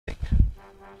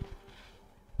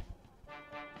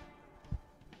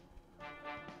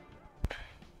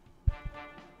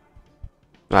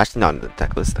No, actually not in the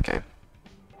deck list, okay.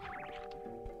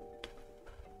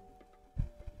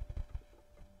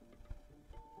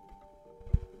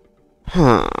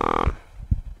 Huh.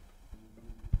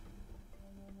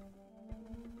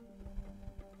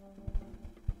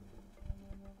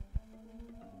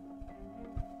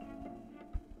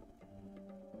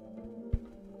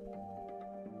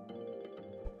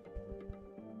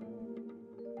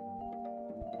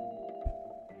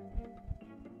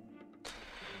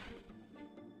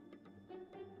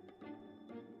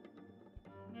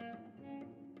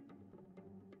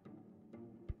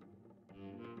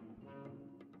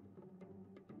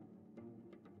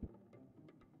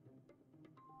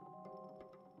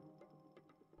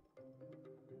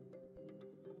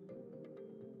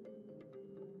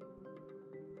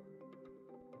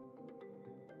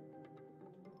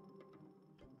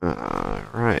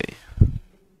 Right.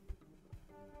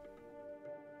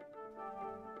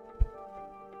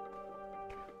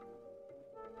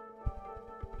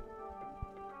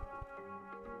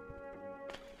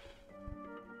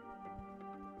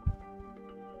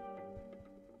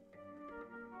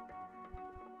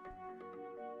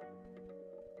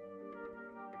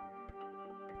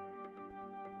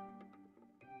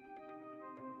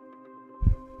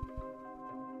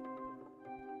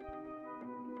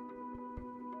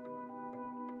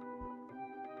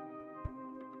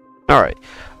 Alright.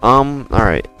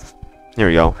 Alright. Here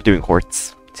we go. We're doing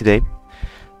Horts today.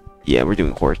 Yeah, we're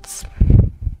doing Horts.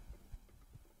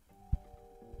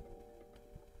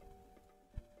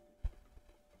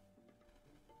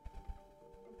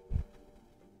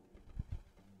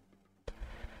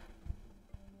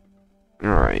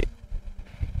 Alright.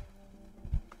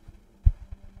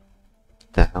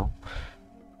 The hell?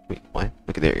 Wait, what?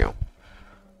 Look, there you go.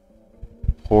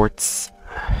 Horts.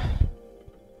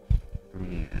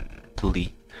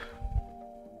 Delete.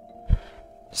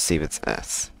 Save its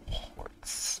S.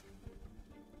 Horts.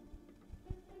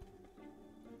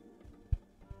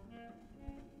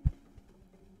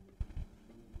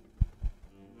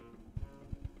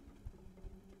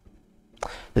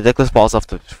 The deck list falls off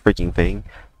the freaking thing.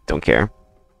 Don't care.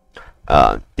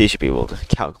 They should be able to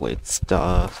calculate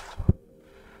stuff.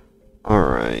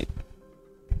 Alright.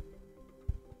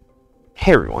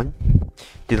 Hey everyone.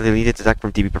 Deleted the deck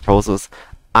from DB proposals.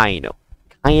 I know.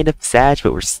 Kind of sad,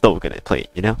 but we're still gonna play it,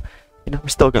 you know? We're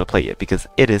still gonna play it because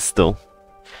it is still,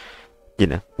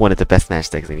 one of the best match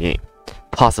decks in the game.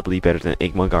 Possibly better than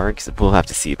Igmagar, because we'll have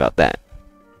to see about that.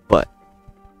 But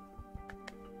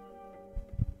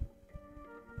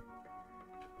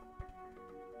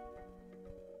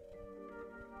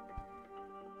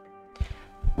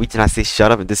we did not say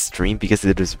shut up in this stream because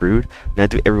it is rude. Now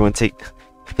do everyone take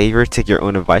your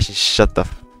own advice and shut the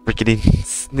freaking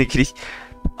snickety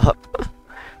up.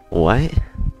 What?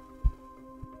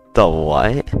 The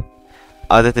what?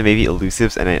 Other than maybe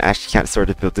elusives, and I actually can't sort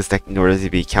of build this deck in order to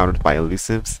be countered by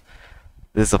elusives.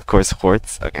 This is of course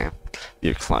Horts. Okay.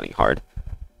 You're clowning hard.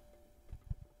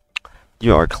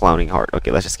 You are clowning hard.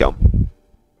 Okay, let's just go.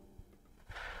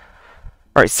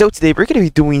 Alright, so today we're going to be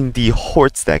doing the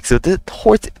Horts deck. So the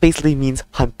Horts basically means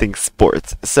hunting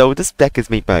sports. So this deck is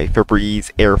made by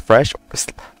Febreze Airfresh,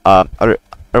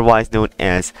 otherwise known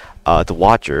as the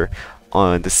Watcher,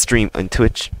 on the stream on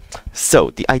Twitch.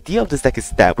 So the idea of this deck is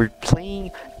that we're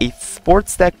playing a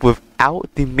sports deck without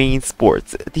the main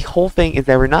sports. The whole thing is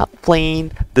that we're not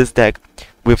playing this deck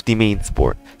with the main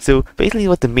sport. So basically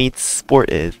what the main sport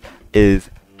is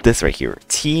this right here,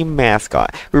 Team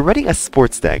Mascot. We're running a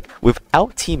sports deck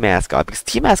without Team Mascot because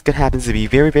Team Mascot happens to be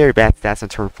very, very bad stats on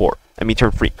turn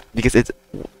 3, because it's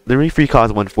literally free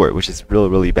cost 1/4, which is really,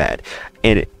 really bad,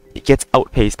 and it gets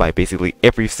outpaced by basically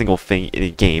every single thing in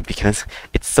the game because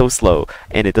it's so slow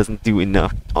and it doesn't do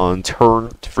enough on turn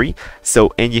 3.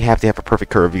 So, and you have to have a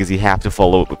perfect curve because you have to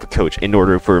follow up with the coach in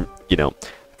order for,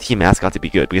 Team Mascot to be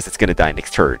good, because it's gonna die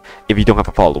next turn if you don't have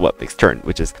a follow-up next turn,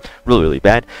 which is really, really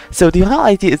bad. So the whole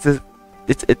idea is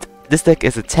this deck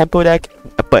is a tempo deck,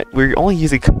 but we're only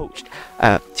using coach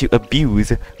to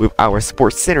abuse with our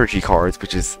sports synergy cards,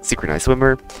 which is Synchronized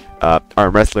Swimmer,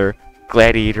 Arm Wrestler,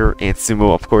 Gladiator, and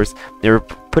Sumo, of course. They're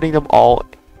putting them all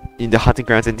in the hunting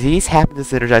grounds, and these happen to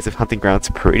synergize with hunting grounds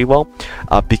pretty well,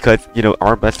 because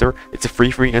Arm Wrestler, it's a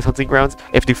free in hunting grounds.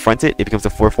 If they front it, it becomes a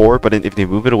 4/4, but then if they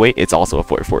move it away, it's also a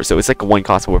 4/4. So it's like a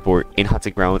 1-cost 4/4 in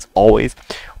hunting grounds always,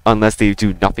 unless they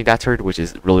do nothing that turn, which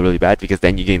is really, really bad, because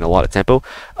then you gain a lot of tempo,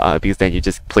 because then you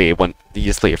just play a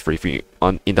free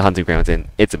in the hunting grounds, and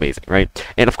it's amazing, right?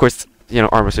 And of course,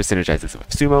 Arm Wrestler synergizes with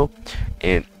Sumo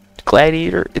and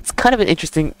Gladiator. It's kind of an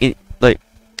interesting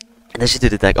addition to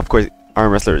the deck. Of course,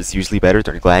 arm wrestler is usually better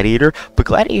than gladiator, but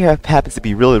gladiator happens to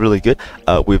be really good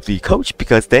with the coach,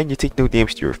 because then you take no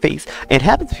damage to your face, and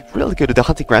happens to be really good with the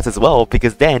hunting grounds as well,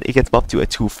 because then it gets buffed to a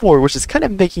 2-4, which is kind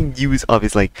of making use of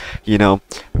his, like, you know,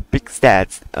 big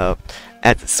stats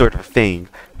as sort of a thing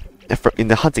in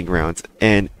the hunting grounds,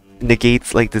 and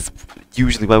negates like this.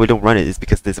 Usually why we don't run it is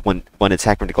because this one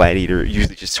attack from the gladiator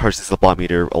usually just charges the bomb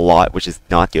meter a lot, which is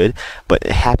not good, but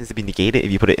it happens to be negated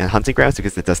if you put it in hunting grounds,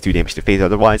 because it does 2 damage to face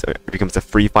otherwise, or it becomes a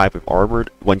 3-5 with armored,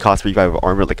 1 cost 3-5 with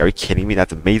armor. Like, are you kidding me?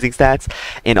 That's amazing stats.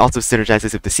 And also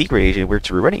synergizes with the secret agent, which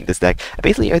we're running this deck.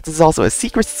 Basically, this is also a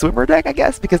secret swimmer deck, I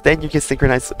guess, because then you can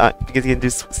synchronize, because you can do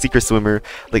secret swimmer.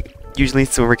 Like, usually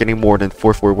swimmer getting more than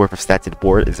 4-4 worth of stats in the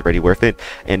board is already worth it,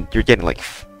 and you're getting like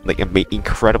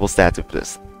incredible stats with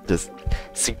this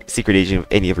secret agent,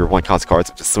 any of your 1-cost cards,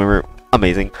 which is swimmer,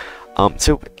 amazing.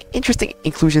 So interesting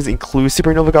inclusions include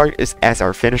Supernova Guard as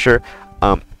our finisher.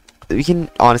 We can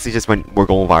honestly just run more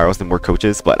golden virals than more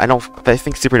coaches, but I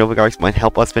think Supernova Guards might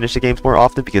help us finish the games more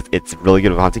often, because it's really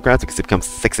good with hunting grounds, because it becomes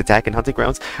 6 attack in hunting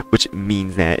grounds, which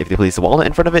means that if they place a walnut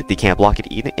in front of it, they can't block it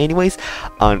anyways.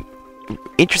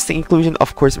 Interesting inclusion,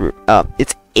 of course,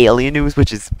 it's alien news,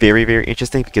 which is very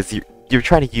interesting, because you're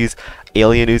trying to use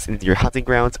alien news in your hunting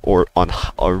grounds or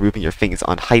removing your things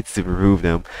on heights to remove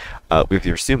them with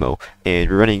your sumo, and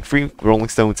you're running free rolling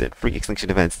stones and free extinction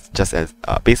events just as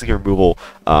basic removal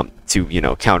to, you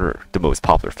know, counter the most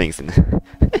popular things in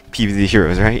PvZ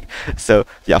heroes, right? So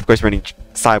yeah, of course, running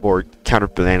cyborg, counter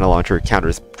banana launcher,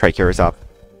 counters Triceratops,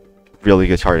 really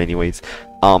good card anyways.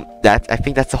 I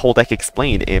think that's the whole deck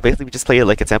explained, and basically we just play it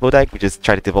like a tempo deck. We just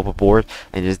try to develop a board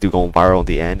and just do going viral in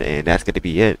the end, and that's gonna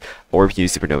be it. Or if you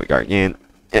use Supernova Guard, and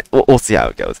we'll see how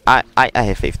it goes. I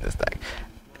have faith in this deck.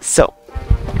 So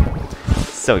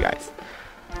guys,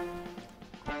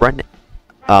 run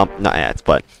not ads,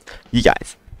 but you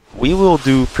guys, we will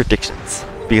do predictions,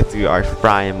 because we are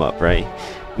fry 'em up, right?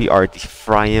 We are the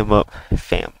fry 'em up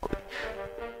family.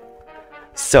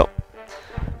 So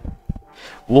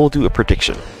we'll do a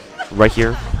prediction right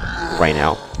here, right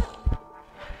now.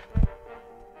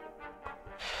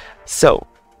 So,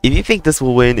 if you think this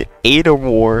will win 8 or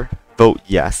more, vote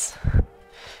yes.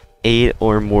 8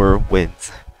 or more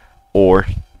wins. Or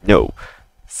no,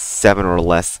 7 or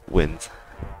less wins.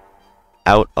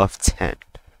 Out of 10.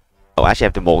 Oh, actually I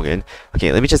have to mulligan.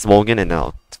 Okay, let me just mulligan and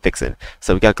I'll fix it.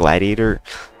 So we got Gladiator.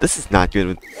 This is not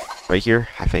good right here,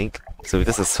 I think. So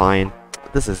this is fine.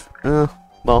 This is,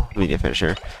 well, we need a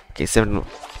finisher. Okay, 7.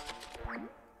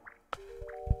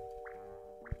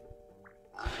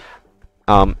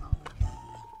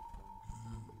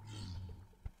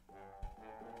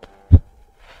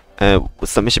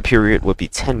 Submission period would be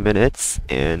 10 minutes,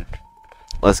 and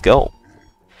let's go.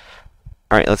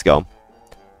 Alright, let's go.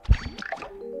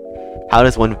 How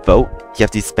does one vote? You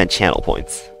have to spend channel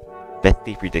points. Best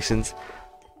day predictions.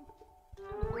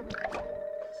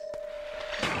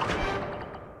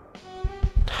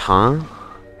 Huh?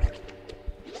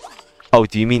 Oh,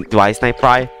 do you mean, do I snipe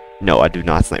Pry? No, I do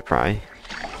not snipe Pry.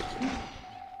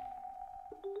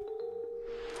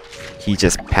 He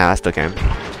just passed, okay.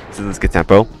 So let's get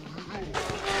tempo.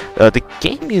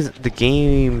 The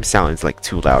game sounds like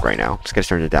too loud right now. Just gotta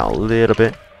turn it down a little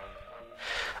bit.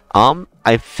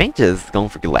 I think just going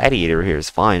for Gladiator here is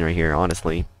fine right here,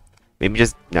 honestly. Maybe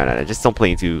just no, just don't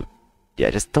play into, yeah,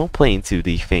 just don't play into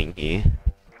the thingy.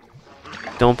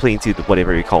 Don't play into the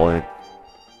whatever you call it.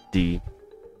 The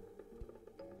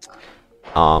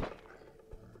what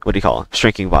do you call it?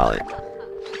 Shrinking Violet.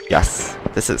 Yes,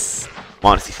 this is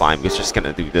honestly fine. We're just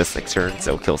gonna do this next turn,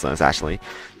 so kill stun is actually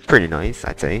pretty nice,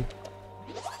 I'd say.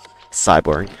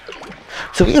 Cyborg.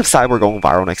 So we have Cyborg going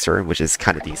viral next turn, which is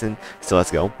kind of decent. So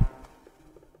let's go.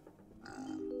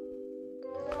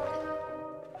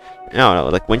 I don't know,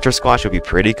 like Winter Squash would be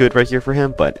pretty good right here for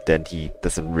him, but then he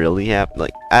doesn't really have,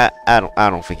 like, I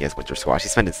don't think he has Winter Squash. He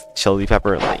spent his Chili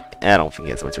Pepper, like, I don't think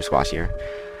he has Winter Squash here.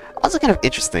 Also kind of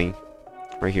interesting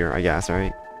right here, I guess,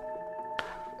 right?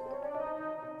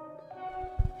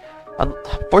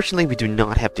 Unfortunately, we do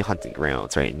not have the hunting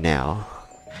grounds right now.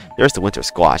 There's the Winter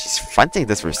Squash. He's fronting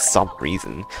this for some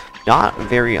reason. Not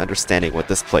very understanding what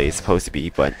this play is supposed to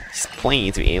be, but he's playing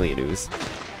into Alien News.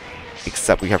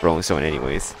 Except we have Rolling Stone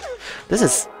anyways. This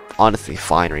is honestly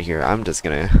fine right here. I'm just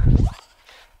gonna...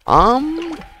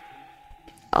 I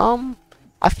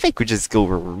think we just go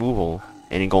for removal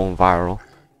and then going viral.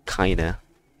 Kinda.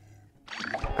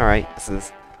 Alright, this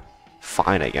is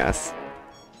fine, I guess.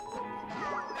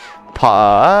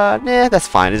 Nah, that's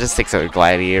fine. It just takes a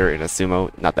Gladiator and a Sumo.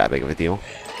 Not that big of a deal.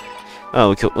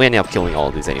 Oh, we end up killing all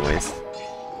of these anyways.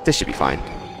 This should be fine.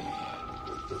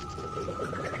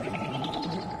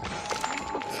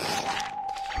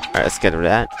 Alright, let's get rid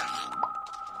of that.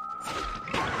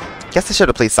 Guess I should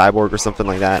have played Cyborg or something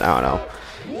like that. I don't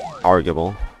know.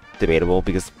 Arguable. Debatable,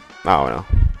 because I don't know.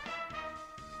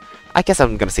 I guess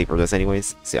I'm gonna save for this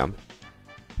anyways. So yeah.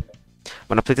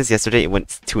 When I played this yesterday, it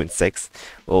went 2 and 6.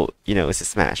 Well, you know, it's a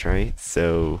Smash, right?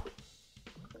 So,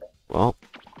 well.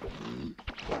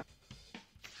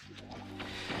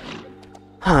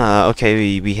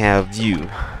 Okay, we have you.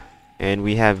 And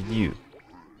we have you.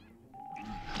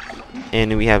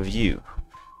 And we have you.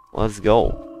 Let's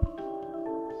go.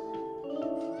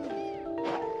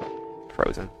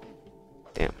 Frozen.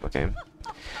 Damn, okay.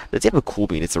 Does he have a cool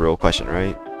bean? It's a real question,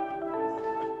 right?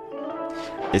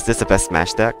 Is this the best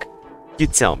Smash deck? You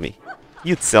tell me.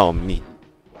 You tell me.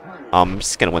 I'm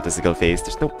just gonna want this to go face.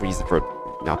 There's no reason for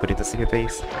not putting this in your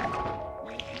face.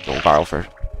 Going viral for...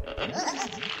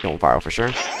 Going viral for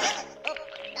sure.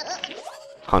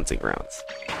 Hunting grounds.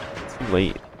 Too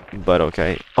late, but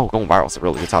okay. Oh, going viral is a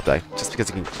really good top deck. Just because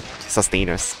it can sustain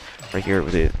us right here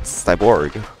with it.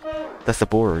 Cyborg. That's the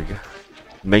Borg.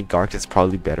 Midgark is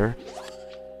probably better.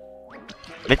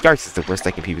 Midgark is the worst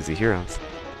deck in PvZ Heroes.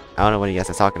 I don't know what you guys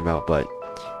are talking about, but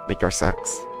Midgark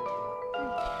sucks.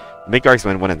 Midgark's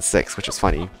went 1 and 6, which is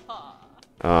funny.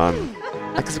 I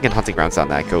guess we can Hunting Grounds on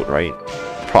that goat, right?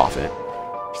 Profit.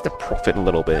 Just to profit a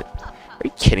little bit. Are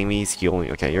you kidding me? He's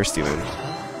healing. Okay, you're stupid.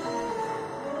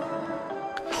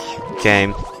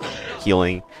 Okay.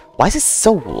 Healing. Why is it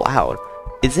so loud?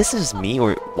 Is this just me,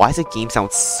 or why does the game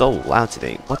sound so loud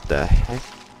today? What the heck?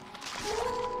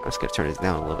 I'm just gonna turn this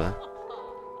down a little bit.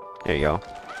 There you go.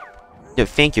 Yo,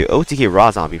 thank you, OTK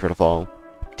Raw Zombie, for the follow.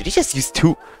 Did he just use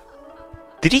 2?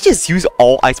 Did he just use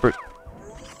all Iceberg?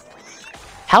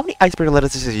 How many Iceberg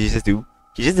lettuce did he just do?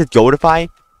 He just did Goatify,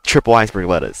 triple Iceberg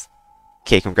lettuce.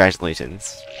 Okay,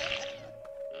 congratulations.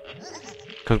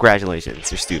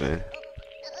 Congratulations, you're stupid.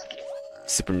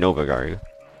 Supernova Guard.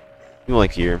 You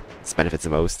like here, this benefits the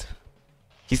most.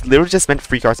 He's literally just spent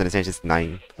 3 cards on his hand, just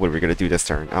 9. What are we gonna do this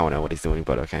turn? I don't know what he's doing,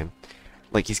 but okay.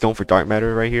 Like, he's going for Dark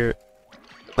Matter right here.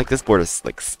 Like, this board is,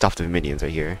 like, stuffed with minions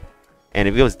right here. And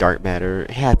if it was Dark Matter,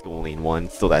 it had to go only in 1.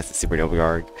 Still, that's the Supernova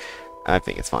Guard. I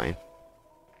think it's fine.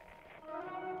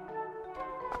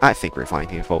 I think we're fine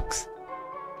here, folks.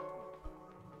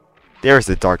 There's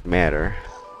the Dark Matter.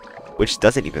 Which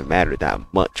doesn't even matter that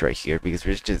much right here, because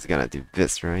we're just gonna do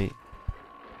this, right?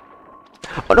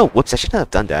 Oh no, whoops, I shouldn't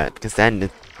have done that, because then,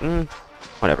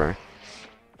 whatever.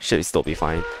 Should still be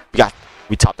fine.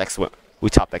 We top deck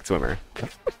swimmer.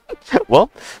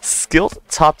 Well, skilled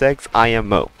top decks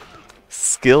IMO.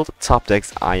 Skilled top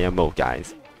decks IMO,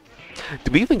 guys.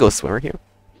 Do we even go swimmer here?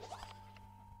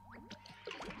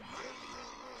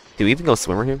 Do we even go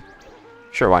swimmer here?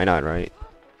 Sure, why not, right?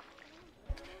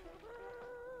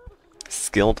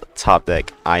 Skilled top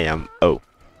deck IMO.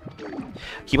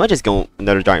 He might just go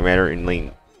another Dark Matter in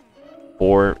lane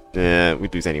 4. We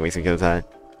lose anyways because of that.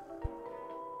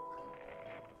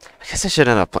 I guess I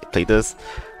shouldn't have played this.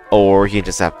 Or he can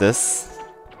just have this.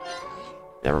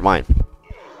 Never mind.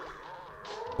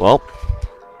 Well,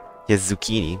 he has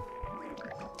Zucchini.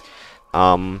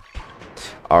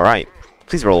 Alright.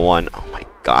 Please roll 1. Oh my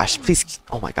gosh. Please.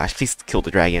 Oh my gosh. Please kill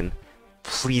the dragon.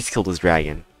 Please kill this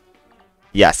dragon.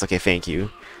 Yes. Okay. Thank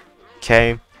you.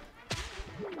 Okay.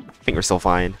 I think we're still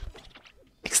fine.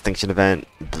 Extinction event.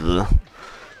 Blah.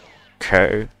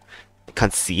 Okay.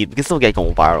 Concede. We can still get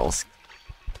going virals.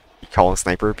 You calling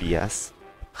sniper? BS.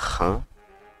 Huh?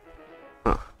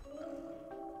 Huh.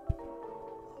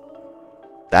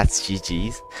 That's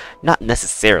GG's? Not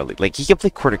necessarily. Like, he can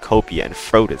play Cornucopia and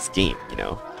throw this game, you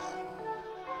know?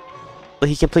 Like,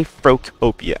 he can play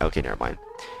Frocopia. Okay, never mind.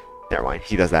 Never mind.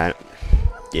 He does that.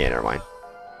 Yeah, never mind.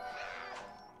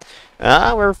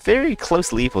 We're very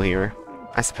closely equal here.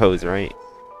 I suppose, right?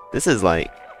 This is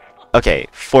like... Okay,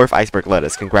 4th Iceberg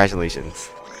Lettuce. Congratulations.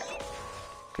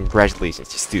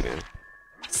 Congratulations, you student.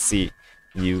 See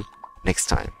you next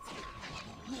time.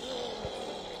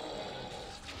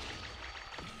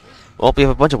 Well, we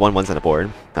have a bunch of 1-1s on the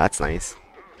board. That's nice.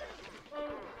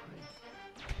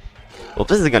 Well,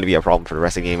 this isn't going to be a problem for the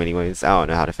rest of the game anyways. I don't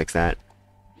know how to fix that.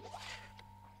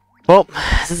 Well,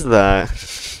 this is the...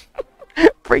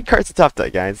 Great cards to top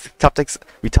deck, guys. Top decks,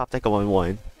 we top deck a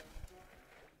 1-1.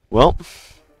 Well.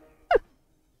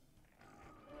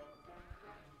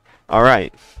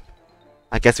 Alright.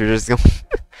 I guess we're just going...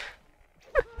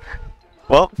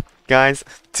 Well, guys.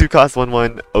 2 cost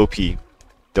 1-1 OP.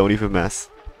 Don't even mess.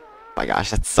 My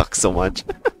gosh, that sucks so much.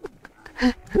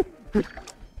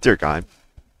 Dear God.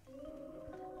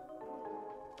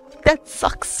 That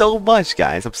sucks so much,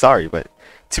 guys. I'm sorry, but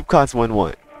 2 cost 1-1.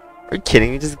 Are you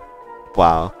kidding me? Just...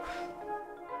 Wow.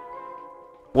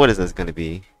 What is this gonna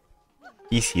be?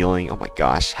 He's healing. Oh my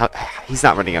gosh. He's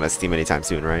not running out of steam anytime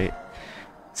soon, right?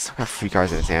 Still got 3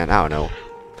 cards in his hand. I don't know.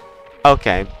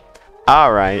 Okay.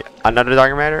 Alright. Another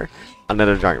dark matter?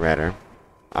 Another dark matter.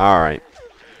 Alright.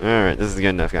 Alright, this is good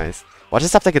enough, guys. Watch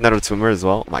us top take another swimmer as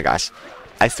well. Oh my gosh.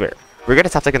 I swear. We're gonna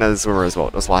top take another swimmer as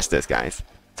well. Let's watch this, guys.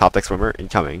 Top deck swimmer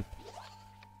incoming.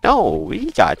 No,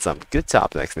 we got some good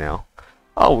top decks now.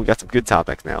 Oh, we got some good top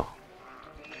decks now.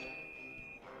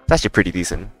 It's actually pretty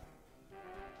decent.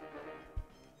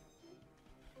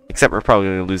 Except we're probably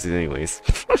gonna lose it anyways.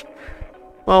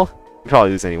 Well, we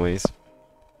probably lose anyways.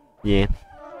 Yeah.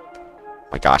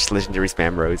 My gosh, legendary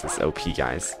spam rose is OP,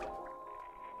 guys.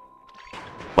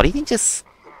 What do you think? Just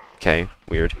okay,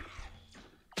 weird.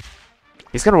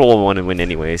 He's gonna roll a 1 and win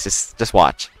anyways. Just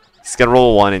watch. He's gonna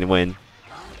roll a 1 and win.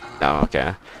 No,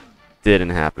 okay.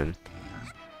 Didn't happen.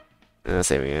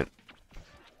 Saving it.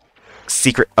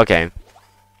 Secret. Okay.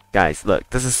 Guys, look.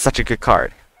 This is such a good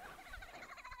card.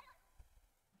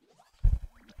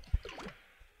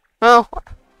 Oh.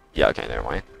 Yeah, okay, never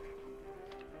mind.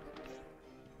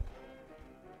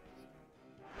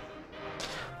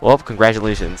 Well,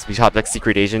 congratulations. We top deck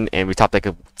Secret Agent and we top deck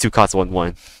a 2-cost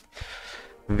 1/1.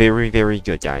 Very, very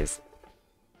good, guys.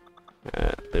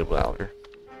 A little louder.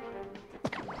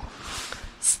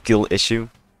 Skill issue.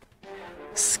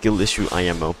 Skill issue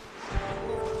IMO.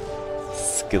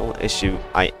 Skill issue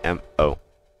IMO.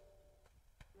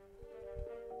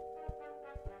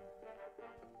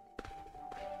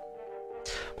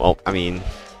 Well, I mean,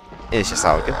 it's just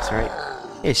how it goes, right?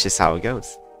 It's just how it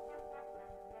goes.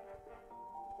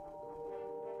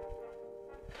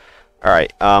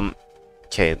 Alright,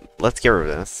 okay, let's get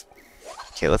rid of this.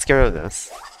 Okay, let's get rid of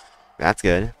this. That's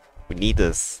good. We need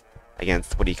this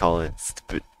against, what do you call it?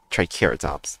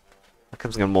 Triceratops. How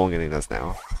comes I'm gonna mulligan this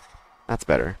now? That's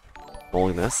better.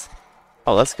 Mulligan this.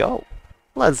 Oh, let's go.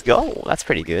 Let's go. That's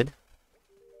pretty good.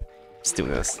 Let's do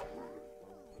this.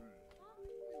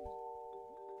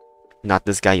 Not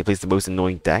this guy who plays the most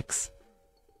annoying decks.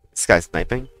 This guy's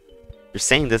sniping. You're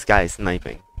saying this guy is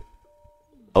sniping.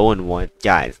 0-1,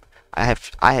 guys. I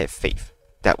have faith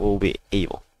that we'll be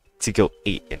able to go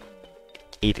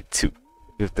 8-2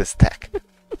 with this deck.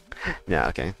 Yeah,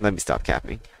 okay. Let me stop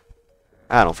capping.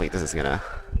 I don't think this is gonna.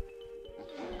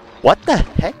 What the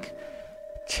heck?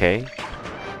 Okay.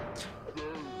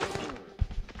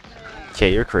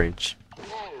 Okay, you're cringe.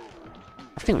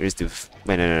 I think we just do.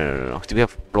 Wait, no. Do we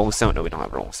have Rolling Stone? No, we don't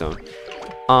have Rolling Stone.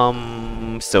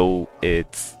 So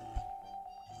it's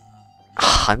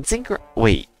hunting.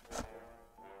 Wait.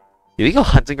 Did we go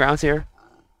hunting grounds here?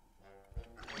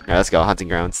 Alright, let's go hunting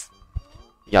grounds.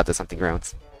 You got this hunting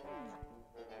grounds.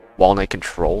 Walnut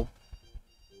control.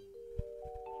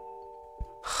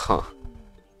 Huh.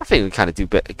 I think we kind of do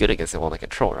good against the walnut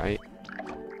control, right?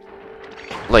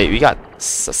 Like, we got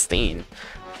sustain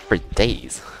for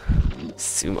days.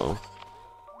 Sumo.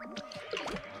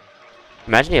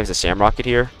 Imagine he has a Shamrocket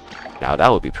here. Now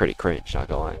that would be pretty cringe, not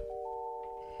gonna lie.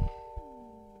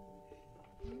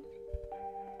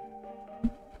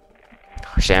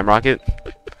 Shamrocket?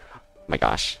 Oh my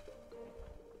gosh.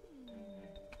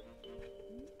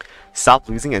 Stop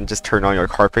losing and just turn on your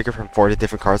card picker from 40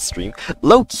 different cards stream.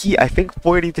 Low key, I think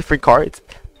 40 different cards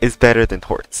is better than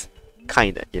Horts.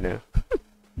 Kinda, you know?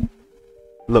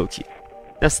 Low key.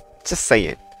 Just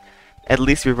saying. At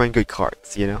least we run good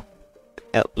cards, you know?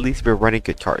 At least we're running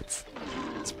good cards.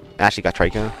 Actually got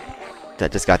Trico.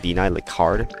 That just got denied like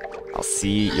hard. I'll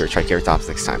see your Triceratops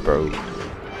next time, bro.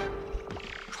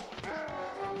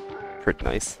 Pretty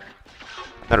nice.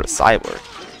 Another cyborg.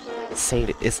 Say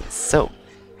it isn't so.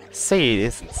 Say it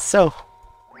isn't so.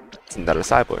 It's another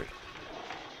cyborg.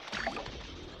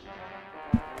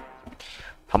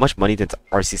 How much money did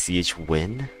RCCH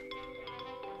win?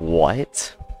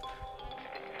 What?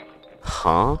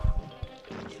 Huh?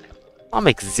 I'll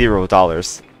make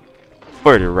 $0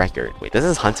 for the record. Wait, does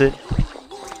this hunted?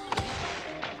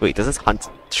 Wait, does this hunt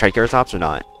Triceratops or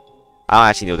not? I don't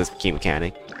actually know this key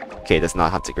mechanic. Okay, that's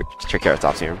not hunting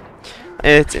Triceratops here.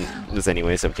 It's in this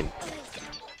anyway, so we can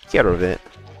get rid of it.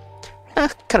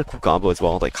 Kind of cool combo as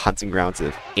well, like hunting grounds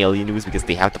of alien news because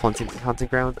they have the hunting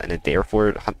grounds, and then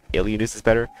therefore alien news is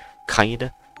better.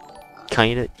 Kinda.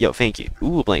 Yo, thank you.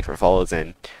 Ooh, blank for follows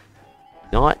and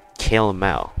not Kale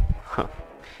Mao. Huh.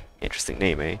 Interesting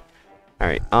name, eh?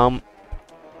 Alright, I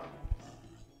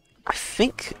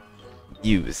think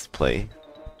use play.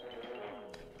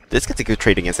 This gets a good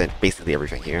trade against basically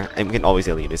everything here, and we can always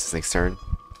alien news this next turn.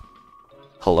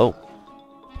 Hello.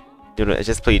 Dude, I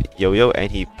just played Yo-Yo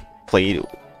and he played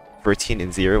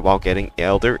 13-0 while getting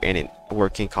Elder, and in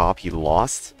working co-op he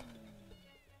lost.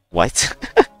 What?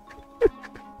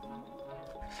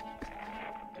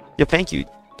 Yeah, thank you.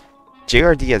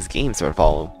 JRDS Games for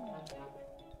follow.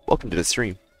 Welcome to the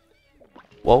stream.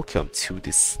 Welcome to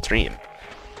the stream.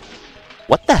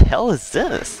 What the hell is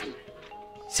this?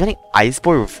 Sending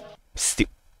Iceboy with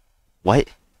what?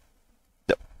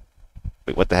 No.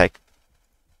 Wait, what the heck?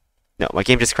 No, my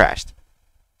game just crashed.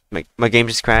 My game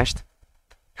just crashed.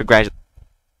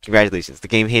 Congratulations. The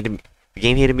game hated me. The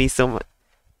game hated me so much.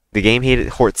 The game hated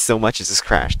Horts so much it just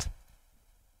crashed.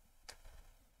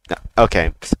 No,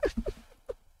 okay.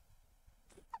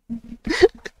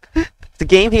 The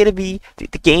game hated me. The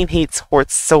game hates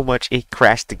Horts so much it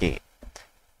crashed the game.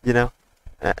 You know?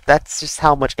 That's just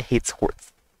how much it hates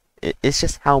Horts. It's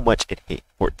just how much it hates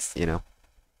Horts, you know?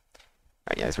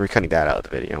 Alright guys, we're cutting that out of the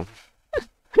video.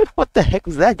 What the heck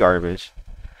was that garbage?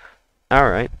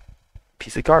 Alright.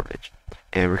 Piece of garbage.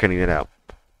 And we're cutting it out.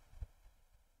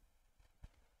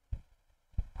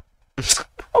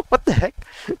 What the heck?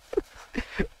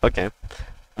 Okay.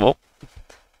 Well,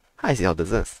 I see how does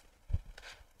this.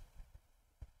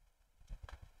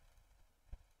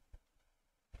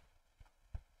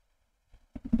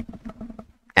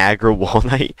 Aggro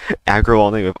Walnut. Aggro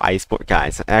Walnut with Ice Boar.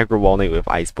 Guys, Aggro Walnut with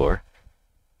Ice Boar.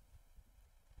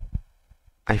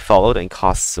 I followed and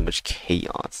caused so much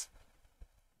chaos.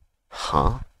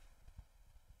 Huh?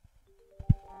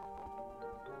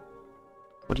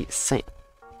 What are you saying?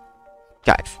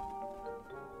 Guys,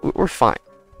 we're fine.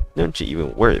 Don't you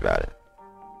even worry about it.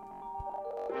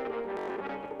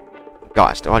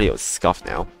 Gosh, the audio is scuffed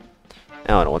now. I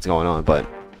don't know what's going on, but...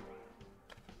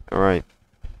 Alright.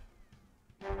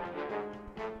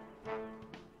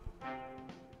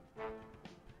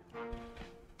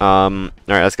 Alright,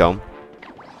 let's go.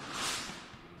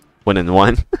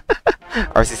 1-1.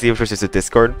 RCCH versus the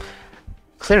Discord.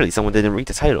 Clearly, someone didn't read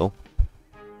the title.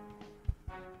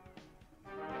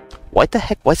 What the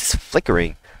heck? Why is this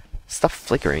flickering? Stop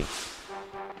flickering.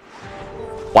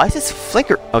 Why is this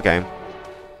flicker? Okay.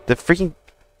 The freaking...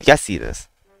 You guys see this?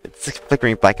 It's like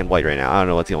flickering black and white right now. I don't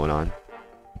know what's going on.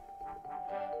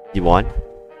 You won?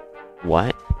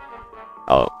 What?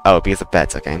 Oh, because of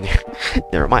bets. Okay.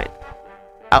 Never mind.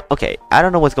 Okay, I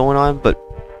don't know what's going on, but...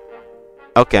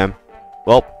 Okay.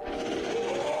 Well,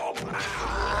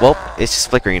 it's just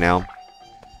flickering now.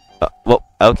 Well,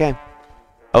 okay.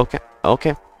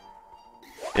 Okay.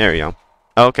 There we go.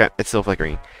 Okay, it's still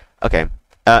flickering. Okay.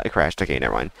 It crashed. Okay,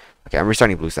 never mind. Okay, I'm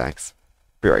restarting BlueStacks.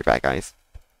 Be right back, guys.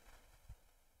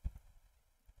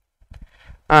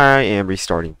 I am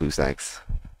restarting BlueStacks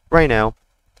right now.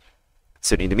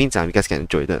 So in the meantime, you guys can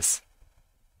enjoy this.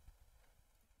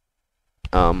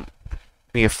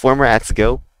 We have 4 more ads to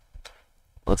go.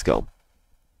 Let's go.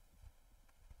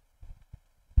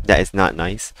 That is not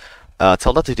nice.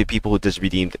 Tell that to the people who just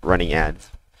redeemed running ads.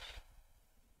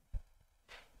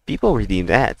 People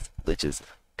redeemed ads, which is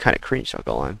kind of cringe, I'll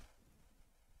go on.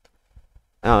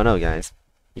 I don't know, guys.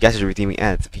 You guys are redeeming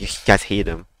ads. You guys hate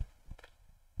them.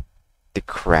 The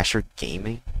Crasher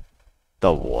Gaming?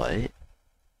 The what?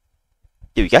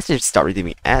 Dude, you guys should start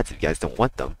redeeming ads if you guys don't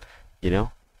want them. You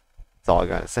know? That's all I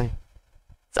gotta say.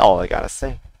 That's all I gotta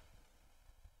say.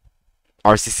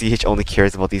 RCCH only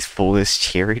cares about these foolish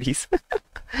charities?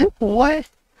 What?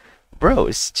 Bro,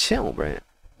 it's chill, bro.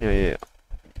 Yeah,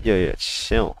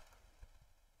 chill.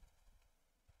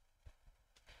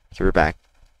 Okay, we're back.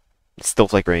 It's still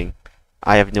flickering.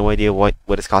 I have no idea what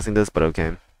is causing this, but okay.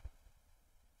 I'm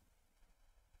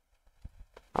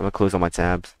gonna close all my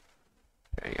tabs.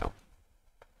 There you go.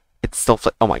 It's still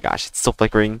oh my gosh, it's still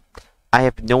flickering. I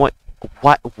have no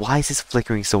why is this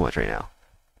flickering so much right now?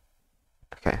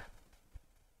 Okay.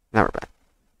 Now we're back.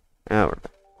 Now we're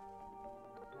back.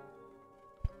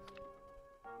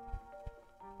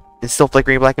 It's still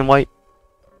flickering black and white.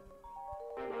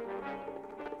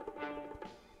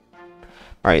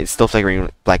 Alright, it's still flickering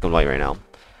black and white right now.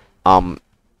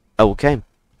 Okay.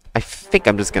 I think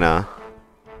I'm just gonna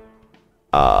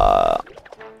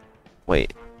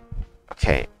wait.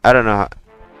 Okay, I don't know how...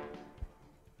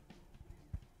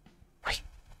 Wait.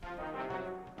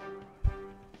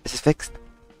 Is it fixed?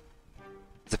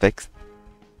 Is it fixed?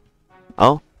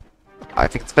 Oh? I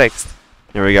think it's fixed.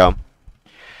 Here we go.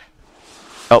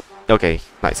 Oh, okay.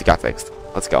 Nice, it got fixed.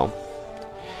 Let's go.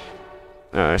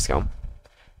 Let's go.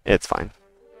 It's fine.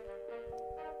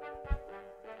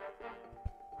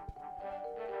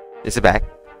 Is it back?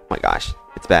 Oh my gosh.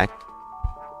 It's back.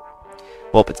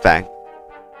 Well, it's back.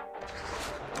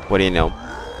 What do you know?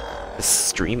 The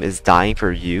stream is dying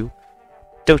for you?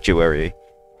 Don't you worry.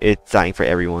 It's dying for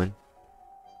everyone.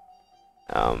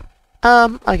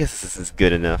 I guess this is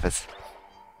good enough.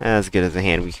 As good as a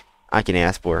hand I can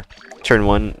ask for. Turn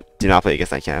 1, do not play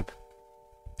against that cap.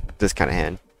 This kind of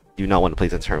hand. do not want to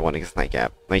place on turn 1 against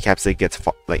Nightcap. Nightcap Sig gets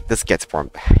this gets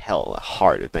farmed hell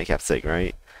hard with Nightcap Sig,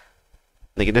 right?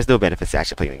 Like, there's no benefits to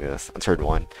actually playing this on turn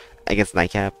 1 against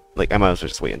Nightcap. Like, I might as well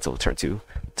just wait until turn 2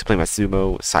 to play my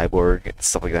Sumo, Cyborg, and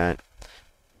stuff like that.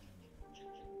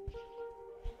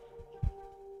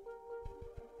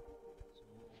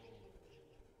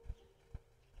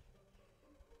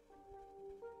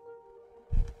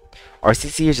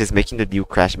 RCCH is making the new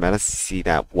Crash meta. See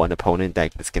that one opponent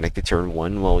that disconnected turn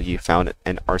 1 while you found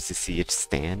an RCCH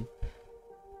stand?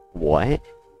 What?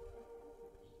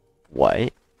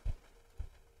 What?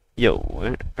 Yo,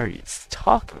 what are you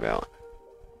talking about?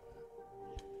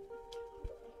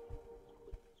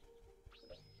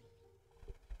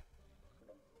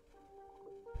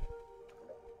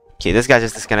 Okay, this guy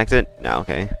just disconnected? No,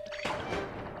 okay.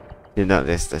 Did not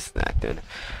this disconnected.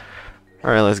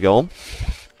 Alright, let's go.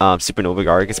 Supernova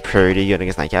Guard is pretty good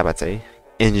against Nightcap, I'd say.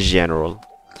 In general.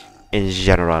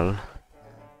 Cyborg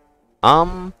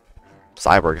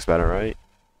is better, right?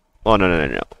 Oh, no.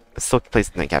 It still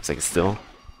plays Nightcap Sig still.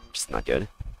 Just not good.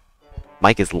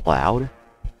 Mic is loud?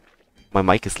 My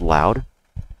mic is loud?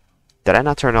 Did I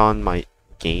not turn on my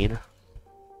gain?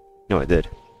 No, I did.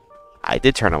 I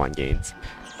did turn on my gains.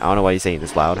 I don't know why you're saying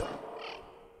this loud.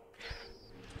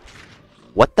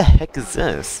 What the heck is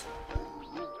this?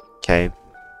 Okay.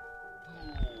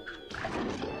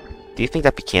 Do you think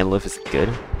that Pecan Lift is good?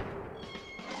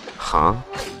 Huh?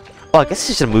 Well, I guess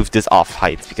I should move this off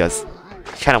heights because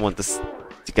I kind of want this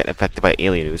to get affected by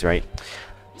alien news, right?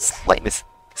 Slight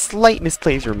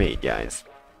misplays were made, guys.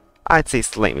 I'd say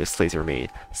slight misplays were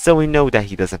made. So we know that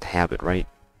he doesn't have it, right?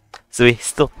 So we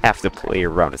still have to play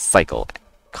around a cycle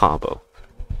combo.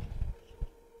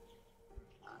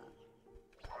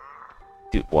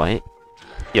 Dude, what?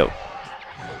 Yo.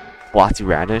 Flotty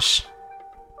Radish.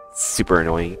 Super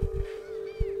annoying.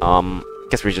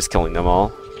 Guess we're just killing them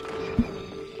all.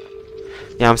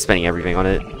 Yeah, I'm spending everything on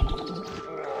it.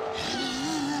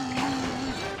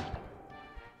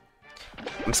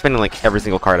 I'm spending like every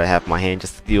single card I have in my hand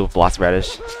just to deal with Velociraptor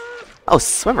Radish. Oh,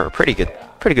 Swimmer, pretty good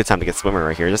time to get Swimmer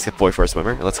right here. Just get boy for a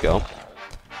Swimmer. Let's go.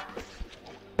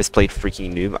 Misplayed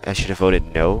freaking noob. I should have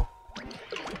voted no.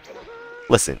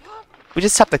 Listen, we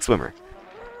just tapped that Swimmer.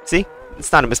 See,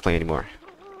 it's not a misplay anymore.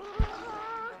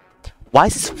 Why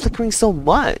is this flickering so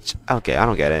much? Okay, I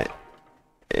don't get it.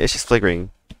 It's just flickering.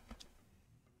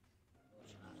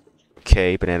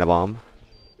 Okay, Banana Bomb.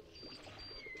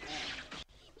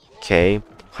 Okay,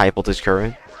 High Voltage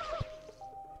Current.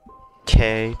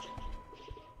 Okay.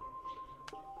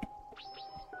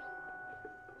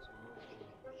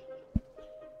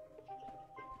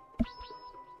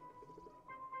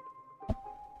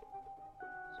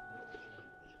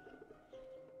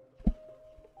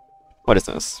 What is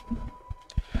this?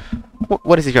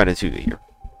 What is he trying to do here?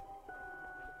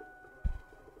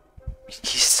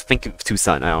 He's thinking of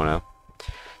Tucson, I don't know.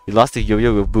 You lost the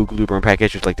Yo-Yo with Boogaloo burn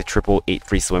package with like the 888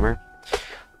 free swimmer.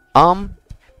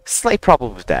 Slight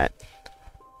problem with that.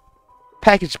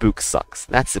 Package book sucks.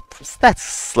 That's a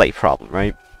slight problem,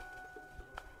 right?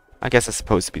 I guess that's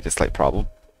supposed to be the slight problem.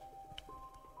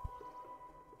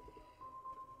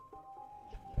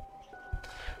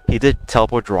 He did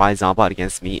teleport dry Zombot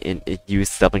against me and it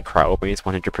used stubborn cryo brains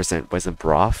 100% wasn't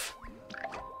broth.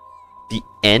 The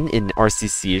N in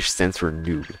RCCH stands for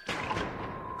noob.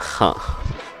 Huh.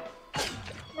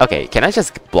 Okay, can I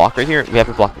just block right here?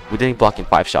 We didn't block in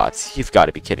 5 shots. You've got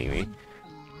to be kidding me.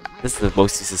 This is the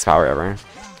most useless power ever.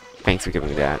 Thanks for giving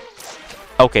me that.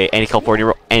 Okay, any California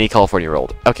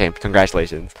rolled. Okay,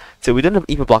 congratulations. So we didn't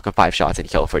even block in 5 shots any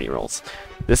California rolls.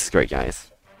 This is great, guys.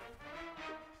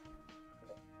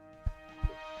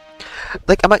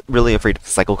 Like, I'm not really afraid of the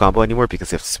cycle combo anymore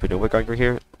because we have Supernova Guard right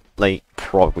here. Like,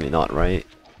 probably not, right?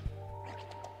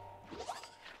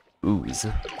 Ooze.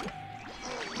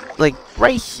 Like,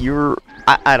 right here,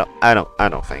 I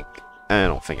don't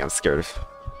think I'm scared of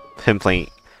him playing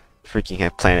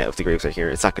freaking Planet of the Graves right here.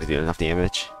 It's not gonna do enough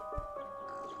damage.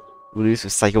 We lose a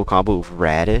cycle combo with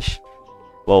Radish.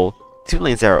 Well, 2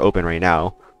 lanes that are open right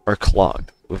now are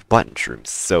clogged with button shrooms,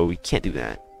 so we can't do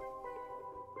that.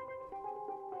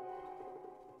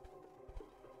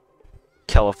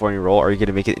 California roll, are you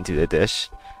gonna make it into the dish?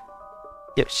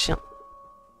 Yep,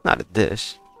 not a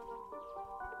dish.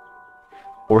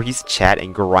 Or he's chat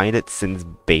and grinded since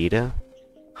beta?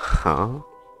 Huh?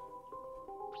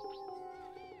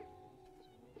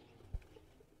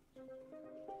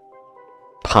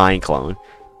 Pine clone.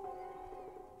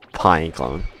 Pine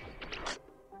clone.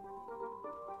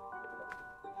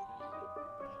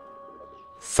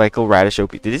 Cycle Radish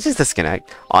OP. Did he just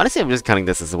disconnect? Honestly, I'm just counting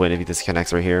this as a win if he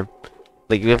disconnects right here.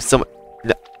 Like, we have so much.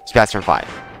 No, he passed turn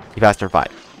 5. He passed turn 5.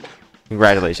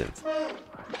 Congratulations.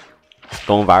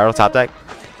 Going viral top deck.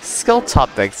 Skilled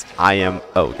top decks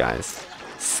IMO, guys.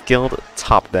 Skilled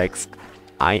top decks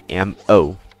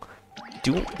IMO.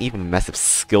 Don't even mess up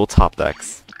skilled top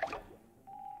decks.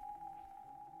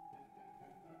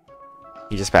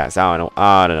 He just passed. I don't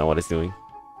know what it's doing.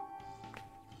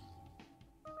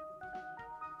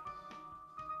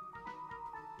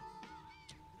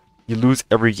 You lose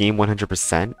every game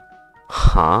 100%?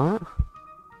 Huh?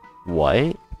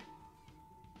 What?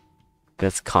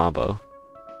 That's combo.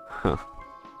 Huh.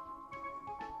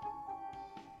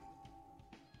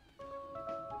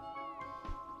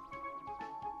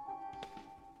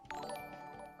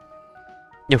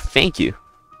 Yo, thank you.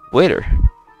 Waiter.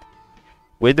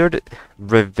 Withered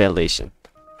Revelation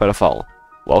for the follow.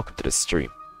 Welcome to the stream.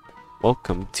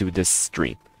 Welcome to this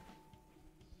stream.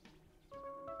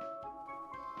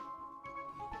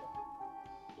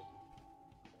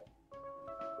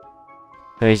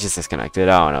 He's just disconnected.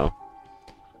 I don't know.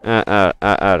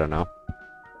 I don't know.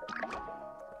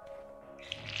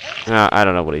 I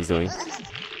don't know what he's doing.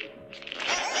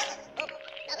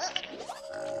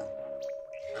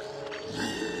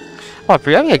 Oh, I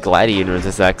forgot we had Gladiator in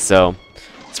this deck, so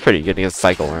it's pretty good against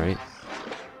Cycle, right?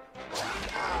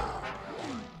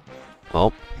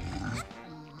 Well.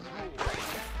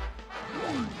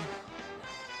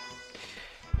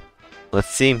 Let's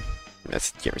see.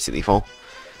 That's guaranteed lethal.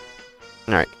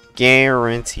 Alright,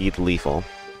 guaranteed lethal.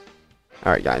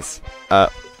 Alright, guys.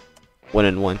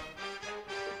 1-1.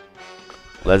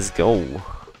 Let's go.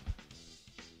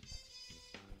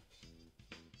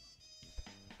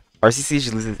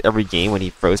 RCCH loses every game when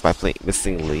he froze by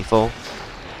missing lethal.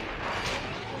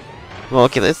 Well,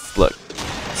 okay, let's look.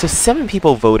 So 7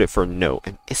 people voted for no,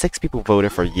 and 6 people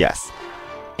voted for yes.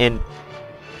 And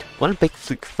one big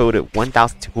fluke voted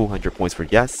 1,200 points for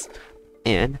yes,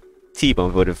 and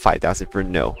T-Bone voted 5,000 for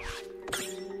no.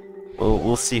 Well,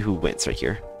 we'll see who wins right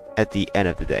here at the end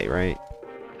of the day, right?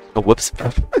 Oh, whoops.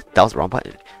 That was the wrong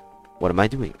button. What am I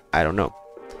doing? I don't know.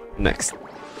 Next.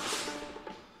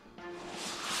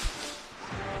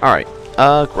 Alright.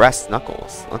 Grass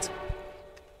Knuckles. Let's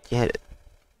get it.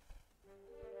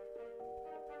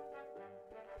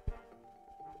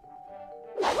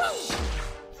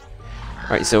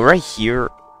 Alright, so right here,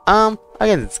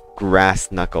 again, it's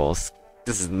Grass Knuckles.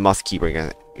 This is must keep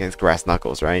against Grass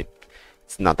Knuckles, right?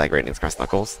 It's not that great against Grass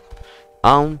Knuckles.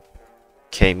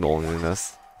 K mulling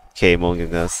this. K mulling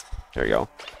this. There we go.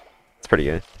 It's pretty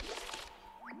good.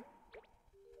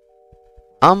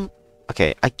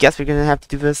 Okay, I guess we're gonna have to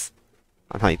do this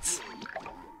on Heights.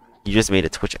 You just made a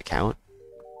Twitch account?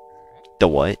 The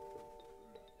what?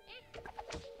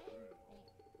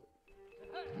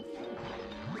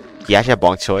 You actually have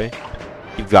Bong Choi?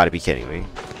 You've got to be kidding me.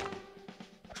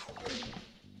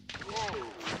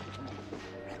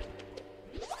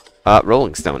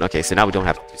 Rolling Stone. Okay, so now we don't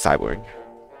have to do Cyborg.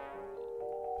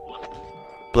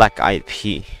 Black Eyed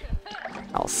Pea.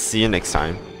 I'll see you next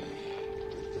time.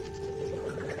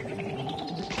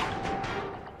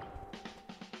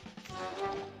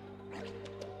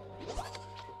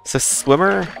 So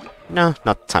Swimmer? No,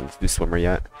 not time to do Swimmer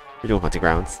yet. We're doing Hunting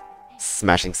Grounds.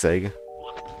 Smashing Sig.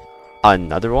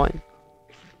 Another one?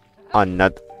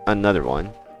 Another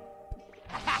one.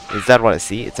 Is that what I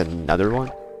see? It's another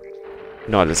one?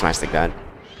 No, I didn't smash like that.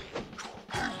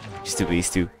 Just do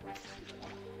these two.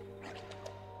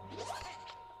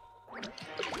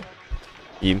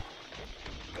 You.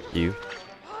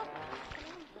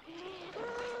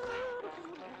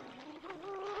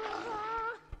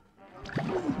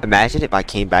 Imagine if I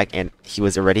came back and he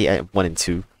was already at 1 and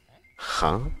 2.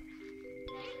 Huh?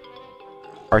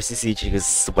 RCCH is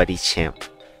sweaty champ.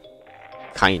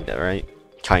 Kinda, right?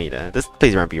 Kinda. This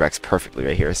plays around B-Rex perfectly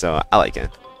right here, so I like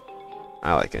it.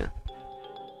 I like it.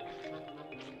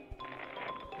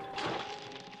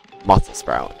 Muscle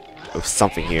Sprout. There's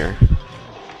something here.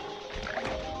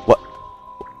 What?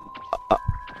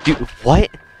 Dude, what?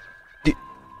 Dude,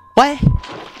 what?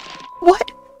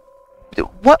 What? Dude,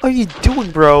 what are you doing,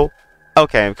 bro?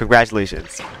 Okay,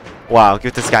 congratulations. Wow,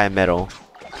 give this guy a medal.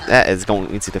 That is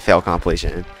going into the fail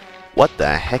compilation. What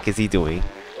the heck is he doing?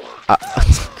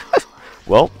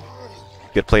 Well,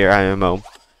 good player IMO.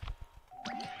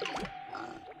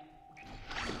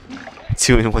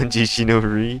 2-in-1 GG no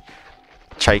Ri.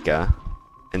 Trika.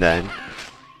 And then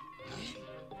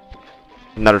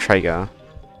another Trika.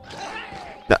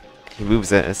 No, he moves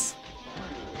this.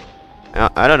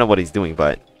 I don't know what he's doing,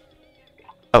 but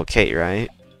okay, right?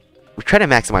 We try to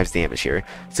maximize damage here.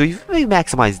 So if we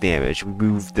maximize damage, we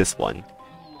move this one.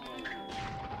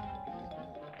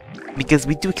 Because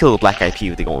we do kill the Black IP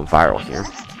with the going viral here.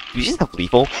 We just have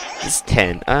lethal. This is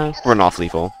 10. Run off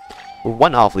lethal. We're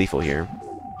one off lethal here.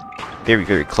 Very,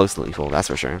 very close to lethal, that's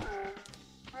for sure.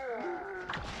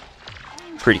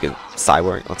 Pretty good side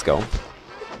work. Let's go.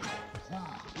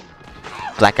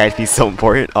 Black Eyed Pea is so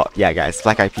important. Oh, yeah, guys.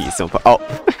 Black Eyed Pea is so important.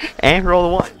 Oh, and roll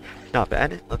the 1. Not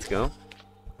bad. Let's go.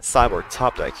 Cyborg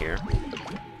top deck here.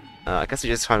 I guess we're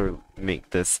just trying to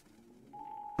make this...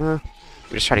 we're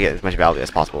just trying to get as much value as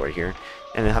possible right here.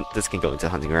 And then this can go into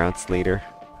hunting grounds later.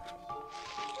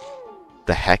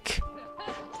 The heck?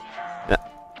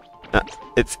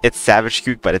 It's Savage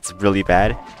Kook, but it's really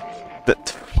bad.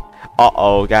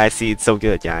 Uh-oh, guys. See, it's so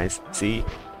good, guys. See?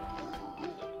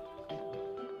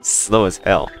 Slow as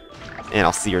hell. And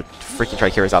I'll see your freaking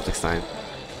Triceratops time.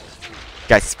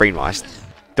 Guys, he's brainwashed.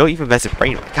 Don't even mess with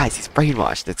brainwashed. Guys, he's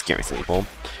brainwashed. That's scary, people.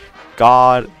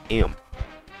 God damn.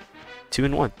 2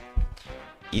 and 1.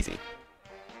 Easy.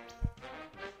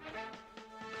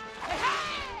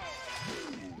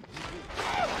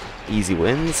 Easy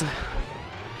wins.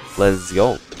 Let's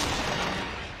go.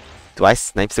 Do I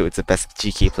snipe so it's the best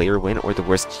GK player win or the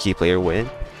worst GK player win?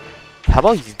 How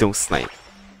about you don't snipe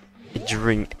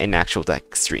during an actual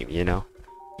deck stream, you know?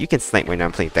 You can snipe when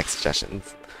I'm playing deck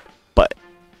suggestions, but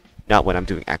not when I'm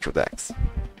doing actual decks.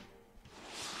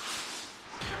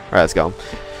 Alright, let's go.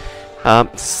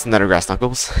 This is another Grass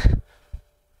Knuckles.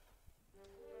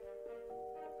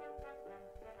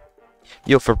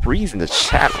 Yo, Febreze in the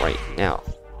chat right now.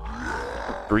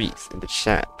 Febreze in the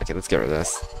chat. Okay, let's get rid of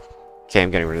this. Okay,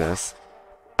 I'm getting rid of this.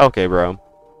 Okay, bro.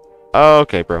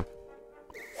 Okay, bro.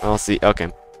 I'll see. Okay.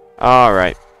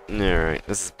 Alright. Alright.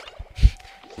 This is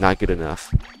not good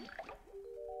enough.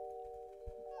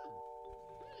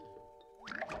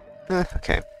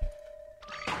 Okay.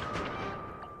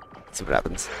 Let's see what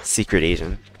happens. Secret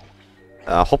Asian.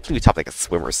 Hopefully we top like a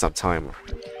swimmer sometime.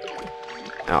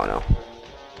 I don't know.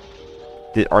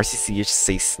 Did RCCH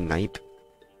say snipe?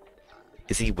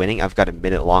 Is he winning? I've got a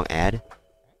minute-long ad.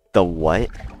 The what?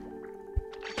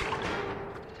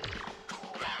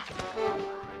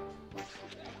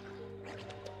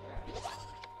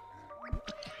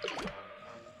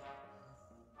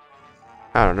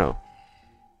 I don't know.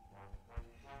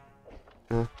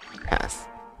 Pass.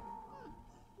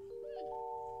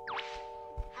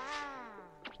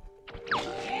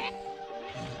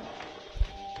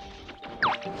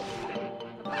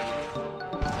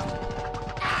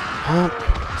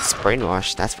 It's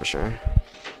brainwashed, that's for sure.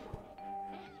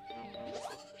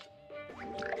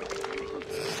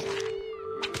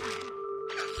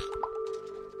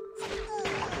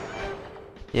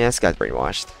 Yeah, this guy's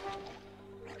brainwashed.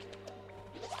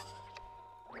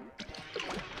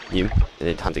 You, and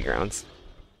then hunting grounds.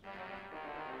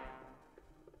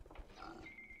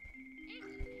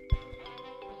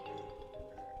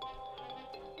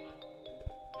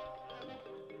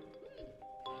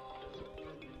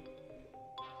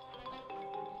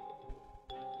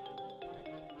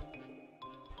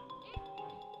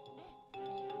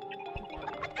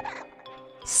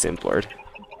 Simplord.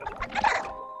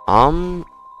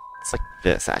 It's like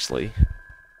this actually,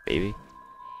 baby.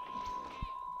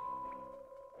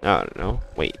 I don't know.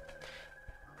 Wait,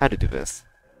 how to do this?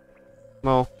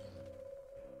 Well,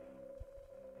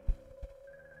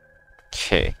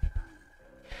 okay.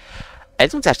 I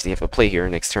don't actually have a play here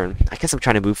next turn. I guess I'm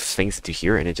trying to move things into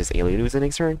here and it just alien ooze the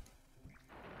next turn.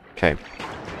 Okay.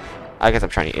 I guess I'm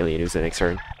trying to alien ooze the next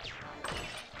turn.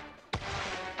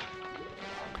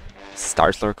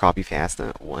 Star Slur copy fast.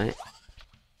 What?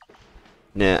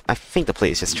 Nah, I think the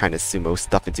play is just trying to sumo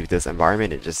stuff into this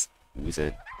environment and just ooze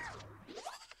it.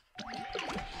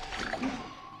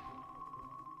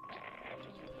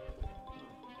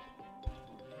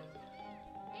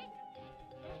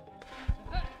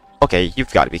 Okay,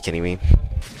 you've got to be kidding me.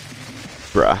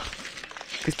 Bruh.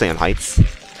 Please play on heights.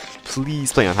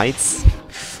 Please play on heights.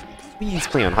 Please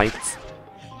play on heights.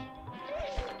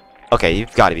 Okay,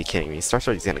 you've got to be kidding me. Star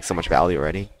Sword is getting so much value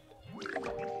already.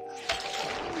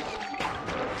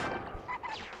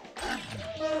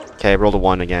 Okay, roll the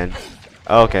 1 again.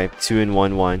 Okay, 2 and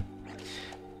 1, 1.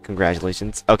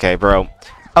 Congratulations. Okay, bro.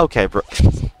 Okay, bro.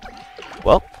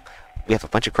 Well, we have a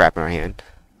bunch of crap in our hand.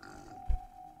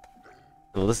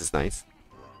 Oh, this is nice.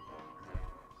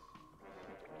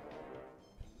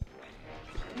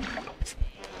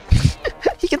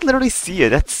 You can literally see it.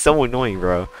 That's so annoying,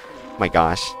 bro. Oh my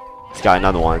gosh. He's got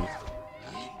another one.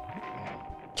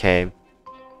 Okay.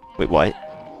 Wait, what?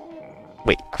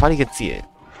 Wait, I thought he could see it.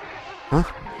 Huh?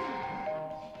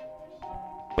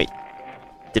 Wait.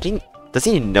 Did he... Does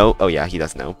he know? Oh yeah, he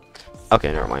does know.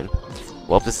 Okay, never mind.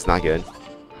 Well, this is not good.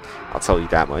 I'll tell you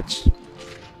that much.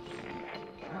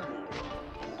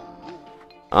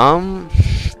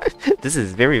 This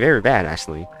is very, very bad,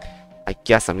 actually. I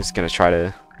guess I'm just gonna try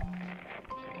to...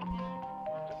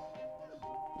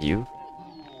 You?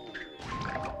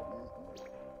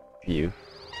 You.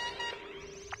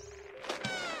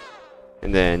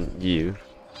 And then you.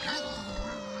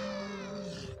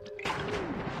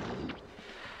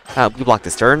 We block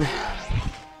this turn.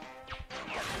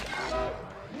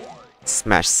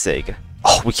 Smash Sig.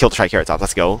 Oh, we killed the Triceratops.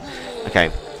 Let's go.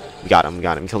 Okay. We got him. We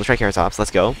got him. We killed the Triceratops.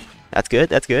 Let's go. That's good.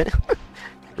 That's good.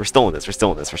 We're still in this. We're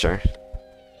still in this for sure.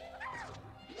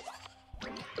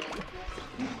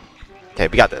 Okay,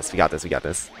 we got this. We got this. We got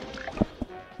this.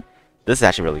 This is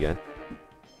actually really good.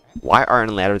 Why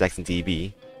aren't ladder decks in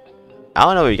DB? I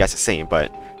don't know what you guys are saying,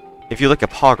 but if you look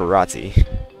at Pogorati,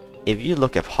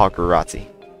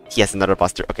 he has another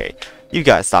buster. Okay, you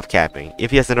gotta stop capping.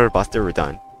 If he has another buster, we're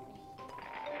done.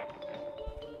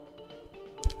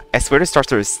 I swear the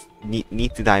starters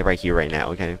need to die right here, right now.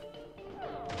 Okay.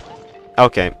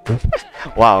 Okay.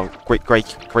 Wow, great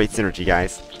synergy,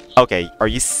 guys. Okay, are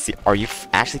you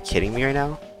actually kidding me right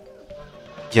now?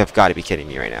 You have got to be kidding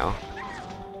me right now.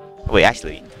 Wait,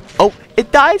 actually. Oh,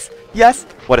 it dies! Yes!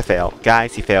 What a fail.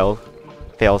 Guys, he failed.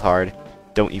 Failed hard.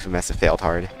 Don't even mess with failed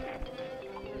hard.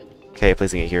 Okay,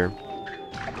 placing it here.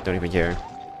 Don't even care.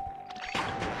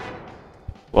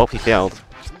 Well, he failed.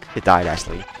 It died,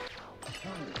 actually.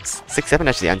 6-7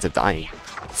 actually ends up dying.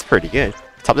 It's pretty good.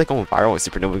 Top deck going viral with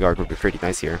Supernova Guard would be pretty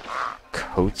nice here.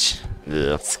 Coach?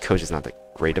 Ugh, Coach is not that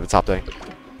great of a top deck.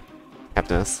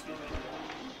 Captainess.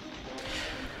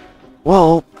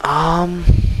 Well,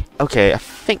 okay, I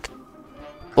think...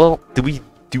 Well, do we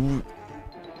do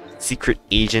Secret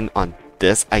Agent on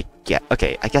this?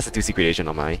 Okay, I guess I do Secret Agent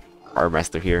on my Arm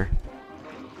Wrestler here.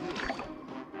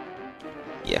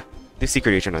 Yeah, do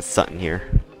Secret Agent on Sutton here.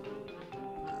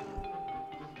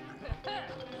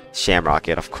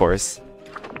 Shamrocket, of course.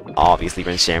 Obviously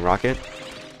run Shamrocket.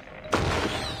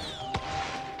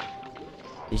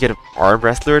 You get an Arm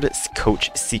Wrestler that's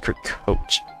Coach, Secret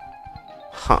Coach.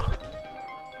 Huh.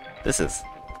 This is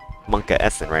Monka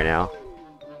Essen right now.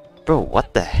 Bro,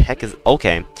 what the heck is...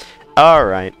 Okay.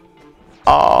 Alright.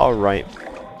 Alright.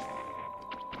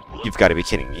 You've got to be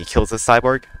kidding me. He kills this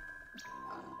cyborg?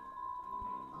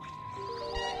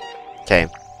 Okay.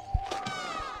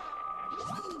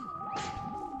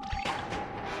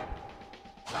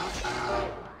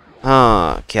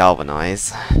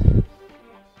 Galvanize.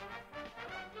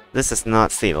 This does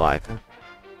not stay alive.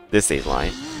 This stays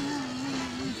alive.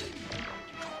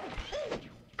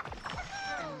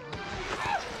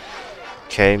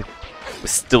 Okay. We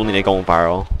still need a going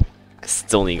viral. I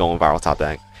still need going viral top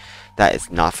deck. That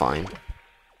is not fine.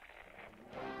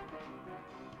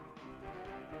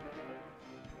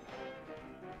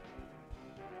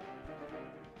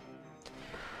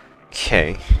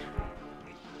 Okay.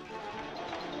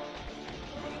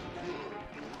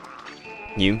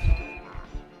 You.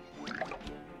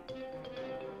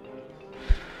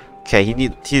 Okay, he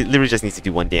literally just needs to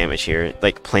do 1 damage here.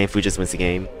 Like, Plan Food just wins the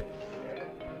game.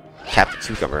 Cap the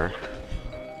Cucumber.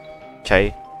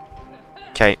 Okay.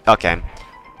 Okay, okay.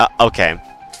 Okay.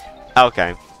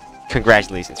 Okay.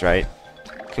 Congratulations, right?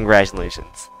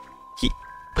 Congratulations.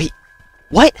 Wait.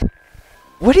 What?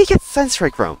 Where did he get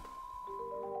Sunstrike from?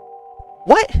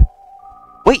 What?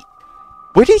 Wait.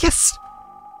 Where did he get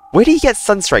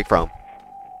Sunstrike from?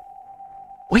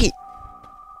 Wait.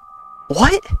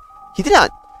 What? He did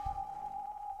not...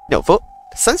 No,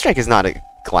 Sunstrike is not a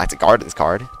Galactic Gardens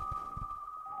card.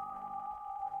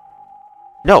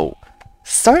 No.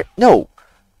 No.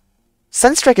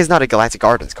 Sunstrike is not a Galactic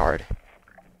Gardens card.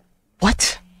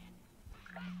 What?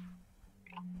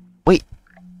 Wait.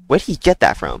 Where did he get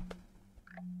that from?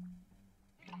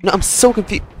 No, I'm so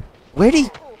confused. Where did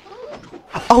he...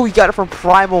 Oh, he got it from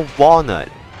Primal Walnut.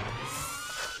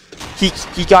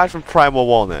 He got it from Primal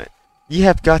Walnut. You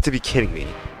have got to be kidding me.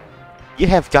 You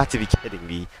have got to be kidding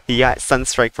me. He got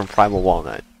Sunstrike from Primal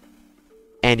Walnut.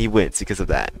 And he wins because of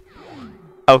that.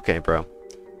 Okay, bro.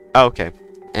 Okay.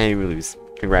 And we lose.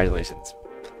 Congratulations.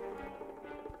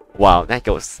 Wow, that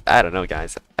goes... I don't know,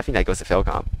 guys. I think that goes to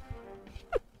Failcom.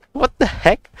 What the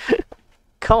heck?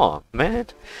 Come on, man.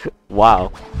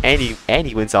 Wow. And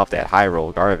he wins off that high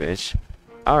roll garbage.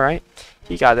 Alright.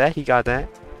 He got that. He got that.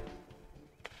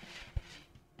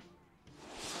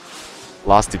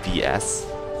 Lost to BS.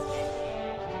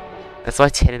 That's why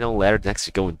 10-0 ladder next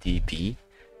to go in DB.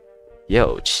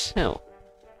 Yo, chill.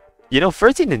 You know,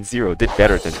 13-0 did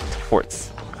better than Horts.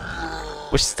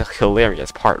 Which is the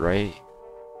hilarious part, right?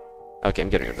 Okay, I'm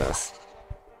getting rid of this.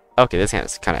 Okay, this hand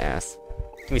is kind of ass.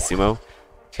 Give me Sumo.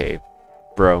 Okay,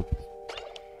 bro.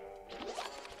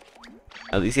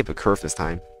 At least you have a curve this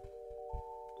time.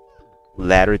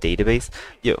 Ladder database?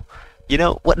 Yo, You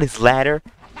know what is ladder?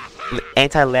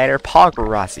 Anti-ladder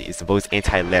Pogorasi is the most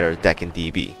anti-ladder deck in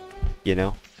DB. You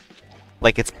know?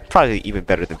 Like, it's probably even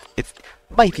better than... It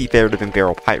might be better than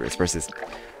Barrel Pirates versus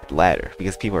ladder,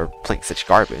 because people are playing such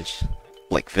garbage.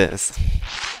 Like this.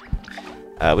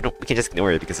 We can just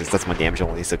ignore it because it does more damage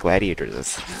only, so Gladiator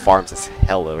just farms as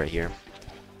hell over here.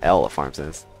 Hell farms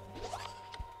this.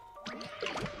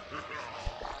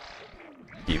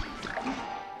 You.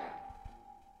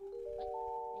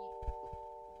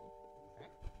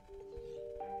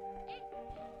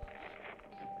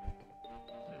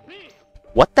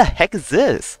 What the heck is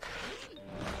this?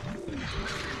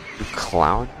 You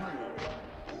clown?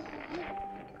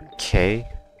 Okay.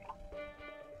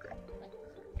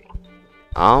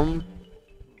 I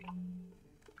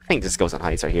think this goes on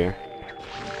heights right here.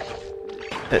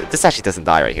 This actually doesn't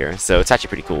die right here, so it's actually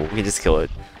pretty cool. We can just kill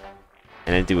it.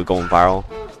 And then do a golden barrel.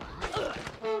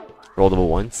 Roll double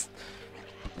once.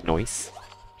 Noise.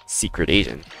 Secret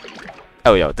agent.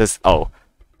 Oh, yo, this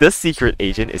secret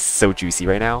agent is so juicy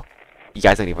right now. You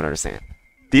guys don't even understand.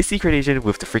 This secret agent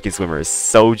with the freaking swimmer is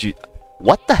so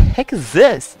What the heck is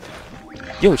this?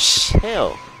 Yo,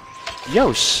 chill.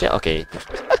 Yo, chill. Okay.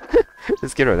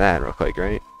 Let's get rid of that real quick,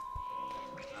 right?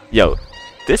 Yo,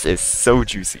 this is so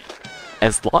juicy.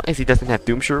 As long as he doesn't have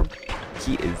Doom Shroom,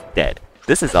 he is dead.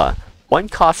 This is a 1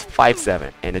 cost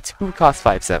 5/7 and a 2 cost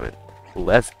 5/7.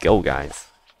 Let's go, guys.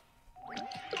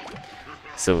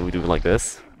 So we do it like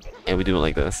this, and we do it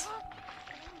like this.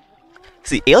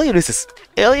 See,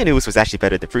 Alienus was actually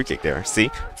better than Fruitcake there.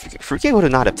 See, Fruitcake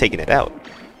would not have taken it out,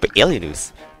 but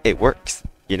Alienus, it works.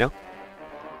 You know.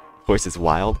 Horse is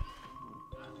wild.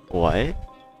 What?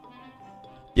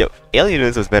 Yo,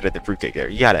 Alienus was better than Fruitcake there.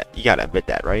 You gotta admit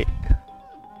that, right?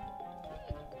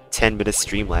 10-minute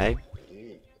stream lag.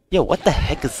 Yo, what the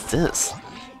heck is this?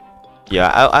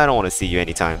 Yeah, I don't want to see you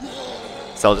anytime.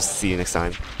 So I'll just see you next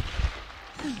time.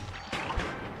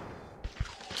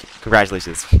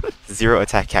 Congratulations. 0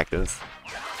 attack cactus.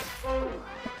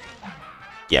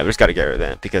 Yeah, we just gotta get rid of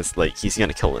that because, like, he's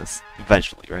gonna kill us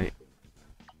eventually, right?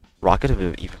 Rocket would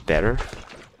have been even better.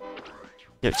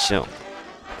 Yo, chill.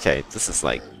 Okay, this is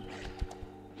like...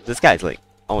 This guy's like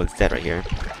almost dead right here.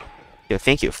 Yo,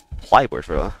 thank you, Flyboard,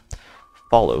 for a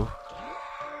follow.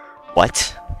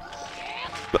 What?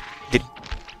 Did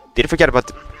he forget about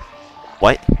the...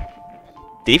 What?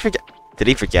 Did he forget? Did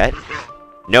he forget?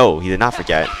 No, he did not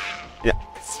forget. Yeah.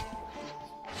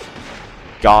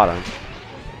 Got him.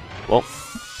 Well.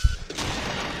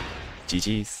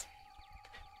 GG's.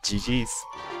 GG's.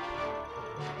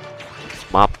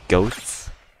 Mop goats.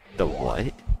 The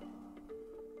what?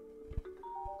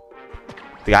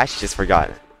 The guy just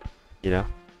forgot. You know?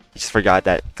 He just forgot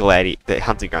that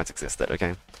hunting grounds existed,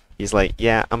 okay? He's like,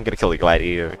 yeah, I'm gonna kill the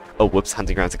gladiator. Oh, whoops,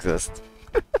 hunting grounds exist.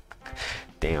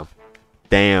 Damn.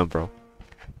 Damn, bro.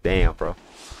 Damn, bro.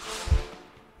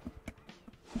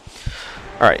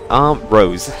 Alright,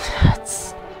 Rose.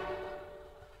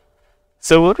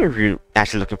 So what are we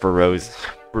actually looking for, Rose?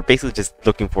 We're basically just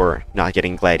looking for not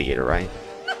getting gladiator, right?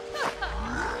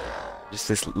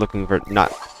 Just looking for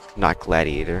not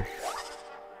gladiator.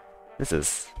 This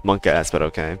is monk-ass, but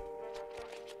okay.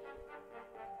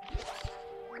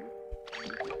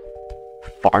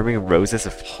 Farming roses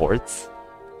of Horts?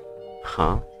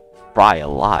 Huh? Fry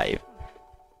alive.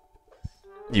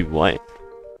 You what?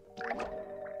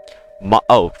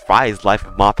 Oh, Fry's life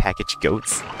of Maw package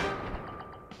goats?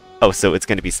 Oh, so it's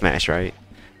gonna be Smash, right?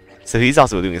 So he's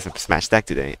also doing some Smash deck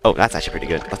today. Oh, that's actually pretty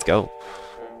good. Let's go.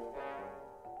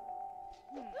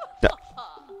 No.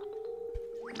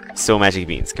 So Magic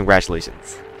Beans,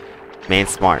 congratulations. Man's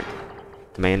smart.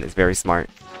 The man is very smart.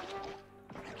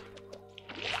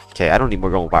 Okay, I don't need more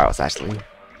golden virals, actually.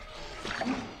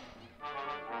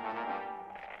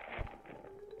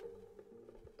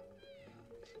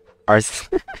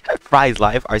 Fry's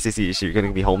live, RCCH, you're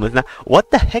gonna be homeless now. What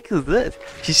the heck is this?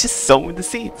 He's just sowing the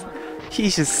seeds.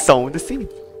 He's just sowing the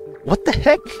seeds. What the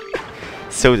heck?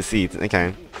 Sow the seeds,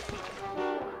 okay.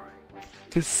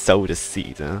 Just sow the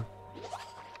seeds, huh?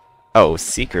 Oh,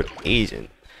 secret agent.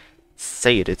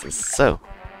 Say it isn't so.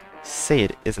 Say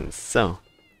it isn't so.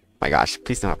 My gosh,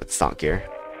 please don't have a stonk here.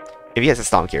 If he has a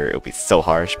stonk here, it would be so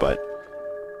harsh, but...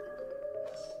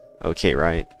 Okay,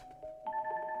 right.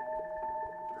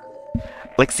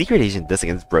 Like, Secret Agent does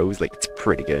against bros, like, it's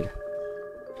pretty good.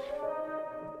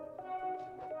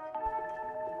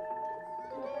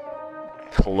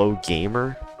 Hello,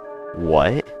 gamer?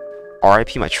 What?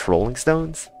 RIP my trolling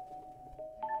stones?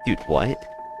 Dude, what?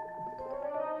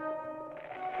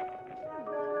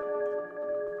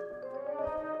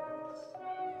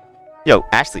 Yo,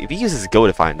 actually, if he uses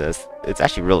Godify in this, it's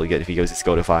actually really good if he uses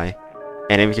Godify.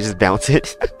 and then we can just bounce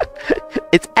it.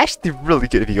 It's actually really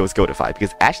good if he goes goatified,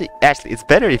 because actually it's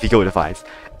better if he goatifies.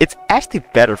 It's actually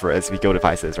better for us if he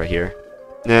goatifies this right here.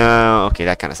 No, okay,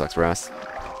 that kind of sucks for us.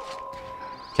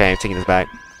 Okay, I'm taking this back.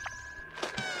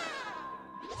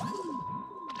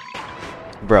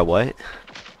 Bro, what?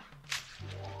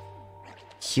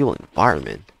 Heal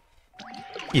environment?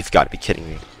 You've got to be kidding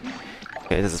me.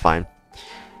 Okay, this is fine.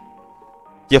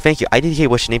 Yo, thank you. I didn't hear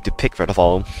which name to pick for the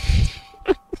follow.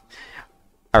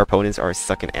 Our opponents are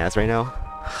sucking ass right now.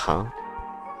 Huh?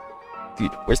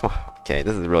 Dude, where's my... Okay,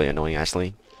 this is really annoying,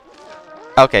 actually.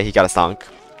 Okay, he got a stonk.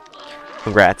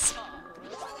 Congrats.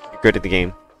 You're good at the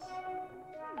game.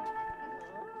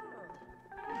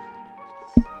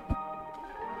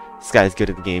 This guy is good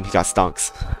at the game. He got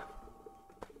stonks.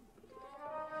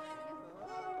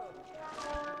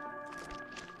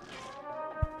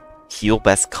 Heal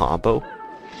best combo?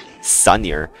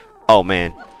 Sunnier. Oh,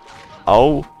 man.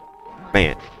 Oh,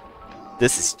 man.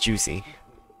 This is juicy.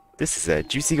 This is a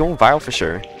juicy going viral for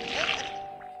sure.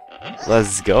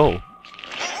 Let's go.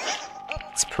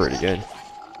 It's pretty good.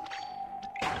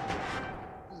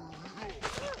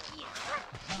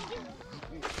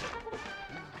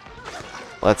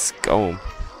 Let's go.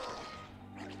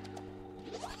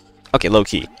 Okay, low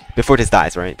key. Before this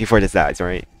dies, right? Before this dies,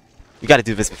 right? We gotta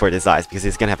do this before this dies because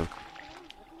he's gonna have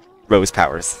Rose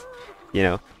powers. You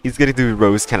know? He's gonna do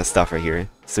Rose kind of stuff right here.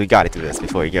 So we gotta do this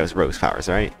before he goes Rose powers,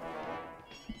 right?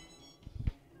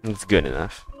 It's good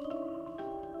enough.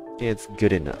 It's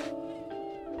good enough.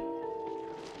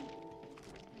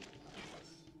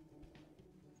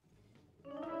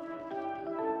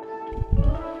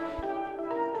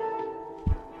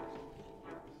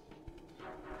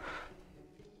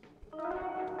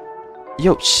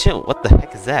 Yo, chill, what the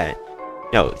heck is that?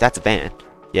 Yo, that's a ban.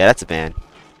 Yeah, that's a ban.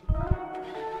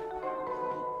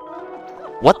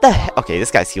 What the heck? Okay, this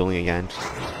guy's healing again.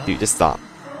 Dude, just stop.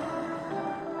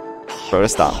 Bro,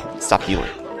 just stop. Stop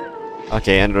healing.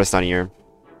 Okay, another stun here.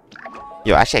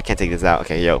 Yo, actually I can't take this out.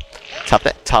 Okay, yo.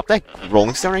 Top deck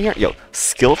Rolling Stone right here? Yo,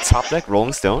 skill top deck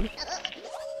Rolling Stone?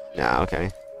 Nah,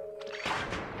 okay.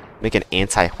 Make an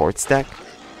anti-Horts deck?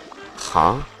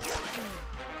 Huh?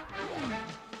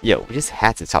 Yo, we just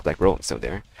had to top deck Rolling Stone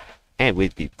there. And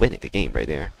we'd be winning the game right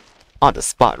there. On the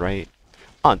spot, right?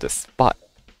 On the spot.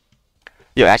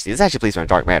 Yo, actually, this actually plays around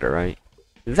Dark Matter, right?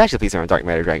 This actually plays around Dark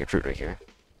Matter Dragon Fruit right here.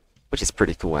 Which is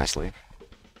pretty cool, actually.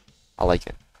 I like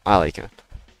it. I like it.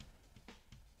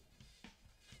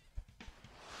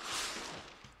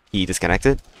 He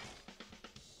disconnected?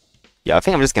 Yeah, I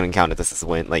think I'm just gonna count this as a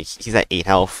win. Like, he's at 8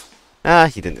 health. Ah,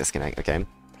 he didn't disconnect. Okay.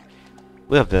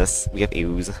 We have this. We have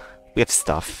ooze. We have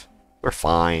stuff. We're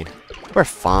fine. We're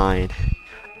fine.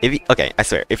 If he, okay, I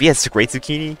swear, if he has Great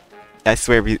Zucchini, I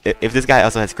swear, if this guy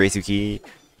also has Great Zucchini,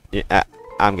 yeah,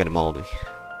 I'm gonna maul him.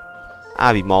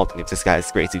 I'll be mauling if this guy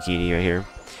has Great Zucchini right here.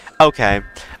 Okay.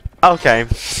 Okay.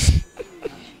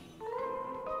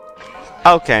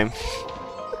 Okay.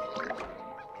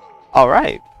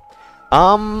 Alright.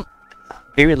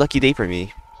 Very lucky day for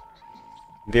me.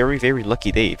 Very, very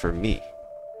lucky day for me.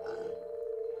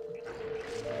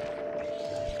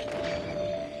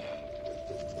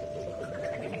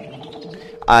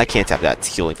 I can't tap that.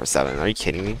 It's healing for 7. Are you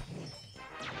kidding me?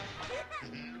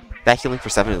 That healing for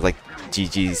 7 is like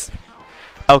GG's.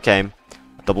 Okay.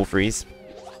 Double freeze.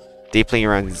 They playing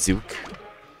around Zook.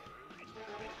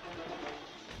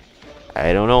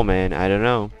 I don't know, man. I don't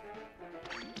know.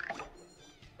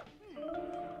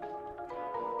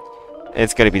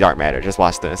 It's gonna be Dark Matter. Just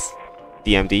watch this.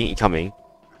 DMD coming.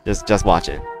 Just watch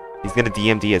it. He's gonna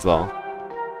DMD as well.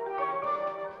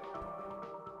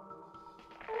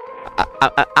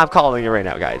 I'm calling it right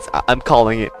now, guys. I'm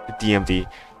calling it DMD.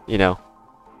 You know.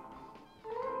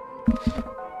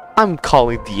 I'm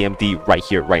calling DMD right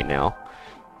here, right now.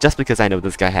 Just because I know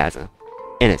this guy has it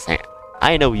in his hand.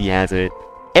 I know he has it.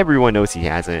 Everyone knows he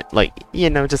has it. Like,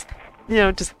 just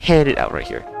hand it out right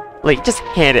here. Like, just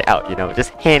hand it out,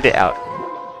 just hand it out.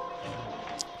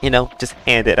 Just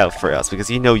hand it out for us because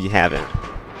you know you have it.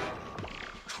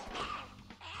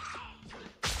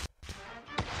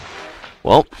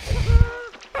 Well,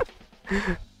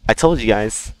 I told you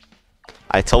guys.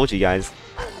 I told you guys.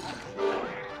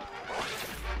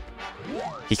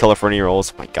 He color 40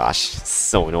 rolls. Oh my gosh,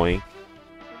 so annoying.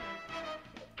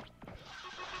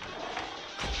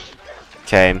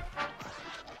 Okay.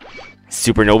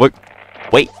 Supernova.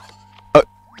 Wait.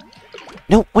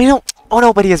 No, wait, no. Oh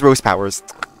no, but he has Rose powers.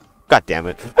 God damn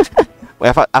it. Wait,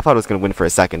 I thought I was gonna win for a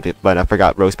second, but I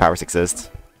forgot Rose powers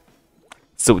exist.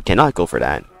 So we cannot go for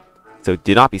that. So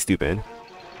do not be stupid.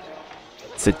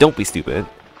 So don't be stupid.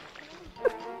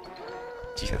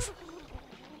 Jesus.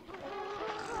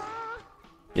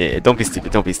 Yeah, don't be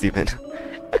stupid. Don't be stupid.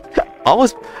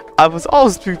 Almost, I was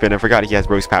almost stupid. I forgot he has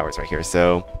Rose powers right here.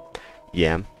 So,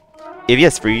 yeah. If he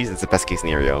has freeze, it's the best case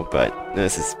scenario. But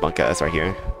this is Bunka us right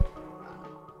here.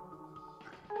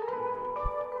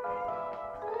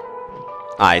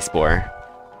 Ice Spore.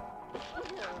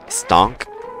 Stonk.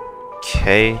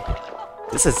 Okay.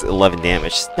 This is 11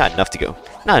 damage. Not enough to go.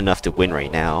 Not enough to win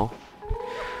right now.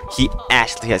 He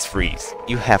actually has freeze.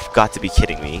 You have got to be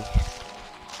kidding me.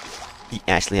 He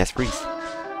actually has freeze.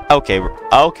 Okay.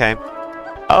 Okay.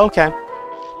 Okay.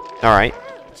 Alright.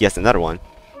 He has another one.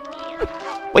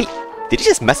 Wait. Did he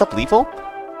just mess up lethal?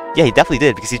 Yeah, he definitely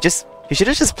did. Because he should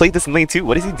have just played this in lane 2.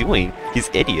 What is he doing? He's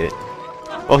an idiot.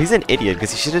 Well, he's an idiot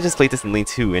because he should have just played this in lane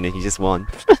 2 and then he just won.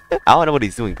 I don't know what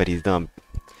he's doing, but he's dumb.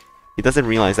 He doesn't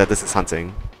realize that this is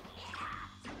hunting.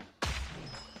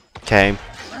 Okay.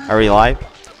 Are we alive?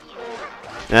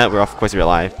 Yeah, of course we're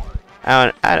alive.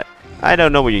 I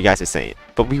don't know what you guys are saying,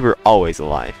 but we were always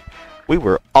alive. We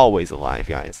were always alive,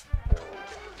 guys.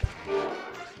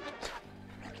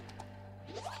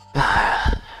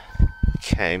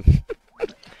 Okay.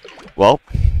 Well,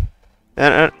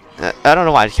 I don't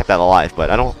know why I kept that alive, but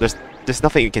I don't. There's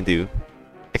nothing you can do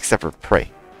except for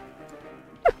pray.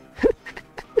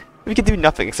 We can do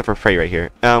nothing except for pray right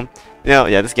here. No,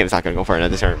 yeah, this game is not gonna go for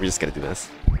another turn. We're just gonna do this.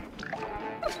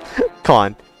 Come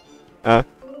on.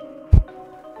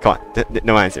 Come on.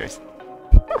 No answers.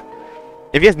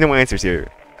 If he has no answers here,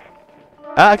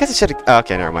 I guess I should.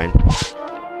 Okay, never mind.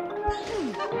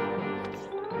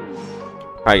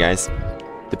 All right, guys.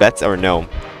 The bets are no,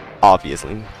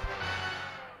 obviously.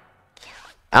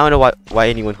 I don't know why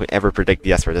anyone would ever predict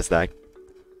yes for this deck,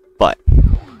 but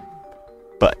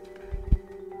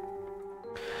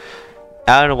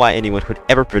I don't know why anyone would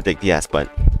ever predict yes, but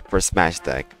for a Smash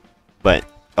deck, but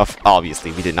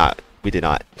obviously we did not. We did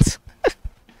not.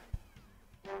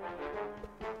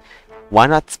 Why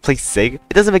not play Sig?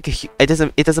 It doesn't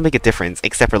make a difference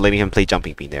except for letting him play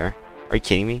Jumping Bean there. Are you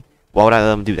kidding me? Why would I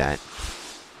let him do that?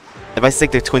 If I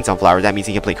stick the Twin Sunflower, that means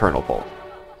he can play Kernel Bolt.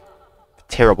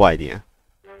 Terrible idea.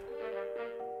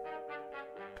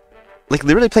 Like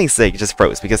literally playing Sig just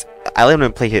froze because I let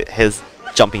him play his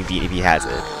Jumping Bean if he has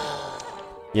it.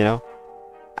 You know?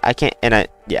 I can't, and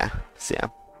yeah. So yeah.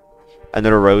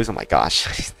 Another Rose? Oh my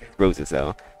gosh. Roses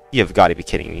though. You have got to be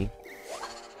kidding me.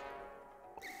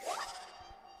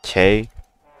 Okay.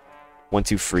 1,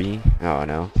 2, free. Oh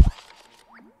no.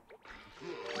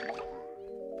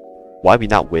 Why we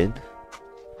not win?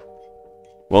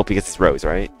 Well, because it's Rose,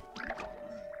 right?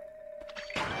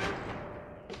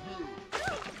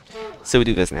 So we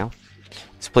do this now.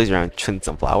 This plays around Twin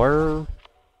Sunflower.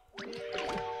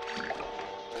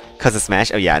 Cause of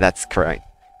Smash? Oh yeah, that's correct.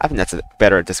 I think that's a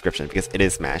better description because it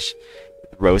is Smash.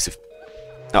 Rose.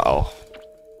 Uh-oh.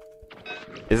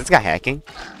 Is this guy hacking?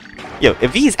 Yo,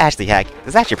 if he's actually hacking,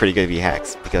 it's actually pretty good if he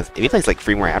hacks. Because if he plays like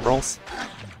 3 more Admirals.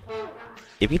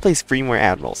 If he plays 3 more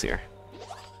Admirals here.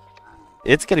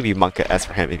 It's gonna be Monka-S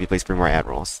for him if he plays 3 more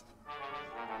Admirals.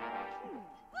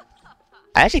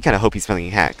 I actually kinda hope he's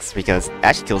playing hacks because it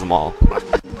actually kills them all.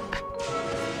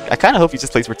 I kinda hope he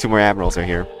just plays for 2 more Admirals right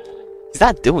here. He's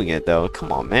not doing it though.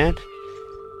 Come on, man.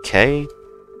 Okay.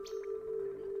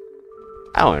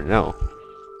 I don't know.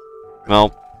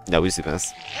 Well, no, we just do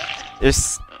this.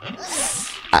 There's.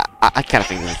 I kind of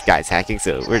think this guy's hacking,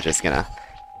 so we're just gonna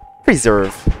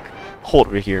preserve,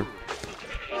 hold right here.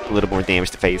 A little more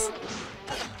damage to face,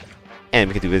 and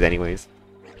we can do this anyways.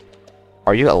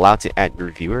 Are you allowed to add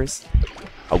reviewers?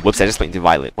 Oh, whoops! I just went into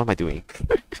Violet. What am I doing?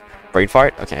 Brain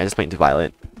fart? Okay, I just went into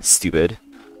Violet. Stupid.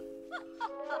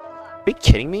 Are you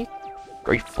kidding me?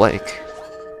 Great flick.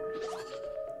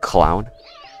 Clown.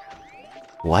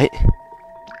 What?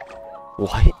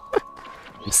 What?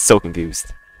 I'm so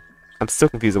confused. I'm so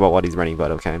confused about what he's running, but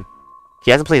okay.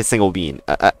 He hasn't played a single bean.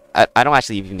 I don't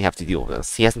actually even have to deal with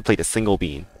this. He hasn't played a single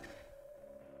bean.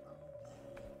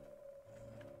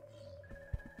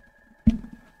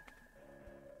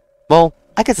 Well,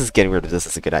 I guess getting rid of this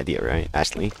is a good idea, right,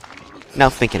 Ashley? Now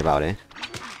thinking about it.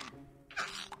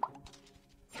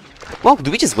 Well,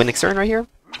 do we just win next turn right here?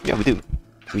 Yeah, we do.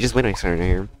 We just win next turn right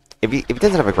here. If he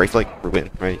doesn't have a great flick, we win,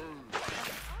 right?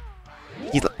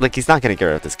 He's not gonna get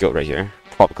rid of this goat right here,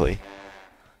 probably.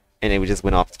 And then we just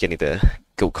went off getting the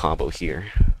goat combo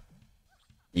here.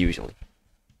 Usually.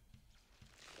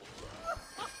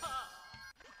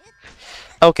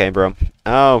 Okay, bro.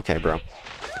 Okay, bro.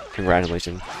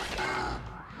 Congratulations.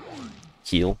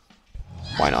 Heal.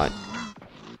 Why not?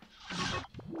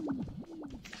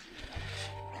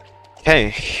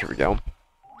 Okay, here we go.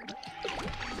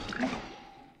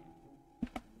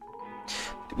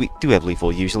 We do have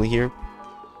lethal usually here.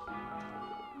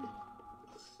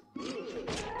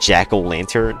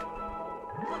 Jack-o'-lantern?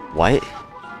 What?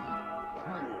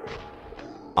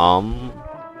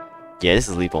 Yeah, this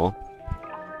is lethal.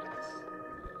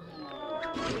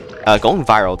 Going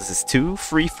viral. This is 2,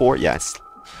 3, 4. Yes.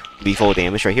 Lethal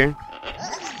damage right here.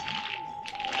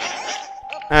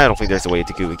 I don't think there's a way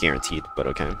to do it guaranteed, but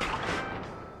okay.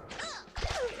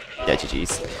 Yeah,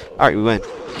 GG's. Alright, we win.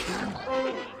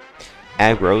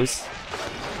 Aggro's.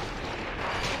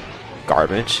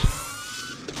 Garbage.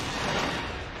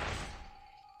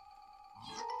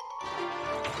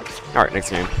 Alright, next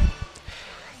game.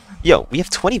 Yo, we have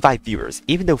 25 viewers,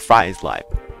 even though Fry is live.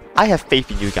 I have faith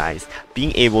in you guys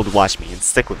being able to watch me and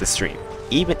stick with the stream,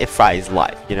 even if Fry is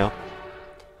live, you know?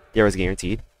 There was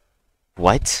guaranteed.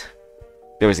 What?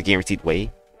 There was a guaranteed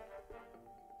way?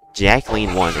 Jack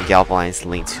lane 1 and Galvanize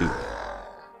lane 2.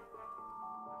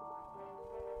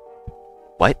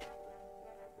 What?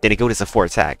 Then it goes to 4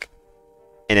 attack.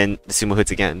 And then the sumo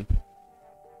hits again.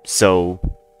 So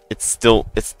it's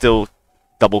still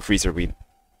double freezer read.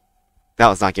 That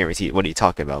was not guaranteed. What are you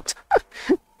talking about?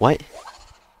 What?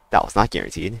 That was not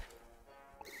guaranteed.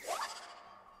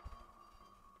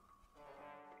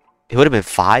 It would have been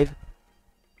 5?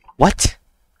 What?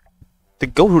 The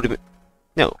gold would have been...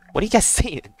 No, what are you guys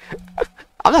saying?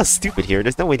 I'm not stupid here.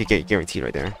 There's no way to get guaranteed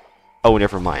right there. Oh,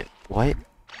 never mind. What?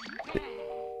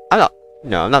 I'm not...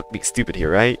 No, I'm not being stupid here,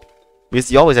 right?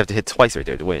 Because you always have to hit twice right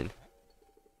there to win.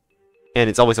 And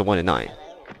it's always a 1 in 9.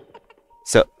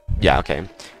 So, yeah, okay.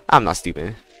 I'm not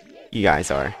stupid. You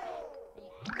guys are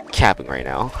capping right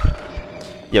now.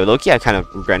 Yo, Loki, I kind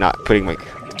of regret not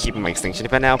keeping my extinction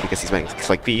event now because he's been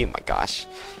click B. My gosh.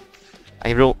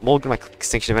 I rolled my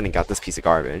extinction event and got this piece of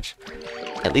garbage.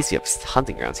 At least you have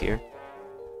hunting grounds here.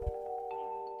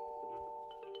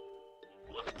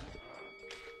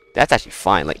 That's actually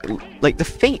fine. Like the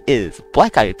thing is,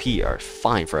 Black IP are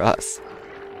fine for us.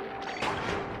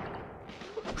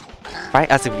 Right?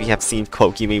 As if we have seen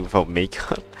Kokime without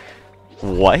makeup.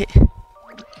 What?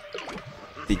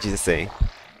 Did you just say?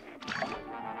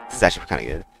 This is actually kind of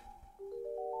good.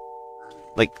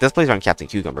 Like, this plays around Captain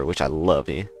Cucumber, which I love,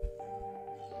 eh?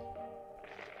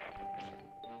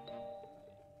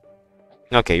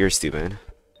 Okay, you're stupid.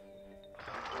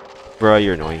 Bro,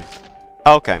 you're annoying.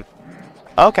 Okay.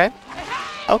 Okay.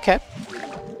 Okay.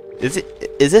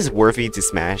 Is this worthy to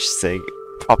smash Sig?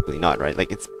 Probably not, right?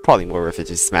 Like, it's probably more worth it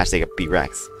to smash Sig a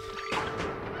B-Rex.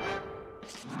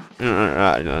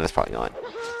 No, that's probably not.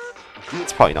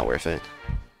 It's probably not worth it.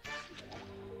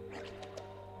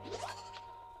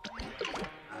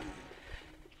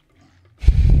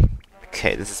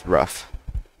 Okay, this is rough.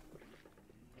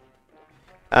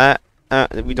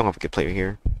 We don't have a good player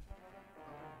here.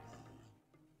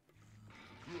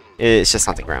 It's just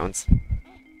hunting grounds.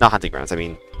 Not hunting grounds, I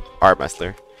mean Art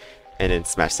Wrestler. And then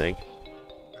Smash Sig.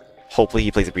 Hopefully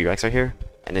he plays a B-Rex right here.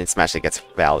 And then Smash Sig gets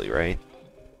value, right?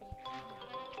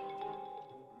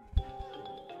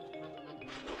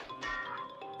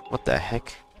 What the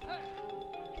heck?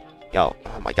 Yo,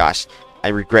 oh my gosh. I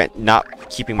regret not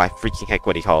keeping my freaking heck,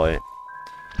 what do you call it?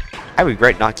 I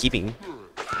regret not keeping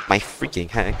my freaking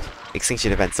heck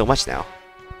Extinction event so much now.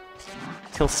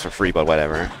 Kills for free, but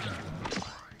whatever.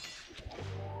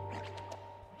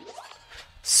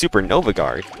 Supernova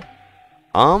Guard.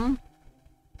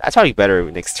 That's probably better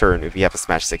next turn if you have a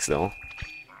Smash 6 though.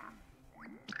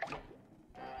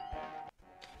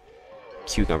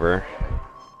 Cucumber.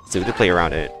 So we could play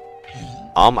around it.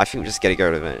 I think we just gotta get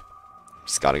rid of it.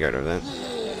 Just gotta get rid of it.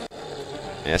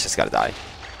 Yeah, it's just gotta die.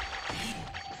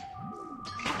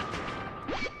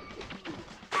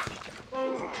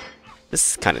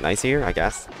 This is kind of nice here, I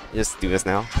guess. Just do this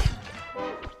now.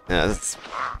 Yeah, that's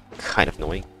kind of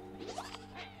annoying.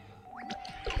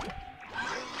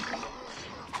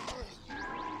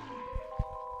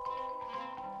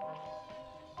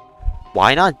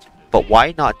 Why not? But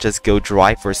why not just go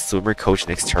drive for a swimmer coach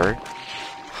next turn?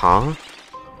 Huh?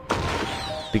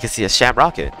 Because he has Sham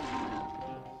Rocket.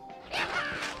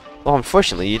 Well,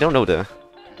 unfortunately, you don't know the,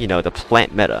 the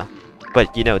plant meta.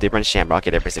 But, they run Sham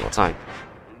Rocket every single time.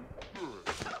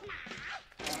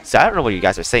 So I don't know what you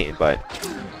guys are saying, but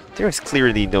there is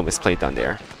clearly no misplay done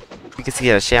there. Because he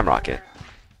had a Sham Rocket.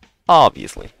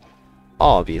 Obviously.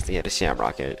 Obviously he had a Sham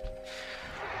Rocket.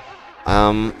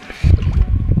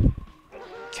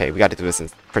 Okay, we gotta do this in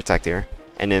Protect here.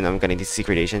 And then I'm gonna need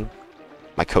Secret Agent.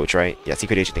 My coach, right? Yeah,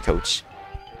 Secret Agent the coach.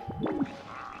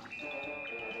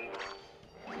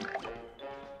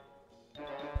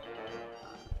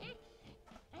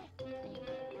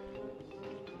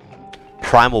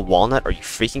 Primal Walnut? Are you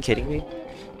freaking kidding me?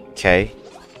 Okay.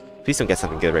 Please don't get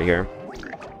something good right here.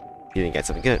 You didn't get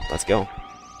something good. Let's go.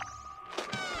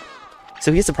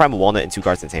 So he has a Primal Walnut and 2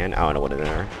 cards in his hand. I don't know what it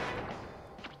are.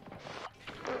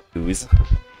 Ooze.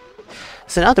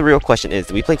 So now the real question is,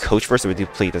 do we play Coach first or do we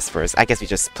play this first? I guess we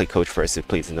just play Coach first so it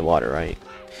plays in the water, right?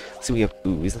 So we have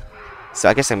Ooze. So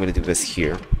I guess I'm going to do this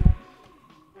here.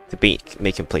 To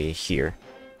make him play here.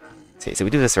 Okay, so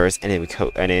we do this first, and then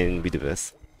we do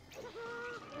this.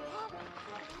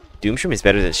 Doomshroom is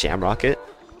better than Shamrocket?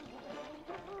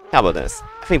 How about this?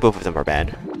 I think both of them are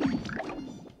bad.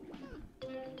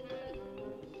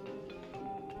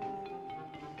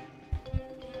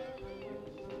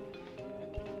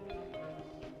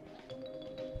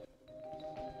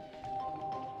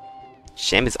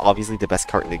 Sham is obviously the best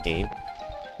card in the game.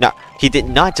 No, he did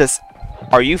not just...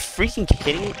 Are you freaking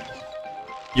kidding me?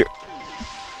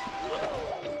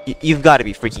 You've got to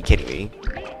be freaking kidding me.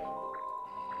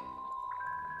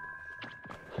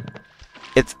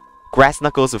 It's Grass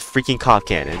Knuckles with freaking Cob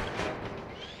Cannon.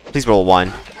 Please roll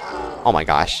 1. Oh my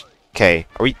gosh. Okay,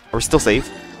 are we still safe?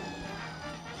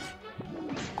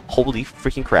 Holy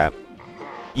freaking crap.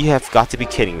 You have got to be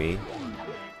kidding me.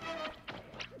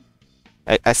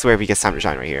 I swear if he gets time to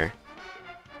shine right here.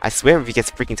 I swear if he gets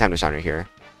freaking time to shine right here.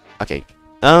 Okay.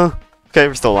 Okay,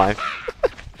 we're still alive.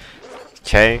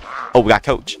 Okay. Oh, we got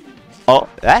Coach. Oh,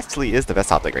 that actually is the best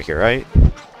top deck right here, right?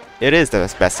 It is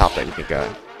the best top deck you can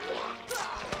go.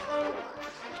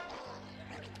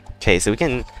 Okay, so we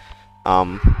can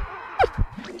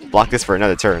block this for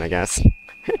another turn, I guess. And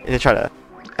then try to...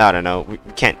 I don't know. We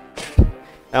can't...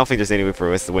 I don't think there's any way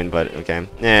for us to win, but okay.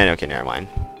 Okay, never mind.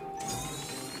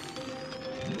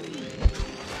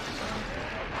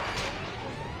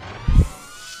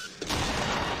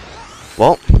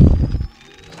 Well,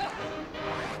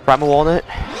 Primal Walnut,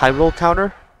 High Roll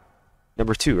counter,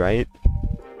 number 2, right?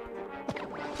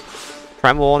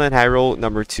 Primal Walnut, High Roll,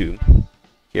 number 2.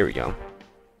 Here we go.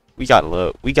 We gotta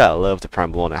love the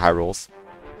Primal Walnut High Rolls.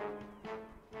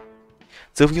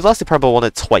 So we lost the Primal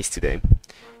Walnut twice today.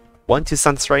 1 to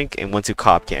Sunstrike and 1 to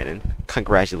Cob Cannon.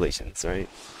 Congratulations, right?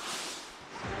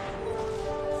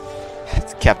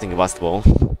 It's Captain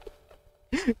Combustible.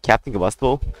 Captain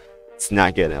Combustible? It's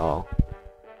not good at all.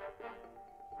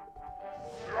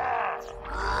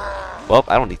 Well,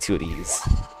 I don't need 2 of these.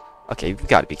 Okay, you've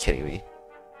got to be kidding me.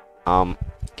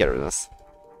 Get rid of this.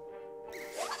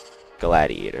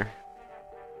 Gladiator.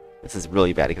 This is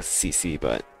really bad against CC,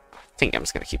 but I think I'm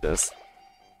just gonna keep this.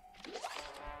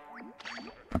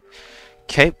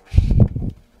 Okay.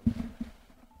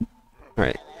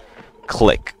 Alright.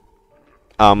 Click.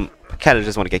 Kind of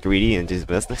just want to get greedy and do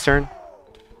this next turn.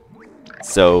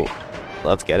 So,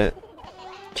 let's get it.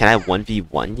 Can I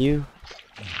 1v1 you?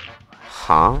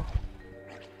 Huh?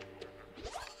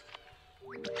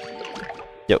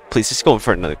 Yo, please just go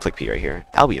for another Click P right here.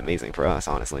 That'll be amazing for us,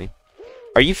 honestly.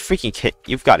 Are you freaking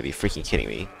You've got to be freaking kidding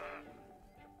me.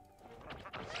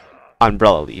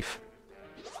 Umbrella Leaf.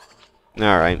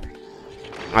 Alright.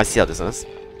 I see how this is.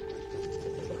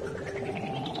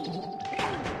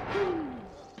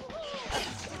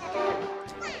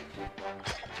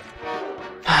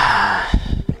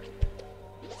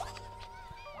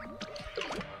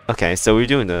 Okay, so we're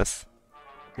doing this.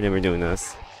 And then we're doing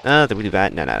this. Did we do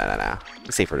that? No.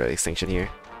 Let's save for the extinction here.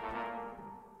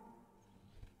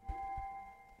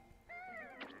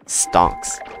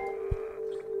 Stonks.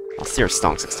 I'll see your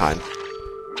stonks next time.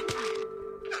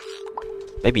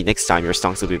 Maybe next time your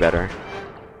stonks will be better.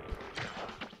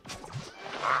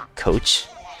 Coach?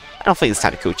 I don't think it's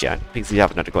time to coach yet, because we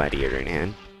have another gladiator in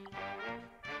hand.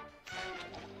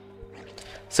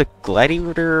 So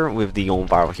gladiator with the old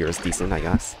viral here is decent, I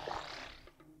guess.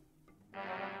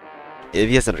 If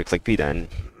he has another Click P, then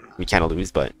we can't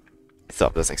lose, but it's still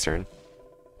up this next turn.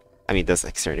 I mean, this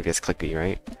next turn if he has Click P,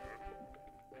 right?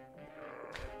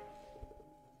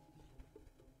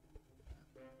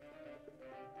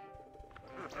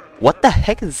 What the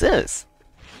heck is this?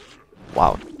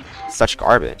 Wow, such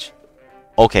garbage.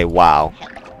 Okay, wow.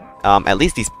 At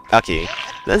least these... Okay,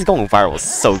 this going viral is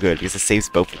so good because it saves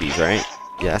both of these, right?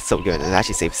 Yeah, that's so good. It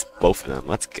actually saves both of them.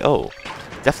 Let's go.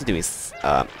 Definitely doing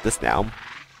this now.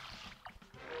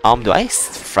 Do I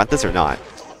front this or not?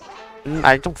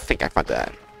 I don't think I front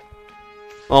that.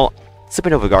 Well,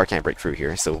 Supernova Guard can't break through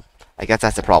here, so I guess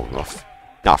that's the problem of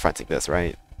not fronting this,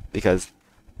 right? Because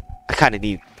I kind of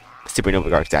need Supernova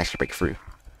Guard to actually break through.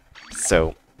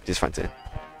 So, just front it.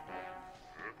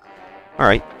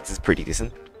 Alright, this is pretty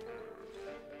decent.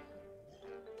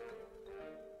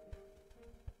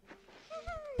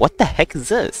 What the heck is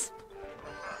this?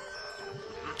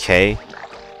 Okay.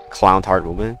 Clown Heart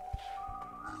Movement.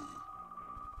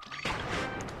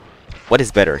 What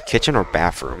is better, kitchen or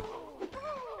bathroom?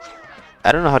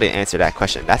 I don't know how to answer that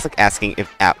question. That's like asking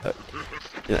if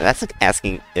That's like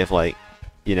asking if, like,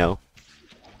 you know,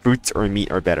 fruits or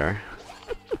meat are better.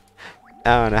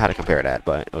 I don't know how to compare that,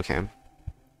 but okay.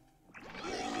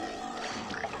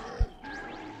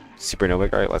 Supernova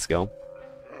guard, let's go.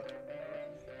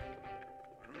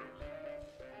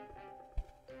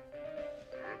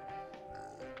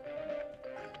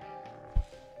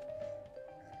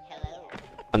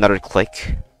 Another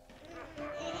click.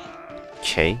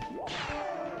 Okay.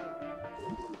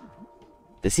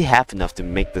 Does he have enough to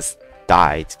make this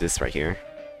die to this right here?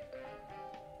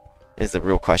 Is the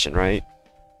real question, right?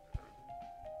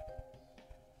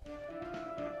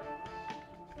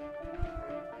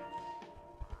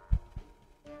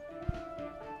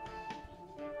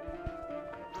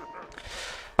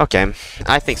 Okay,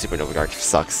 I think Supernova Garg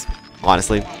sucks.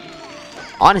 Honestly.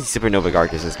 Honestly, Supernova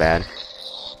Garg is just bad.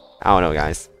 I don't know,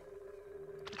 guys.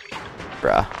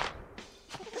 Bruh.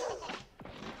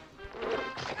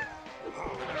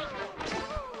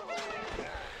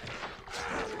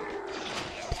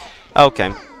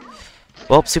 Okay.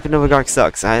 Well, Supernova Garg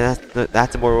sucks.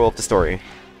 That's the moral of the story.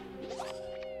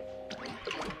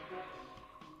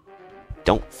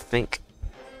 Don't think.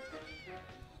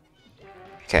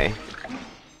 Okay.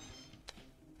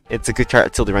 It's a good card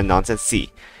until they run nonsense.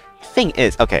 See. Thing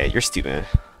is, okay, you're stupid.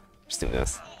 Just doing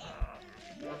this.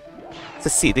 So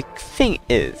see, the thing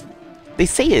is, they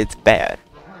say it's bad,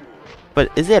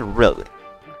 but is it really?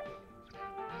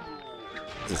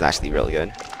 This is actually really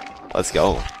good. Let's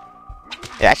go.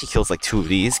 It actually kills like 2 of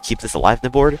these, keeps this alive on the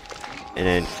board, and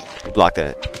then we block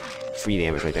that free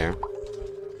damage right there.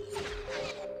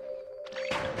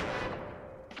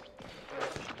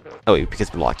 Oh wait,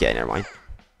 because we block, yeah, never mind.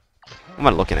 What am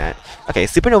I looking at? Okay,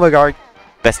 Supernova Guard,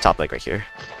 best top deck right here.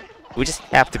 We just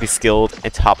have to be skilled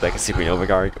and top deck a Supernova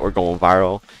Guard or going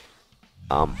viral.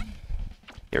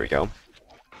 Here we go.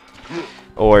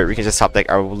 Or we can just top deck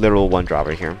our literal 1-drop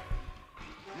right here.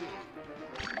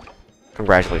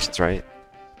 Congratulations, right?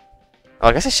 Oh,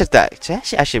 I guess I shift that.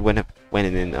 Actually went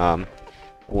in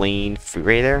lane free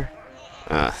right there.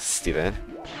 Stupid.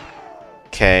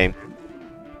 Okay.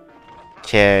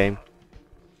 Okay.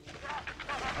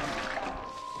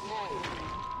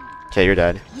 Okay, you're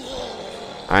dead.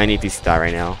 I need these to die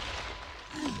right now.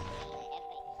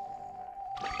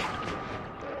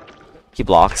 He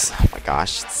blocks. Oh my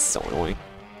gosh, it's so annoying.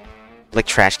 Like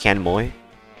trash can Moy.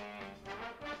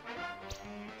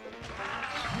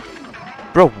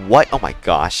 Bro, what? Oh my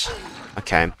gosh.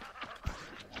 Okay.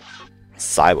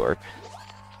 Cyborg.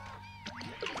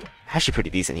 Actually pretty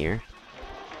decent here.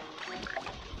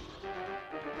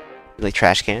 You like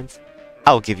trash cans?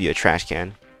 I'll give you a trash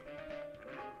can.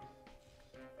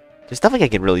 There's nothing I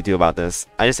can really do about this.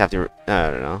 I just have to... I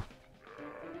don't know.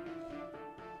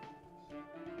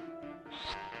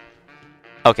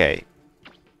 Okay.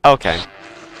 Okay.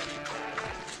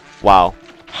 Wow.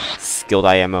 Skilled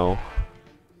IMO.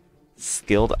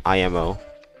 Skilled IMO.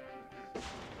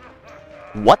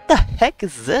 What the heck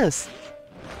is this?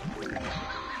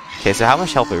 Okay, so how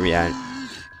much health are we at?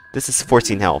 This is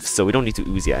 14 health, so we don't need to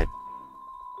ooze yet.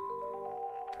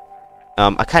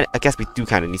 I guess we do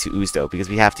kind of need to ooze though, because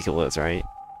we have to kill this, right?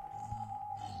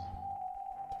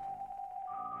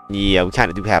 Yeah, we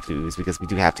kind of do have to ooze because we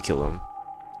do have to kill them.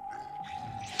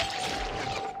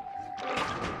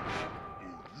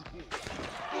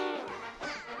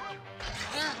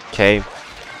 Okay.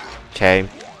 Okay.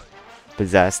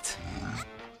 Possessed.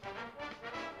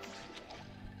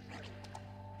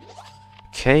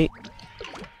 Okay.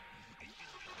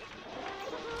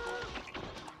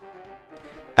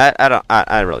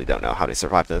 I really don't know how to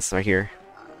survive this right here.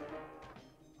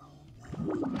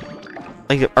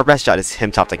 Like, our best shot is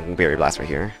him top decking Berry Blast right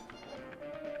here.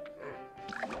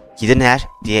 He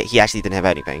actually didn't have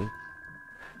anything.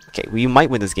 Okay, we might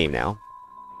win this game now.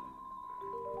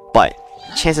 But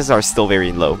chances are still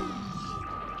very low.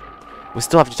 We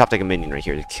still have to top deck a minion right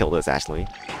here to kill this Ashley.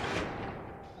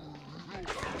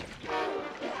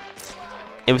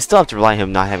 And we still have to rely on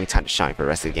him not having time to shine for the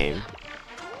rest of the game.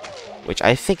 Which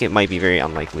I think it might be very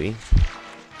unlikely.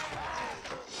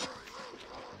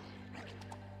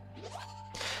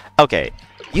 Okay,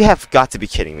 you have got to be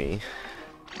kidding me.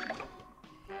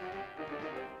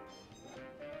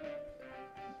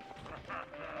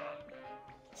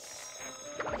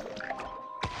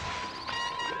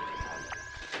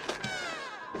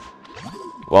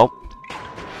 Well,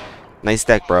 nice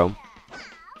deck, bro.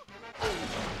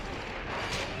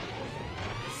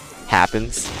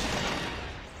 Happens.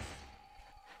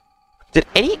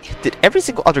 Did every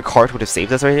single other card would have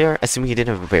saved us right there, assuming he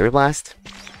didn't have a Berry Blast?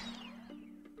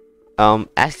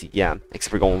 Actually, yeah, except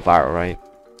for going viral, right?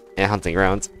 And hunting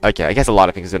grounds. Okay, I guess a lot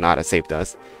of things would not have saved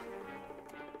us.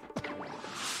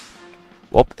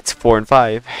 Well, it's 4 and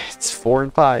 5. It's 4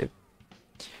 and 5.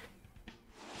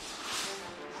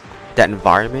 That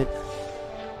environment?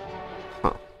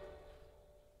 Huh.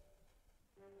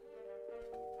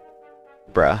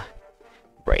 Bruh.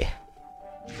 Bray.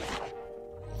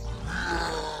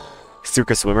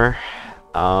 Super swimmer.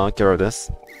 Get rid of this.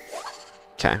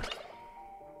 Okay.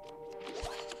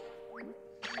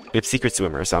 We have secret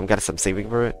swimmer, so I'm got some saving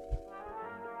for it.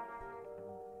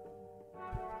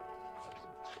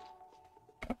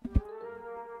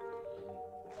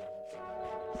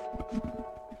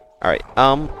 Alright,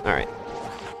 alright.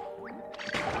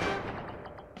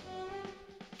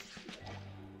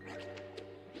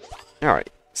 Alright,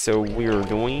 so we're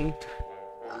doing...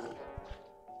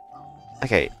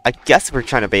 Okay, I guess we're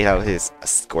trying to bait out his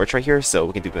Scorch right here, so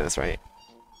we can do this, right?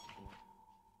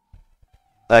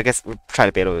 I guess we're trying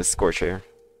to bait out his Scorch here.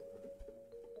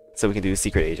 So we can do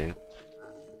Secret Agent.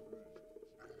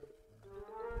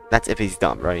 That's if he's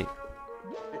dumb, right?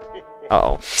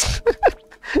 Uh-oh.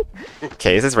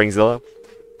 Okay, is this Ringzilla?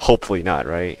 Hopefully not,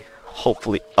 right?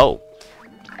 Hopefully... Oh!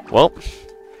 Well...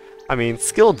 I mean,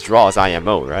 skill draws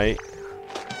IMO, right?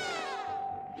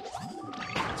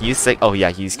 He used like... Oh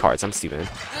yeah, he used cards. I'm stupid.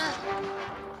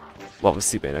 Well, I'm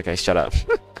stupid. Okay, shut up.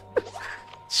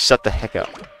 Shut the heck up.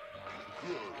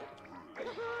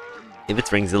 If it's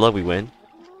Ringzilla, we win.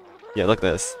 Yeah, look at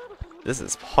this. This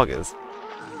is Poggers.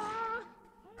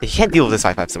 He can't deal with this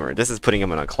 5/5 swimmer. This is putting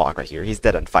him on a clock right here. He's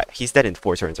dead on 5. He's dead in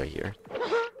 4 turns right here.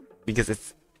 Because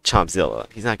it's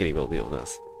Chompzilla. He's not gonna be able to deal with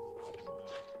this.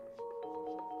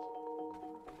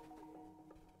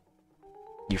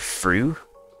 You threw?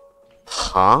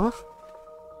 Huh?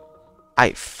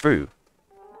 I threw.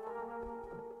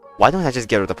 Why don't I just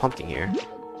get rid of the pumpkin here?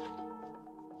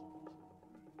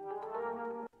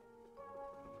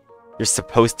 You're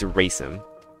supposed to race him.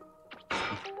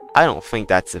 I don't think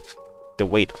that's the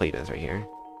way to play this right here.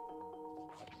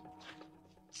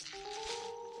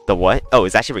 The what? Oh,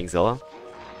 it's actually Ringzilla.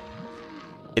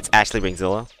 It's actually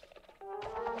Ringzilla.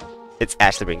 It's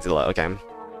actually Ringzilla. Okay,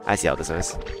 I see how this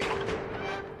is.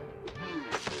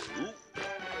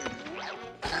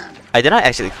 I did not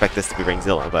actually expect this to be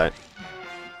Ringzilla, but...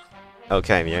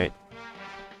 Okay, right.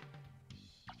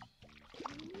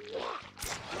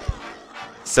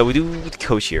 So we do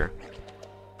Coach here.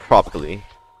 Probably.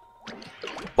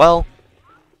 Well...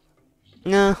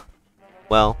 Nah.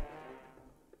 Well...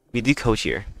 We do Coach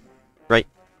here. Right?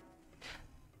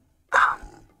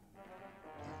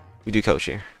 We do Coach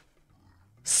here.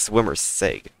 Swimmer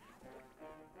Seg.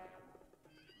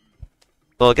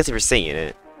 Well, I guess if you're saying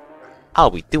it... I'll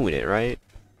be doing it, right?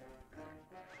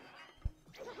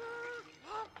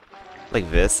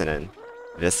 Like this, and then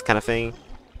this kind of thing.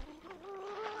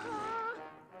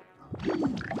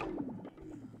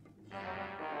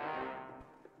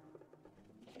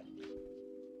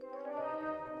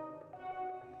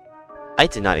 I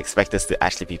did not expect this to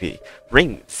actually be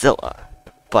Ringzilla,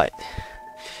 but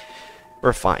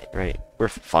we're fine, right? We're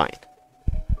fine.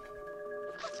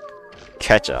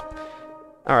 Catch up.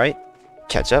 Alright,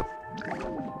 catch up.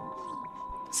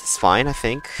 This is fine, I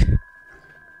think.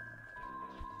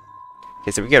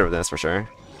 Okay, so we get rid of this for sure.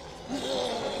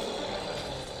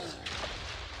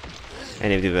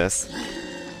 And if we do this.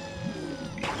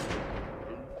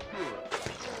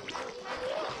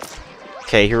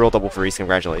 Okay, he rolled double freeze,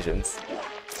 congratulations.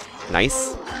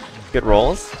 Nice. Good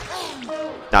rolls.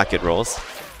 Not good rolls.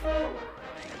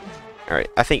 Alright,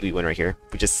 I think we win right here.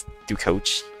 We just do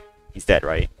Coach. He's dead,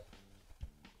 right?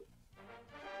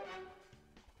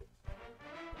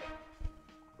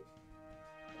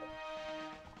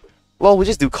 Well, we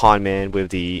just do Con Man with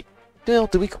the... do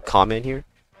we Con Man here?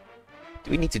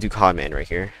 Do we need to do Con Man right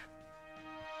here?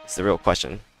 It's the real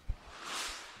question.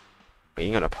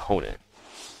 Waiting on opponent.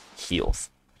 Heals.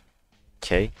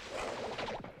 Okay.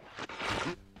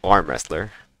 Arm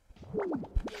Wrestler.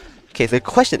 Okay, so the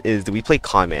question is, do we play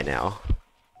Con Man now?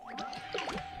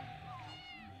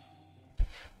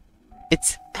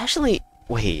 It's actually...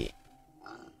 Wait.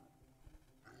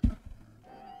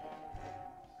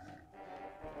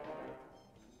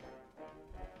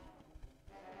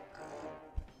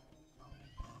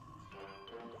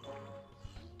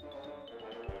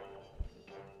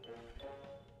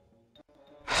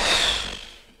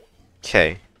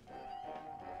 Okay.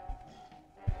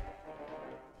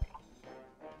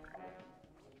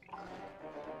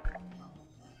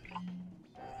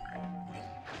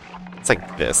 It's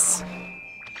like this.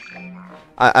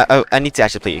 I need to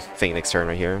actually play thing next turn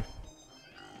right here.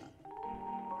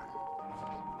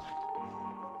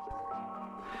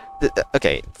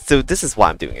 Okay, so this is why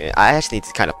I'm doing it. I actually need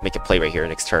to kind of make a play right here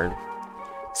next turn.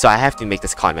 So I have to make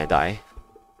this Con Man die.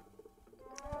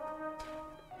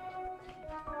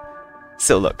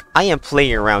 So look, I am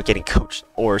playing around getting coached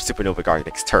or Supernova Guard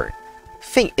next turn.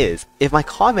 Thing is, if my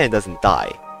command doesn't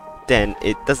die, then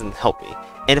it doesn't help me.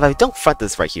 And if I don't front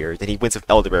this right here, then he wins with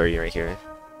Elderberry right here.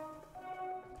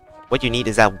 What you need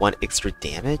is that 1 extra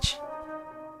damage?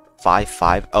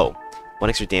 5/5? Oh, 1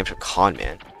 extra damage from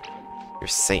Conman. You're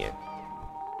saying.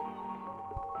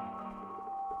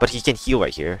 But he can heal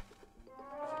right here.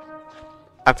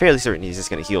 I'm fairly certain he's just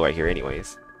gonna heal right here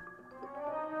anyways.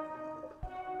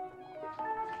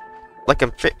 Like,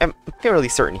 I'm fairly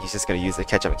certain he's just gonna use the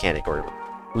catch-up mechanic or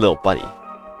Little Buddy.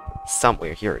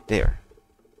 Somewhere here or there.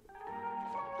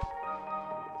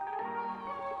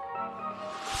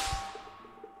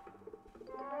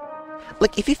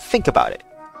 Like, if you think about it,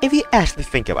 if you actually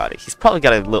think about it, he's probably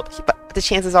got a little... the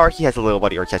chances are he has a Little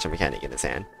Buddy or catch-up mechanic in his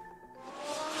hand.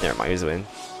 Never mind, he's a win.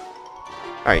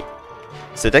 Alright.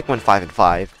 So deck went 5 and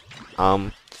 5.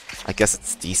 I guess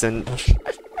it's decent.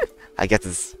 I guess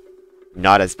it's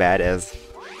not as bad as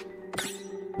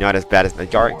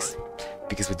Medgargs,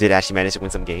 because we did actually manage to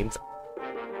win some games.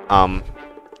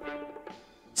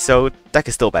 So deck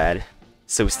is still bad.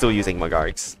 So we're still using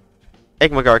Medgargs.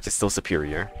 Medgargs is still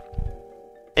superior.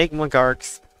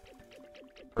 Medgargs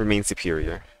remain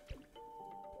superior.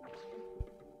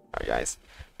 Alright guys,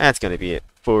 that's gonna be it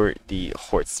for the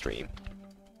Horts stream.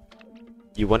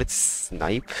 You wanted to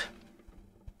snipe?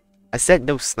 I said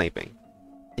no sniping.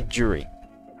 During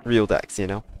real decks, you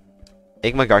know?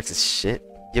 Medgargs is shit.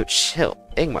 Yo, chill.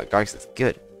 Medgargs is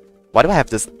good. Why do I have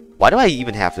this? Why do I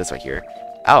even have this right here?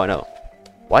 I don't know.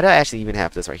 Why do I actually even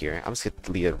have this right here? I'm just gonna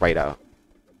delete it right out.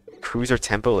 Cruiser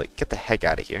tempo? Like, get the heck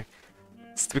out of here.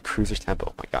 Stupid cruiser tempo.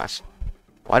 Oh my gosh.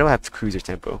 Why do I have cruiser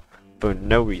tempo? For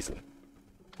no reason.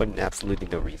 For absolutely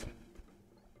no reason.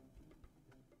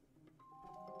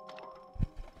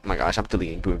 Oh my gosh, I'm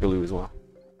deleting Boogaloo as well.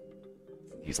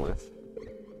 Useless.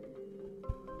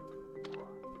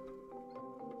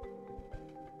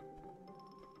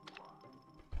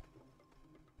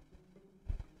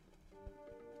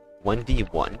 One v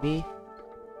one me?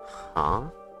 Huh?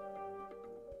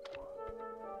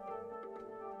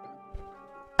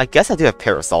 I guess I do have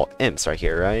Parasol Imps right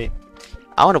here, right?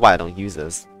 I don't know why I don't use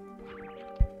this.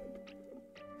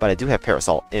 But I do have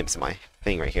Parasol Imps in my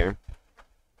thing right here.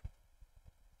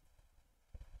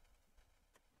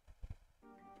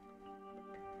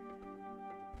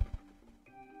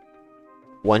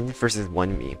 One versus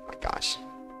one me. Oh my gosh.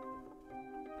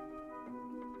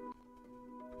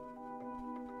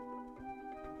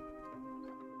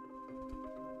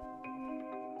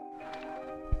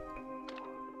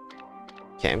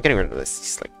 Okay, I'm getting rid of this.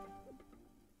 It's like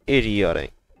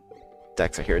idiotic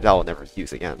decks right here that I'll never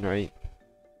use again, right?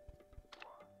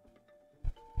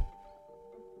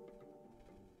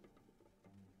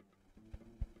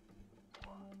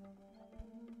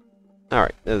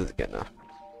 Alright, this is good enough.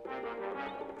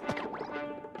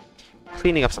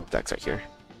 Cleaning up some decks right here.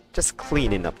 Just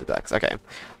cleaning up the decks. Okay.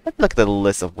 Let's look at the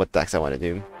list of what decks I want to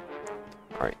do.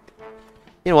 Alright.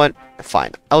 You know what?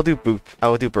 Fine. I'll do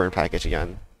Burn Package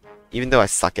again. Even though I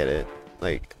suck at it.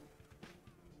 Like...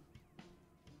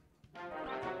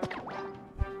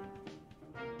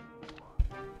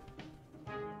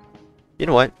 You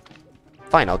know what?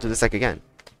 Fine, I'll do this deck again.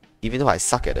 Even though I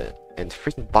suck at it. And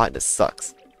freaking Botanist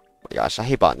sucks. Oh my gosh, I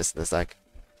hate Botanist in this deck.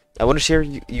 I want to share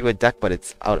you a deck, but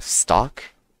it's out of stock.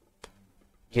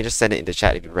 You can just send it in the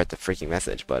chat if you read the freaking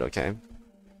message, but okay.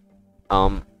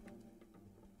 Alright.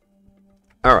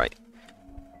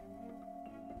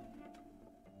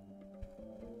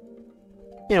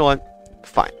 You know what?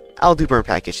 Fine. I'll do Burn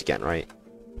Package again, right?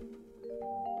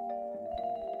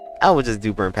 I will just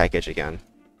do Burn Package again.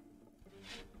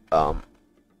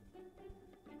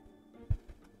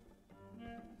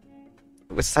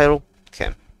 What's the title?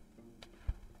 Okay.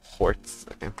 Horts.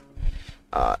 Okay.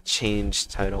 Change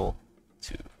title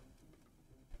to...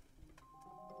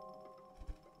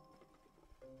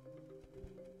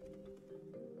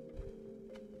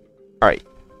 Alright.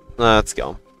 Let's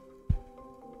go.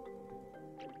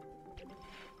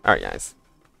 Alright, guys.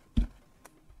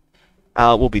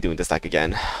 We'll be doing this deck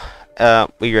again.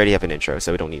 We already have an intro,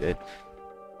 so we don't need it.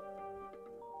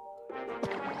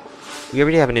 We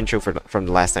already have an intro from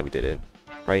the last time we did it,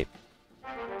 right?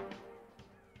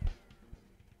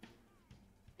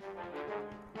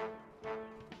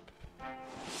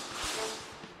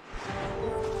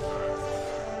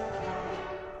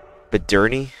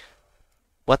 Badurny?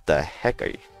 What the heck are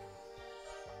you?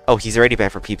 Oh, he's already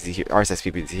banned from RSS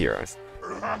PPC Heroes.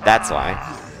 That's why.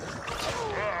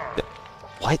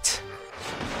 What?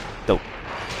 The...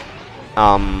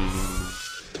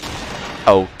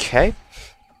 Okay.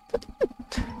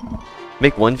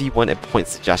 Make 1v1 at point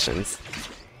suggestions.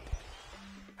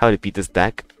 how to beat this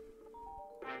deck.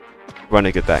 Run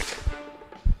a good deck.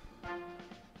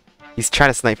 He's trying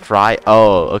to snipe Fry.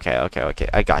 Oh, okay.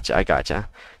 I gotcha.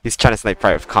 He's trying to snipe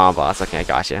Fry with combos. Okay, I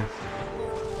gotcha.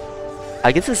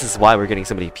 I guess this is why we're getting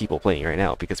so many people playing right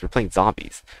now, because we're playing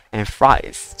zombies. And Fry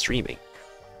is streaming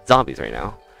zombies right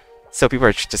now. So people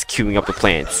are just queuing up the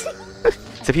plants.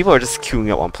 So people are just queuing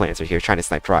up on plants right here, trying to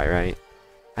snipe Fry, right?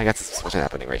 I guess this is what's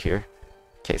happening right here.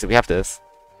 Okay, so we have this.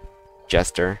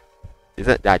 Jester. Is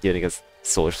that dealing against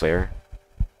Solar Slayer?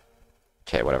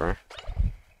 Okay, whatever.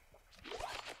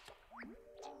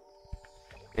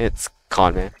 It's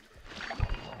Conman.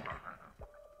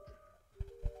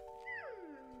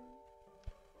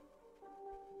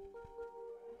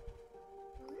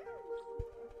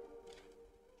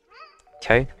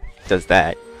 Okay, does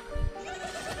that.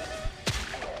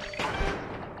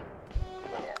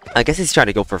 I guess he's trying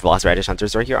to go for Velociraptor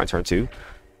Hunters right here on turn 2.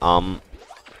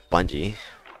 Bungie.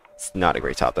 It's not a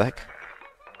great top deck.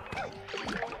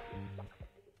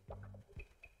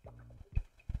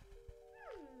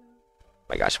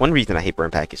 My gosh, one reason I hate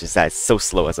Burn Package is that it's so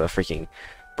slow as a freaking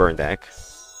burn deck.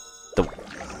 The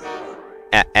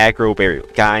aggro berry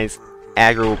guys,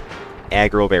 aggro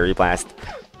berry blast,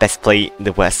 best play in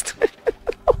the West.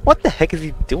 What the heck is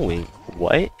he doing?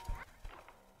 What?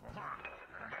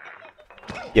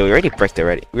 Yo, we already bricked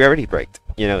already. We already bricked.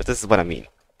 You know, this is what I mean.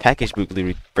 Package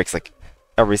Boogaloo bricks like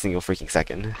every single freaking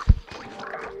second.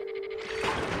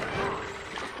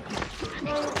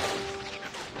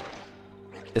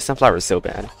 This sunflower is so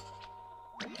bad.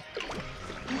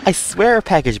 I swear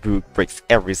Package Boot breaks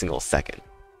every single second.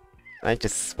 I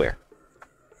just swear.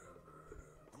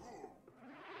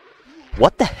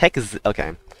 What the heck is...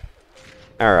 Okay.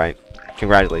 Alright.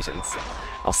 Congratulations.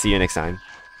 I'll see you next time.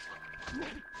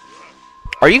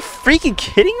 Are you freaking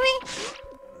kidding me?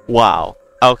 Wow.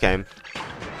 Okay.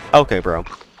 Okay, bro.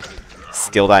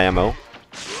 Skilled IMO.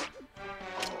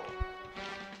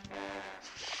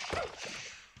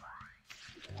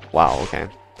 Wow, okay.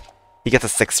 He gets a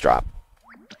 6 drop.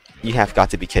 You have got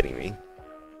to be kidding me.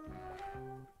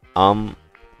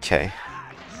 Okay.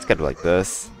 It's gotta be like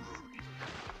this.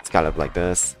 It's gotta be like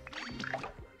this.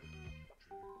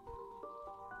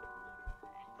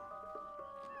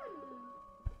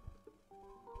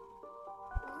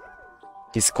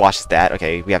 He squashes that.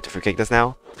 Okay, we have to free kick this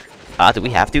now. Do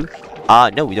we have to?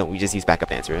 No, we don't. We just use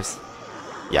backup answers.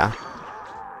 Yeah.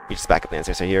 We just backup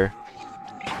answers right here.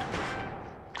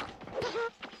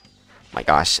 My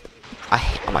gosh.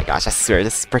 Oh my gosh, I swear,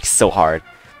 this bricks so hard.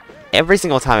 Every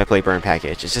single time I play Burn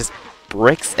Package, it just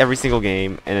bricks every single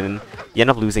game, and then you end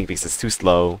up losing because it's too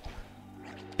slow.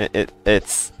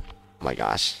 It's... Oh my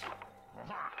gosh.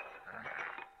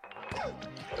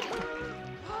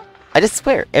 I just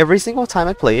swear, every single time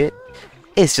I play it,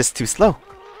 it's just too slow.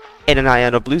 And then I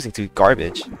end up losing to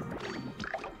garbage.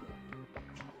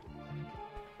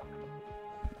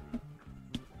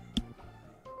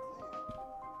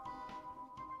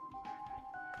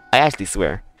 I actually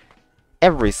swear,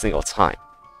 every single time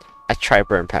I try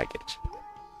Burn Package.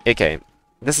 Okay,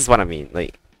 this is what I mean.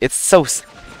 Like, it's so...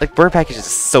 Like, Burn Package is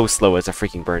so slow as a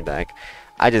freaking burn deck.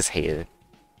 I just hate it.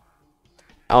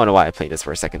 I don't know why I played this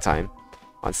for a second time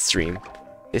on stream.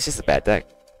 It's just a bad deck.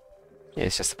 Yeah,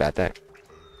 it's just a bad deck.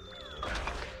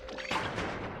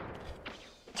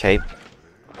 Okay.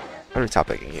 What are we top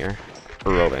decking here?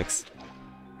 Aerobics.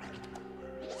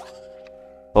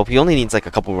 Well, he only needs like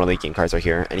a couple more late game cards right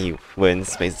here, and he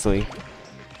wins, basically.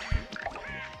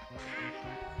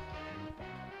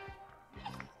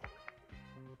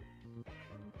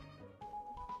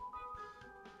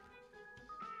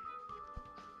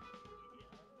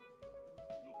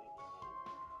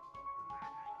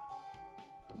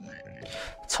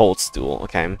 It's Horts duel,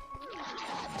 okay. We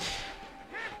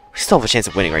still have a chance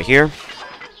of winning right here.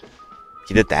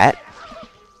 He did that.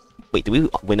 Wait, did we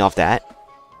win off that?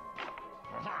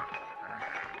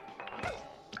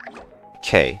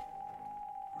 Okay.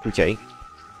 Okay.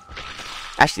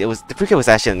 Actually, the pre-K was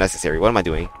actually unnecessary. What am I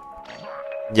doing?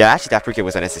 Yeah, actually, that pre-K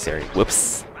was unnecessary.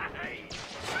 Whoops.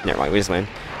 Never mind, we just win.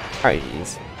 Alright,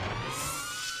 jeez.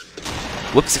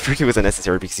 Whoops, the pre-K was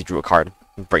unnecessary because he drew a card.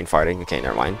 Brain farting. Okay,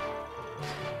 never mind.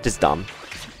 Just dumb.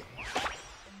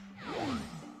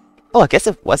 Oh, I guess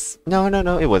it was... No,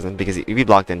 it wasn't. Because if he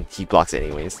blocked, then he blocks it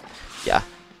anyways. Yeah.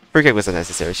 Free-kick was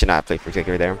unnecessary. Should not have played free-kick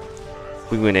right there.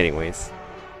 We win anyways.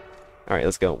 Alright,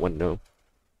 let's go. 1-0.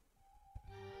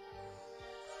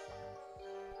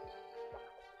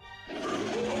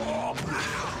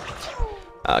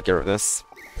 Get rid of this.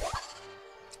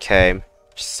 Okay.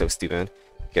 Just so stupid.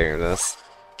 Get rid of this.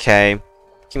 Okay.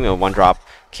 Give me a 1-drop.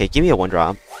 Okay, give me a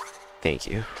 1-drop. Thank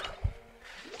you.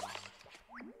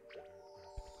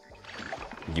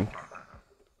 You.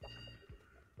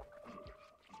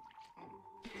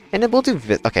 And then we'll do...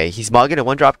 Okay, he's mugging a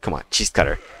 1-drop. Come on, Cheese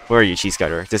Cutter. Where are you, Cheese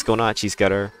Cutter? Disco not, Cheese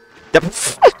Cutter. Yep.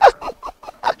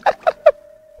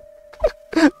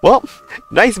 Well,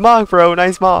 nice mog, bro.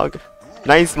 Nice mog.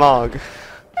 Nice mog.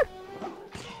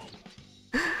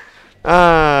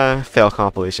 Fail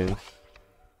compilation.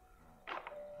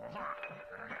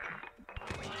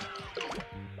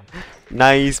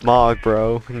 Nice mog,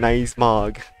 bro. Nice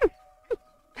mog.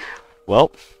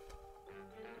 Well.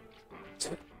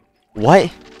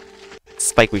 What?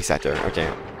 Spike weak sector.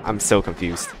 Okay, I'm so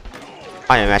confused.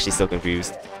 I am actually so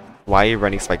confused. Why are you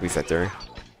running spike weak sector?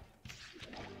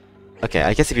 Okay,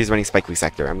 I guess if he's running spike weak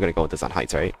sector, I'm gonna go with this on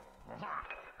heights, right?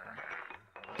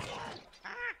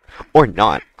 Or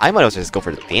not. I might as well just go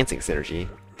for the dancing synergy.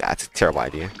 That's a terrible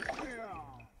idea.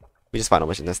 We just final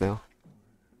mission this now.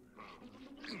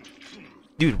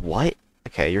 Dude, what?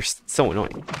 Okay, you're so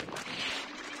annoying.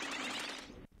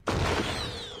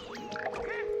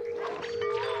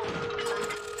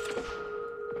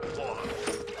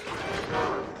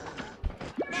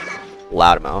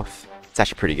 Loudmouth. It's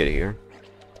actually pretty good here.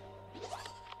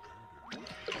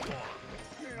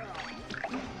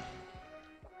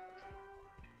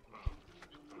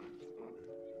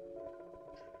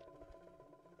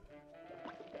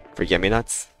 Forget me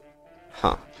nuts?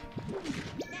 Huh.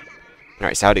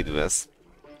 Alright, so how do you do this?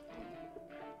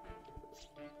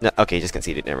 No, okay, just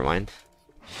conceded, never mind.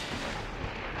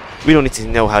 We don't need to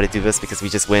know how to do this because we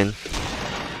just win.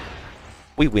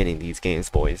 We win in these games,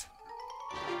 boys.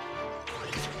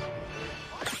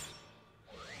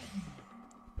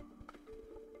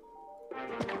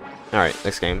 Alright,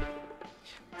 next game.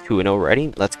 2-0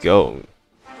 ready? Let's go.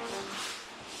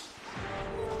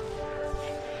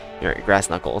 Alright, Grass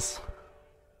Knuckles.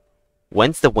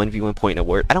 When's the 1v1 point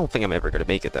award? I don't think I'm ever gonna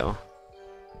make it though.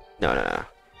 No.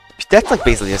 That's like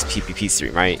basically just PvP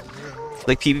stream, right?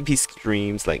 Like PvP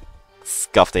streams, like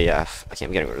scuffed AF. Okay,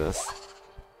 I'm getting rid of this.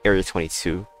 Area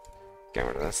 22. Getting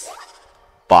rid of this.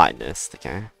 Botanist,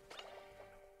 okay.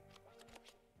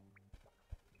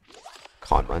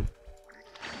 Con run.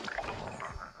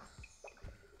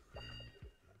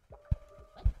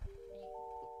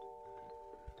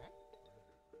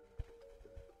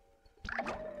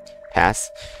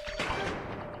 Pass.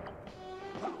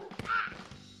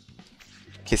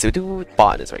 Okay, so we do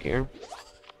botanist right here.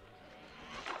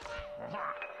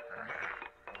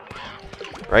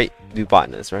 Right? Do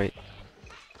botanist, right?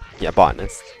 Yeah,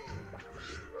 botanist.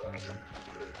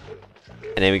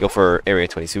 And then we go for area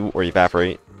 22 or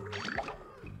evaporate.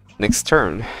 Next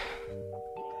turn.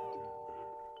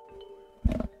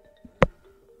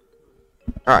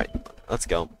 Alright, let's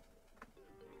go.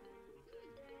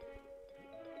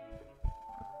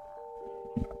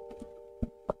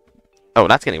 Oh,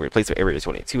 that's getting replaced with area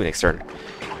 22 next turn.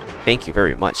 Thank you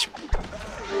very much.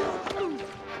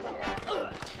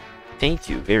 Thank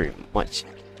you very much,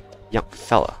 young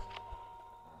fella.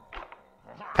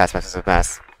 Pass.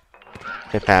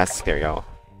 Hit pass. There you go.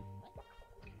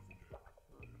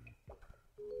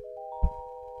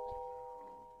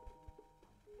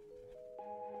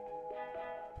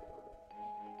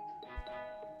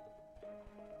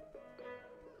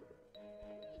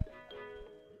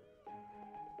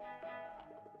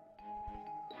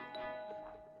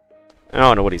 I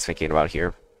don't know what he's thinking about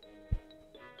here.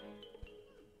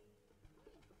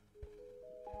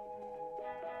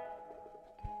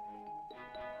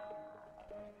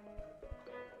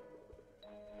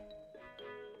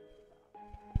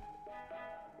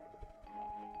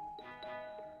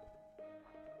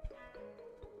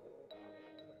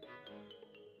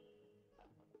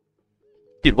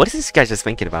 Dude, what is this guy just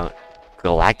thinking about?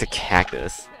 Galactic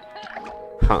Cactus.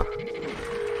 Huh.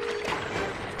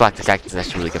 Galactic Cactus is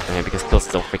actually really good for him because it kills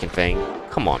his own freaking thing.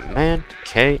 Come on, man.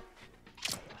 Okay.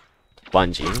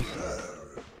 Bungee.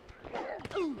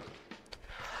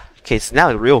 Okay, so now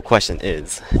the real question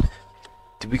is,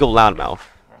 do we go Loudmouth?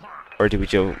 Or do we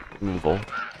go removal?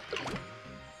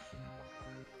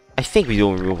 I think we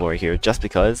do removal right here, just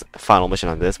because final mission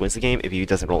on this wins the game if he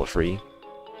doesn't roll a free.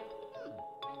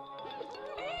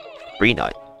 Free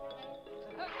nut.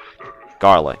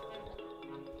 Garlic.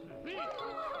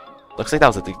 Looks like that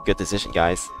was a good decision,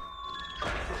 guys.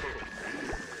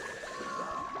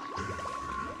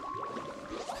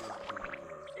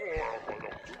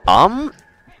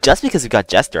 Just because we got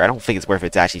Jester, I don't think it's worth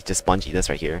it to actually just bungee this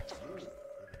right here.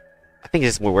 I think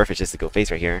it's just more worth it just to go face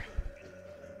right here.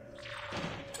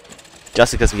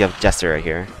 Just because we have Jester right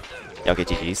here. Yeah, okay,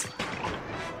 GG's.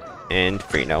 And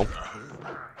free no.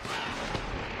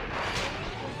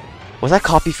 Was that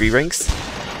coffee free rings?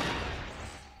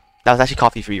 That was actually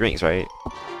coffee free rings, right?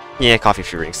 Yeah, coffee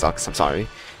figuring sucks. I'm sorry.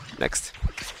 Next.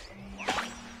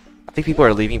 I think people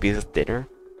are leaving because of dinner.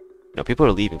 No, people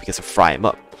are leaving because of Fry 'em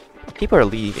up. People are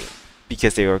leaving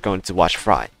because they are going to watch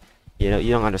Fry. You know,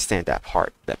 you don't understand that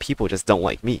part. That people just don't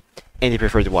like me, and they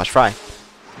prefer to watch Fry.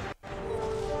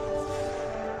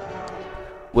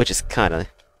 Which is kind of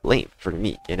lame for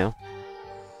me, you know?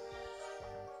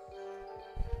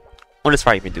 What is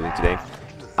Fry even doing today?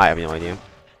 I have no idea.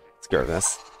 Screw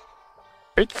this.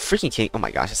 Are you freaking kidding? Oh my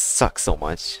gosh, it sucks so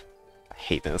much. I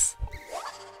hate this.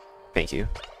 Thank you.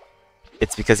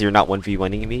 It's because you're not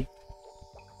 1v1ing me?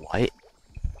 What?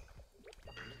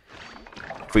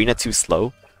 Karina too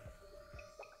slow?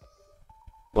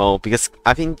 Well, because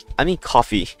I mean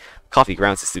coffee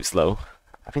grounds is too slow.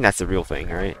 I think that's the real thing,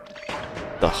 right?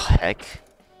 The heck?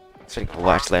 He's spending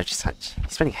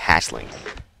hatchling.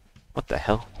 What the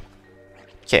hell?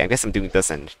 Okay, I guess I'm doing this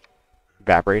and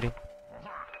evaporating.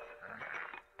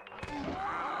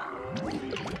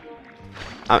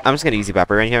 I'm just gonna use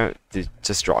evaporate here to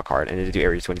just draw a card and to do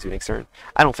area 22 next turn.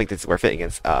 I don't think this is worth it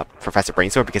against Professor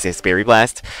Brainstorm because he has Berry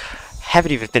Blast.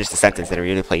 Haven't even finished the sentence that I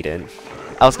really played in.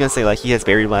 I was gonna say like he has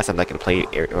Berry Blast. I'm not gonna play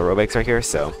aerobics right here.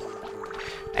 So,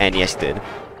 and he actually did.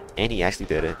 And he actually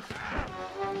did it.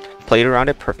 Played around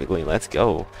it perfectly. Let's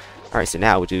go. Alright, so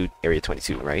now we'll do area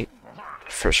 22, right?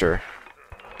 For sure.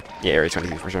 Yeah, area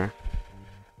 22 for sure.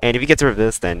 And if he gets rid of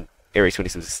this, then area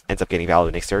 22 ends up getting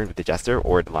valid next turn with the Jester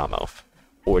or the Loudmouth.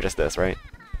 Or just this, right?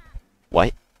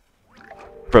 What?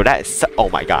 Bro, that is so oh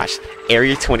my gosh.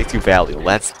 Area 22 value.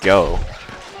 Let's go.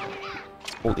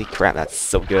 Holy crap, that's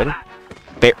so good.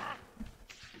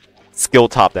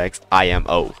 Skilled top decks,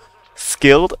 IMO.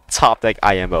 Skilled top deck,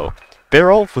 IMO.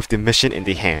 Barrel with the mission in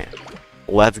the hand.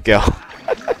 Let's go.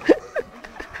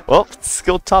 Well,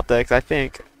 skilled top decks, I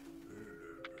think.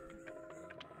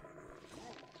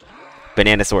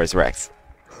 Bananasaurus Rex.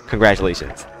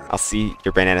 Congratulations. I'll see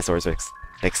your Bananasaurus Rex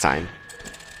next time.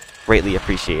 Greatly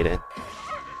appreciated.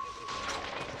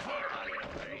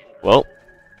 Well,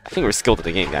 I think we're skilled at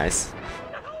the game, guys.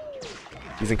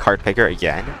 Using card picker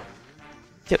again.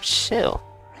 Yo, chill.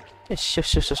 Yeah,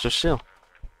 chill.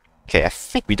 Okay, I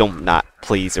think we don't not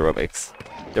play aerobics.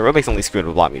 The aerobics only screw up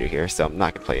the block meter here, so I'm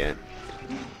not gonna play it.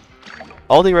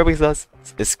 All the aerobics does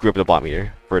is screw up the block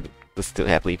meter for the still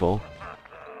have lethal.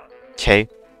 Okay.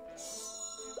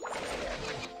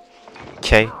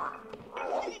 Okay.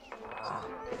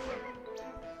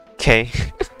 Okay.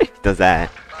 Does that.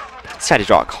 He's trying to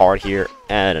draw a card here.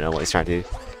 I don't know what he's trying to do.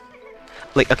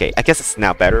 Like, okay, I guess it's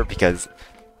now better because,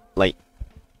 like,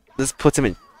 this puts him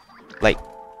in, like,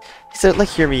 so, like,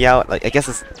 hear me out. Like, I guess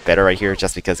it's better right here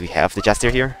just because we have the Jester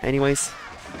here, anyways.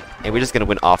 And we're just gonna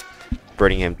win off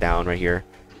burning him down right here.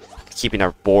 Keeping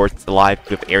our board alive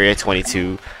with area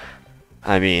 22.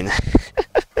 I mean,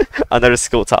 another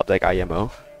skill top deck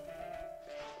IMO.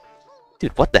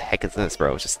 Dude, what the heck is this,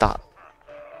 bro? Just stop.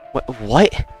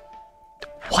 What?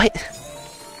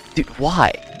 Dude,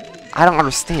 why? I don't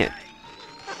understand.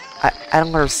 I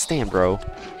don't understand, bro.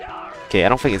 Okay, I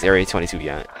don't think it's area 22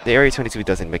 yet. The area 22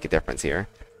 doesn't make a difference here.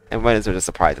 And might as well just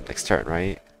surprise him next turn,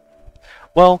 right?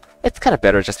 Well, it's kind of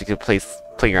better just because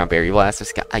playing around Berry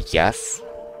Blast, I guess.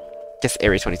 Guess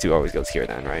area 22 always goes here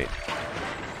then, right?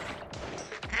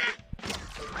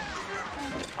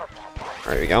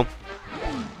 There we go.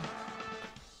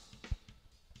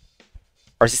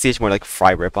 RCCH more like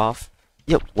Fry ripoff.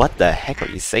 Yo, what the heck are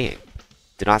you saying?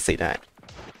 Do not say that.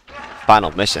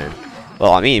 Final mission.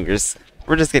 Well, I mean,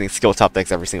 we're just getting skill top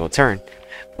decks every single turn.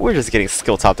 We're just getting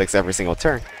skill top decks every single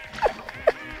turn.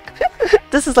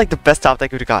 This is like the best top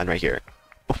deck we've gotten right here.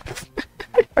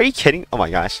 Are you kidding? Oh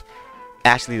my gosh.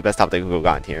 Actually, the best top deck we've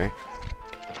gotten here.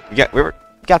 We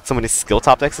got so many skill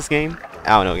top decks this game. I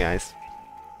don't know, guys.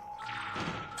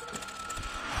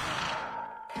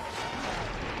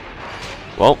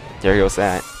 Well, there goes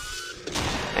that.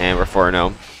 And we're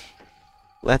 4-0.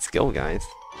 Let's go, guys.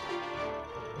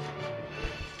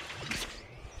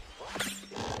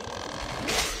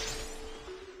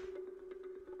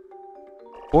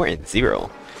 Four and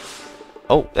 0.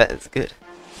 Oh, that is good.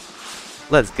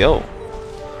 Let's go.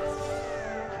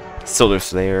 Solar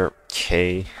Slayer,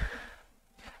 okay.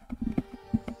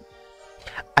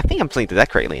 I think I'm playing the deck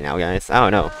correctly now, guys. I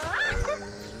don't know.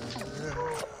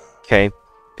 Okay,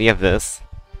 we have this.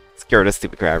 Scare this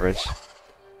stupid average.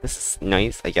 This is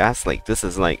nice, I guess. Like, this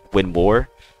is like win more.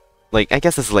 Like, I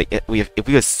guess this is like if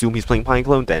we assume he's playing Pine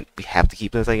Clone, then we have to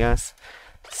keep this, I guess.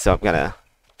 So I'm gonna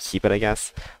keep it, I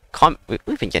guess.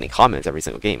 We've been getting comments every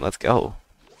single game. Let's go.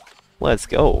 Let's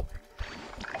go.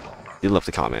 You love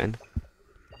to comment.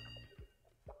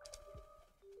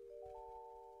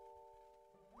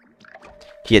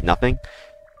 He had nothing.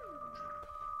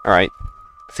 Alright.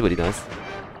 See what he does.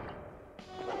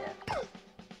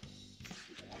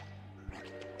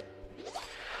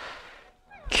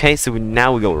 Okay, so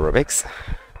now we go Rubik's.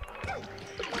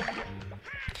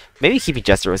 Maybe keeping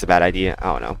Jester was a bad idea.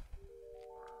 I don't know.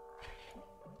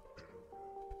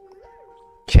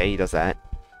 Okay, he does that.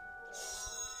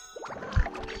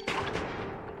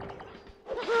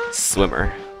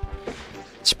 Swimmer.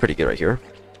 It's pretty good right here.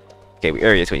 Okay, we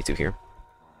area 22 here.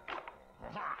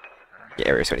 Yeah,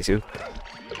 area 22.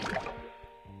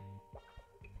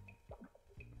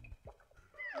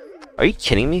 Are you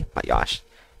kidding me? My gosh.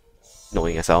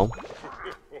 Annoying as hell.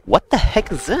 What the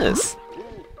heck is this?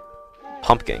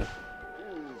 Pumpkin.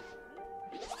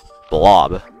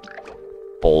 Blob.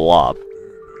 Blob.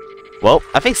 Well,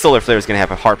 I think Solar Flare is gonna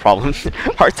have a hard problem.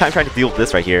 Hard time trying to deal with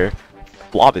this right here.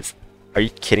 Blob is... Are you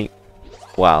kidding?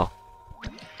 Wow.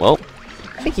 Well,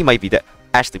 I think he might be dead.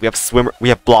 Actually, we have Swimmer. We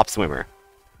have Blob Swimmer.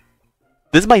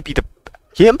 This might be the...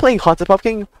 Him playing Haunted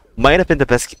Pumpkin might have been the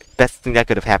best thing that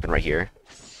could have happened right here.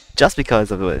 Just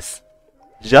because of this.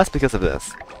 Just because of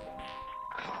this.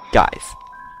 Guys.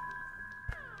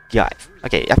 Guys.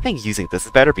 Okay, I think using this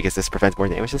is better because this prevents more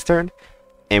damage this turn.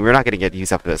 And we're not going to get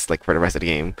use up this like for the rest of the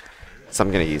game. So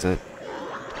I'm going to use it.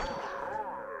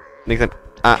 Makes them...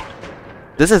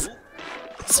 This is...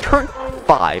 It's turn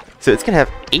 5, so it's going to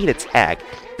have 8 attack.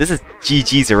 This is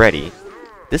GG's already.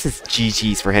 This is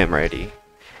GG's for him already.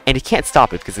 And he can't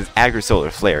stop it because it's aggro Solar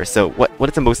Flare. So what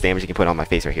is the most damage he can put on my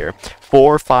face right here?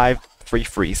 4, 5,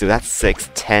 3, so that's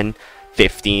 6, 10,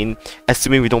 15.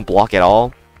 Assuming we don't block at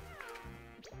all.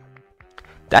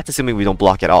 That's assuming we don't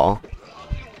block at all.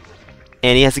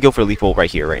 And he has to go for lethal right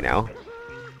here, right now.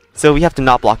 So we have to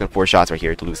not block on 4 shots right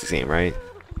here to lose the game, right?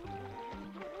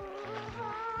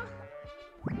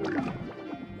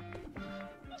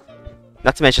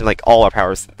 Not to mention, like, all our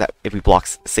powers that if we block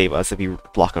save us if we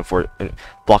block on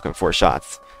 4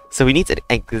 shots. So he needs it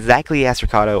exactly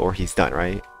Astricado or he's done,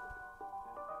 right?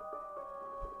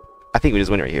 I think we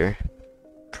just win right here.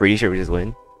 Pretty sure we just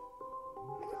win.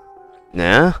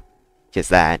 Nah. Just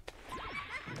that.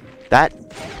 That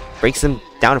breaks him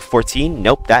down to 14.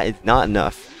 Nope, that is not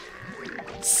enough.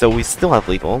 So we still have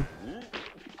lethal.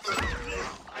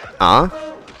 Nah,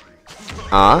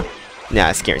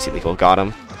 it's guaranteed lethal. Got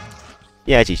him.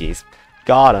 Yeah, GG's.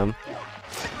 Got him.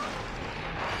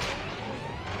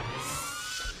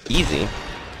 Easy.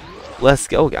 Let's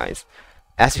go, guys.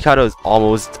 Astricado is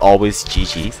almost always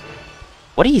GG's.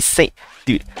 What are you saying?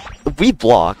 Dude, if we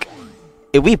block,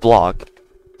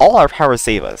 all our powers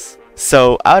save us.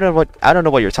 So I don't know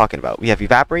what you're talking about. We have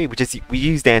Evaporate, which is we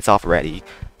use Dance Off already,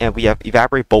 and we have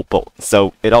Evaporate, Bolt.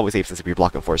 So it always saves us if we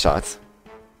block in 4 shots.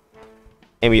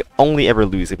 And we only ever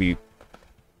lose if we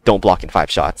don't block in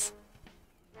 5 shots.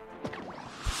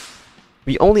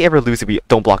 We only ever lose if we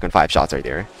don't block in 5 shots right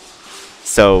there.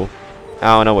 So I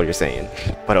don't know what you're saying,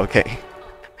 but okay.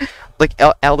 Like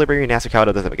Elderberry and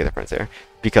Astricado doesn't make a difference there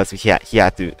because he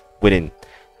had to win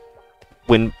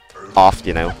off,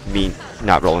 you know, me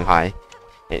not rolling high.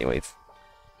 Anyways.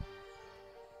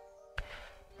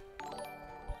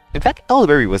 In fact,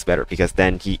 Elderberry was better because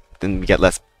then we get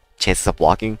less chances of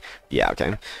blocking. Yeah,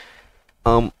 okay.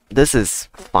 This is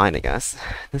fine, I guess.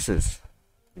 This is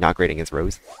not great against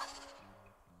Rose.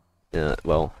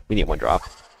 Well, we need 1 drop.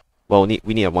 Well,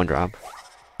 we need a 1 drop.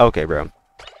 Okay, bro.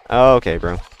 Okay,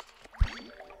 bro.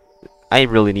 I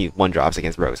really need 1 drops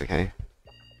against Rose, okay?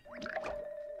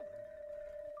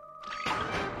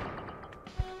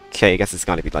 Okay, I guess it's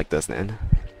gonna be like this then.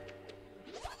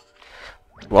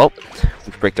 Well,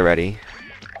 we've bricked already.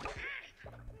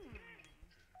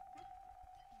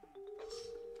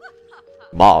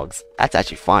 Mogs. That's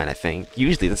actually fine, I think.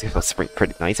 Usually this is supposed to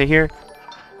pretty nice right here.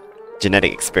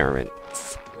 Genetic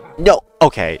experiments. No!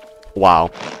 Okay.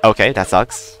 Wow. Okay, that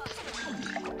sucks.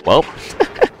 Well,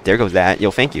 there goes that. Yo,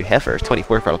 thank you, Heifer.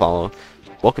 24 for the follow.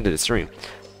 Welcome to the stream.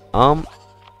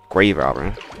 Grave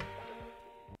Robber.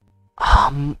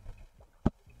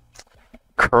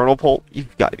 Colonel Pole?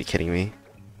 You've got to be kidding me.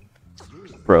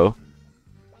 Bro.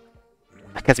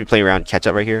 I guess we play around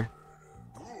catch-up right here.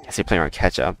 I guess we play around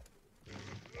catch-up.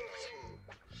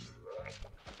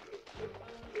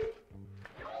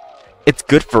 It's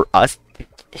good for us.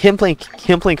 Him playing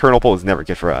Colonel Pole is never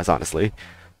good for us, honestly.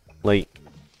 Like,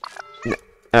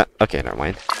 okay, never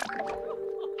mind.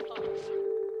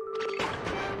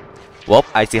 Well,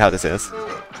 I see how this is.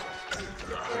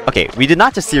 Okay, we did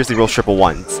not just seriously roll triple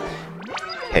ones.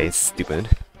 Okay, stupid.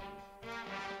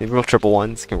 We rolled triple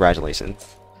ones.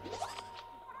 Congratulations.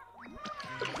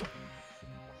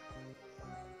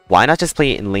 Why not just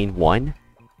play it in lane 1?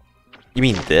 You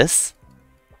mean this?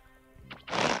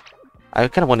 I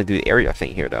kind of want to do the area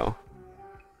thing here, though.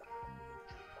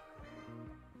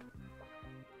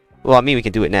 Well, I mean, we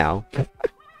can do it now.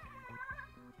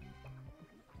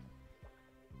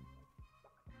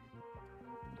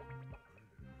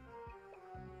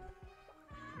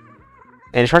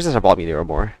 And it charges our ball meter or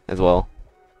more as well.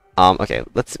 Okay,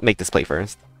 let's make this play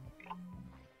first.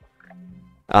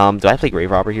 Do I play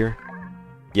Grave Robber here?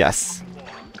 Yes.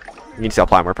 You need to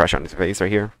apply more pressure on his face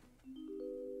right here.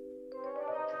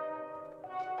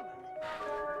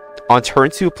 On turn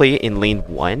 2, play it in lane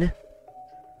 1?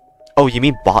 Oh, you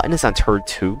mean Botanist on turn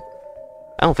 2?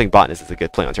 I don't think Botanist is a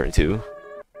good play on turn 2,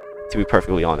 to be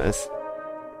perfectly honest.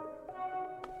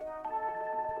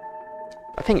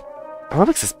 I think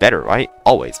Aerobics is better, right?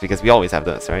 Always, because we always have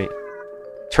this, right?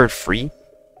 Turn 3?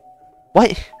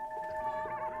 What?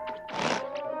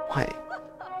 What?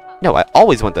 No, I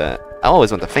always want the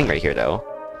thing right here, though.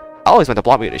 I always want the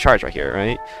block meter to charge right here,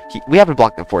 right? We haven't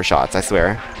blocked in 4 shots, I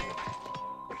swear.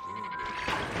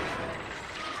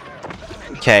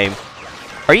 Okay.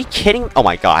 Are you kidding? Oh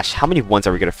my gosh, how many ones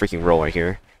are we gonna freaking roll right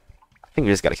here? I think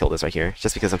we just gotta kill this right here,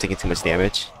 just because I'm taking too much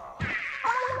damage.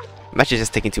 I'm actually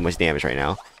just taking too much damage right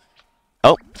now.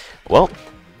 Oh, well,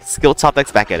 Skill Top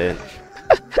Deck's back at it.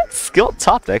 Skill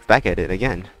Top Deck's back at it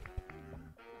again.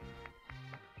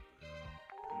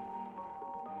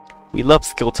 We love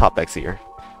Skill Top Decks here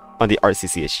on the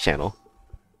RCCH channel.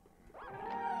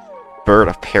 Bird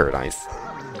of Paradise.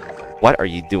 What are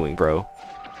you doing, bro?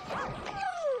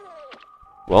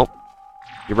 Well,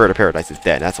 your Bird of Paradise is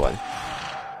dead, that's why.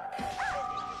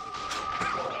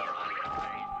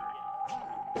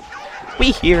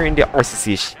 We here in the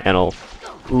RCCH channel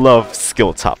love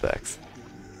skill top decks.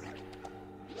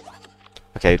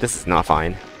 Okay, this is not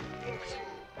fine.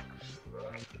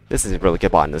 This is a really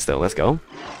good botanist though, let's go.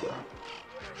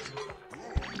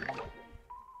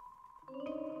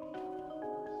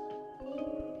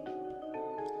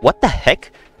 What the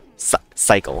heck?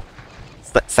 Cycle.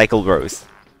 Cycle Rose.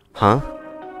 Huh?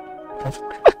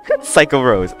 Cycle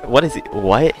Rose. What is it?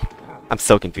 What? I'm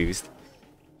so confused.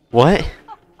 What?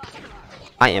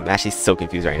 I am actually so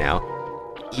confused right now.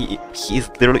 He's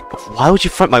literally. Why would you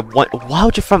front my one? Why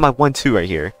would you front my 1-2 right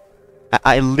here?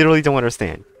 I literally don't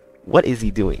understand. What is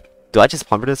he doing? Do I just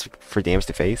pumper this for damage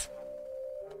to face?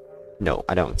 No,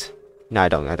 I don't. No, I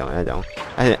don't.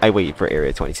 I wait for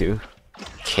area 22.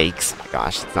 Cakes. Oh my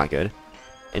gosh, it's not good.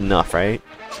 Enough, right?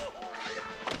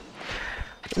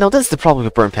 No, this is the problem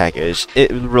with Burn Package. It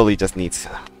really just needs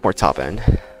more top end.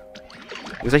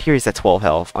 Because right here he's at 12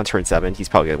 health. On turn 7, he's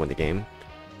probably gonna win the game.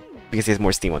 Because he has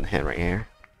more steam on the hand right here.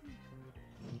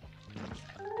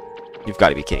 You've got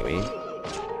to be kidding me.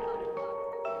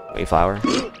 Wayflower.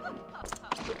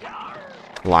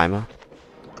 Lima.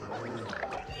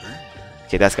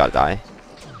 Okay, that's gotta die.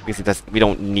 Because we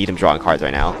don't need him drawing cards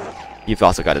right now. You've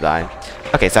also gotta die.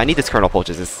 Okay, so I need this Colonel Pulch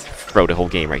to just throw the whole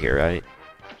game right here, right?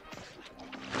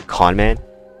 Conman.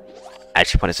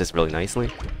 Actually punishes this really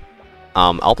nicely.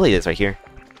 I'll play this right here.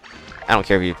 I don't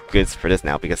care if he goes for this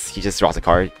now because he just draws a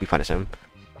card. We punish him,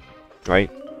 right?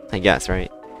 I guess,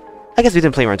 right? I guess we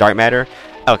didn't play him on Dark Matter.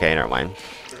 Okay, never mind.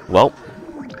 Well,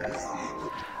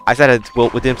 I said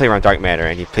we didn't play him on Dark Matter,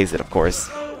 and he plays it, of course.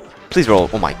 Please roll.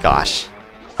 Oh my gosh,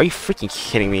 are you freaking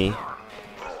kidding me?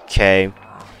 Okay.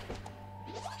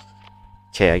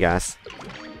 Okay, I guess.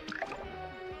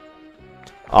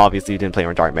 Obviously, we didn't play him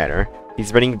on Dark Matter.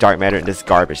 He's running Dark Matter in this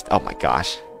garbage. Oh my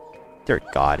gosh. Dear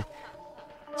God.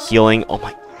 Healing. Oh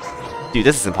my. Dude,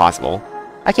 this is impossible.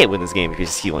 I can't win this game if you're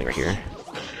just healing right here.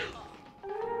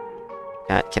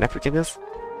 Can I forgive this?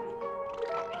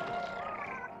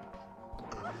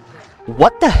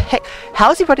 What the heck?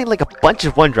 How is he running like a bunch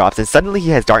of 1-drops and suddenly he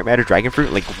has Dark Matter Dragon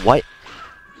Fruit? Like, what?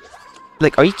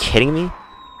 Like, are you kidding me?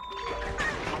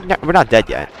 No, we're not dead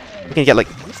yet. We can get like.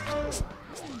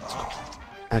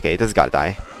 Okay, this has gotta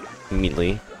die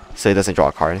immediately, so he doesn't draw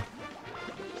a card.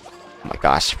 Oh my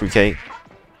gosh, fruitcake.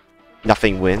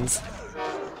 Nothing wins.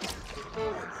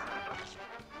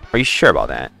 Are you sure about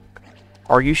that?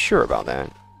 Are you sure about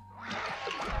that?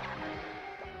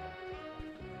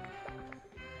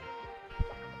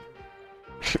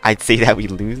 I'd say that we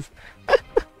lose.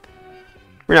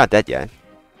 We're not dead yet.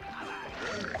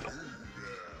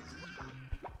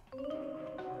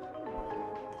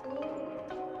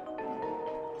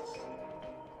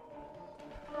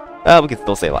 We can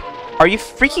still say a lot. Are you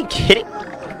freaking kidding?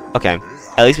 Okay,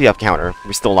 at least we have counter.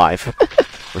 We're still alive.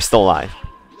 We're still alive.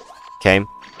 Okay,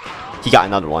 he got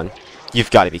another one. You've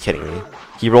got to be kidding me.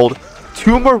 He rolled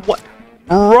 2 more. What,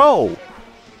 bro?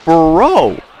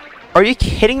 Bro, are you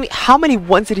kidding me? How many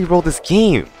ones did he roll this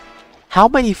game? How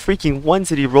many freaking ones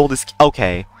did he roll this?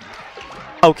 Okay,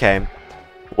 okay.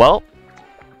 Well,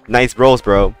 nice rolls,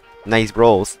 bro. Nice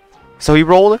rolls. So he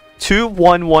rolled 2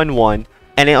 1 1 1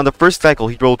 And then on the first cycle,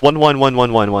 he rolled 1 1 1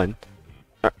 1 1 1.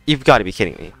 You've got to be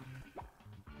kidding me.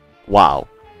 Wow.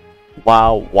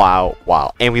 Wow, wow,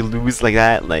 wow. And we lose like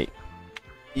that? Like,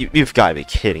 you've got to be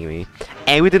kidding me.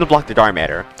 And we didn't block the dark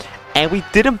matter. And we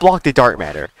didn't block the dark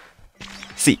matter.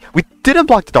 See, we didn't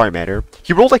block the dark matter.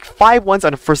 He rolled like 5 ones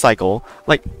on the first cycle.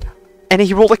 Like, and then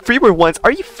he rolled like 3 more ones.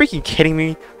 Are you freaking kidding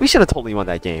me? We should have totally won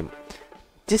that game.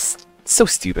 Just so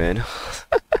stupid.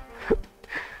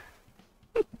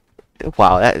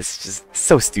 Wow, that is just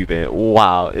so stupid.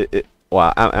 Wow,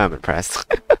 wow, I'm impressed.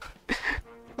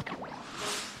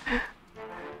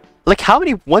 Like, how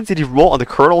many ones did he roll on the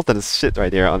kernels and the shit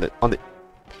right there on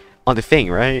the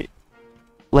thing, right?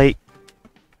 Like,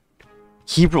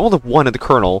 he rolled a 1 on the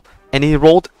kernel, and he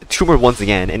rolled 2 more ones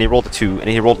again, and he rolled a 2, and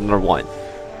he rolled another 1.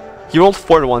 He rolled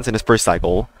 4 ones in his first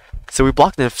cycle, so we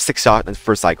blocked the 6 shot in the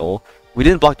first cycle. We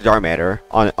didn't block the dark matter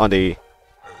on the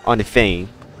thing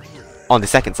on the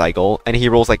second cycle, and he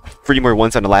rolls like 3 more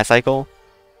ones on the last cycle.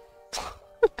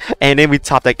 And then we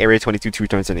top deck area 22 2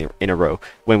 turns in a row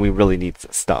when we really need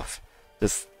stuff.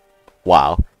 Just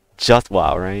wow. Just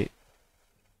wow, right?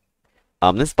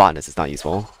 This botanist is not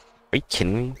useful. Are you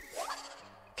kidding me?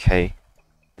 Okay.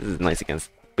 This is nice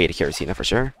against Beta Kerosena for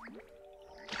sure.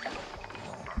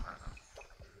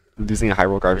 Losing a high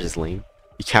roll garbage is lame.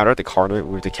 You countered the counter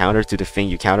with the counter to the thing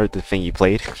you countered the thing you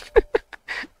played.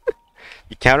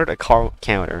 You countered a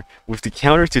counter with the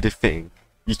counter to the thing.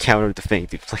 You countered the thing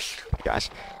to play. Oh my gosh.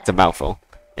 It's a mouthful.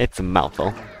 It's a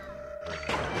mouthful.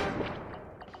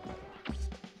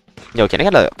 Yo, can I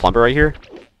get a plumber right here?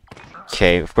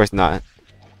 Okay, of course not.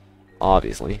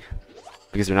 Obviously.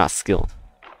 Because we're not skilled.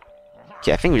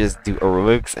 Okay, I think we just do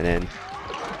aerobics and then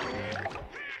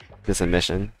this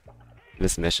mission.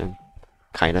 This mission.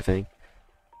 Kind of thing.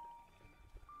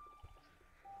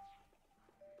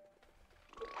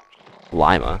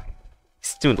 Lima.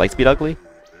 He's doing Lightspeed Ugly?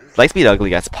 Lightspeed Ugly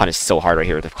gets punished so hard right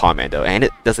here with the commando, and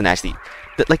it doesn't actually...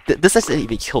 this doesn't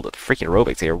even kill the freaking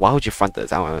aerobics here. Why would you front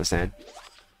this? I don't understand.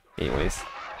 Anyways.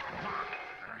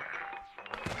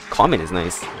 Comment is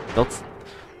nice. Dealt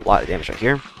a lot of damage right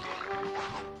here.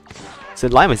 So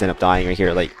Lima's end up dying right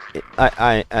here. Like,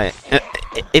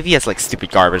 if he has like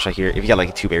stupid garbage right here, if he got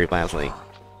like 2 berry plants, like...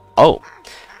 Oh.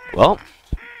 Well.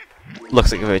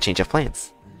 Looks like we have a change of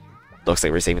plans. Looks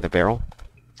like we're saving the barrel.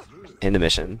 In the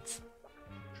missions.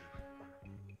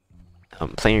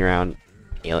 Playing around,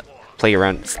 play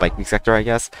around Spike Week sector, I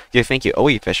guess. Yeah, thank you.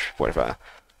 OE Fish for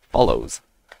follows.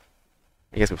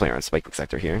 I guess we play around Spike Week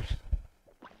sector here.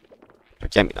 Or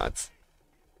get me nuts.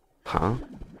 Huh?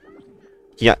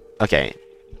 Yeah. Okay.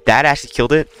 That actually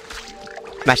killed it.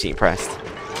 I'm actually impressed.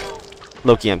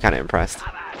 Loki, I'm kind of impressed.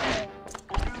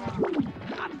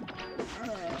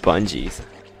 Bungees.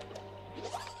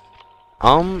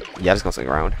 Yeah, just gonna swing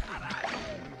around.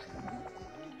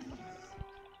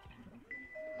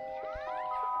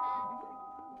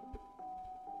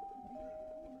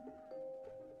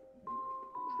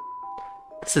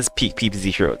 This is peak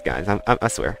PvZ Heroes, guys. I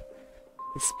swear.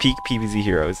 This is peak PvZ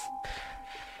Heroes.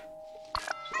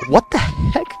 What the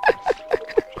heck?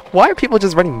 Why are people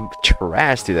just running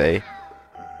trash today?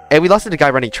 And we lost to the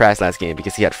guy running trash last game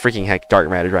because he had freaking heck Dark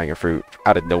Matter Dragon Fruit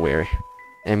out of nowhere.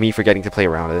 And me forgetting to play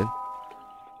around it.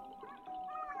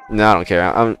 No, I don't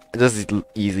care. This is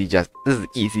easy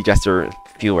jester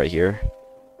feel right here.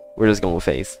 We're just going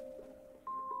face.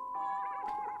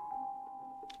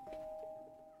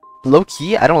 Low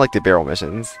key, I don't like the barrel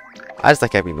missions. I just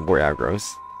like having the more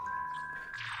aggro's.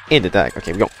 In the deck.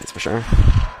 Okay, we go. That's for sure.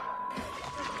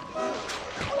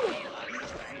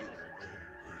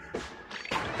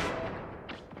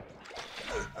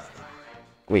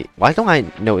 Wait, why don't I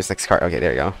know his next card? Okay,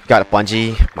 there you go. Got a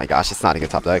Bungee. My gosh, it's not a good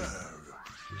top deck.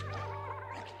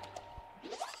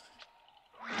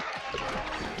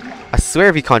 I swear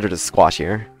if he conjured a squash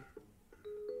here.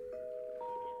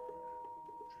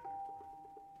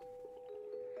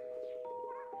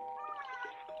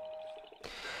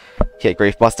 Okay,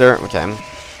 Gravebuster. Okay.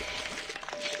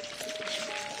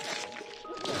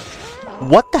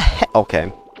 What the heck?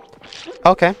 Okay.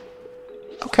 Okay.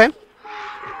 Okay.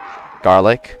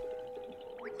 Garlic.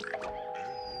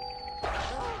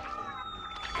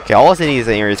 Okay, all I need is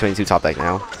an Area 22 top deck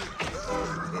now.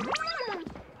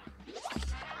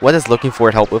 What is looking for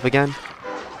it help with again?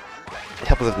 It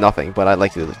helps with nothing, but I'd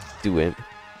like to do it.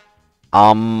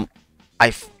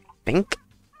 I think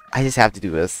I just have to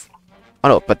do this. Oh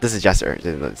no, but this is Jester.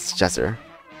 It's Jester.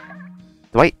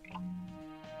 Wait.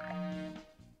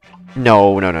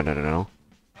 No. I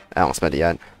don't spend it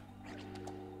yet.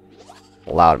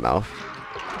 Loudmouth.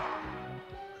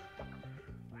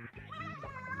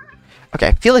 Okay,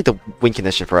 I feel like the win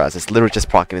condition for us is literally just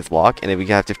proccing his block, and then we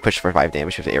have to push for 5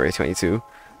 damage with the Area 22.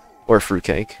 Or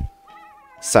Fruitcake.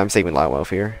 So I'm saving a lot of wealth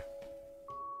here.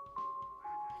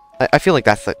 I feel like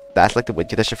that's like the win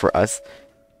condition for us.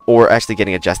 Or actually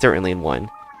getting a Jester in lane 1.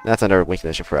 That's another win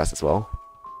condition for us as well.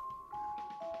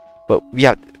 But we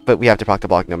have to proc the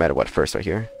block no matter what first right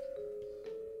here.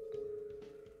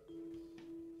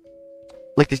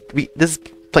 Like this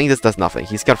playing this does nothing.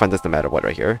 He's gonna find this no matter what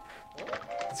right here.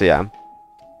 So yeah.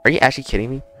 Are you actually kidding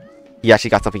me? He actually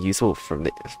got something useful from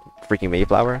the freaking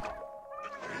Mayflower.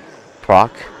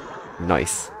 Proc.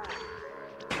 Nice.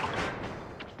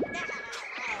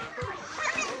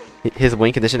 His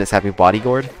win condition is having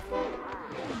Bodyguard.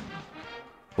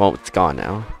 Well, it's gone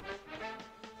now.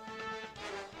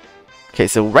 Okay,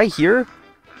 so right here,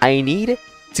 I need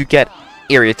to get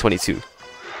Area 22.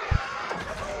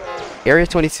 Area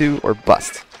 22 or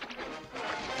bust.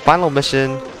 Final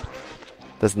mission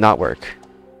does not work.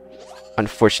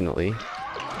 Unfortunately.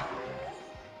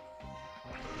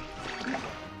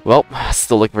 Well,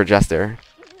 still looking for Jester.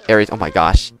 Area. Oh my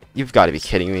gosh. You've got to be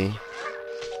kidding me.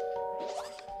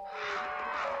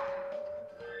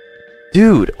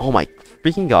 Dude. Oh my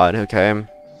freaking god. Okay.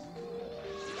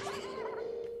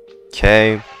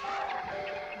 Okay.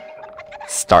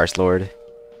 Stars Lord.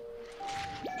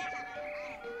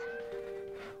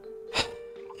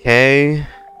 Okay.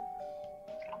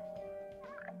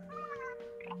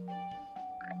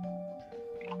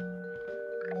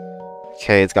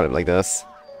 Okay, it's gotta be like this.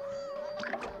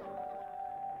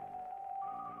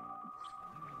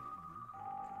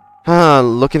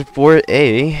 Looking for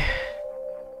a...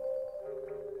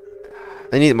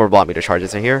 I need more block meter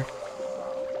charges in here.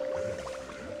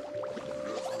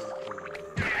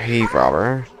 Hey,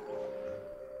 robber.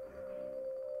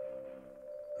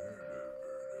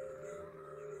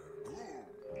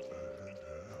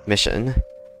 Mission.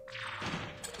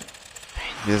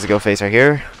 There's a go face right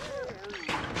here.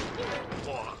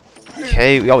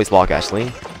 Okay, we always block actually.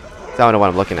 So I don't know what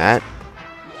I'm looking at.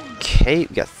 Okay,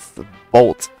 we got the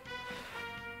bolt.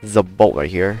 This is a bolt right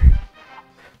here.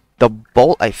 The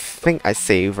bolt, I think I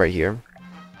save right here.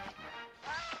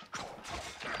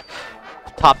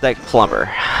 Top deck plumber.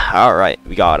 Alright,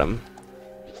 we got him.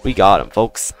 We got him,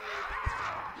 folks.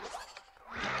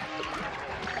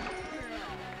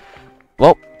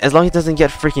 Well, as long as he doesn't get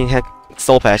freaking heck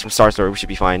soul patch from Star Story, we should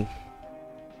be fine.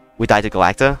 We died to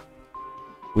Galacta?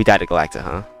 We died to Galacta,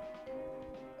 huh?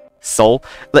 Soul?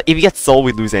 If you get soul,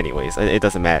 we lose anyways. It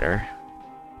doesn't matter.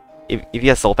 If you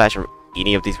get soul patch from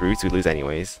any of these routes, we lose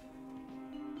anyways.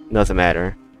 It doesn't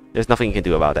matter. There's nothing you can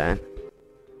do about that.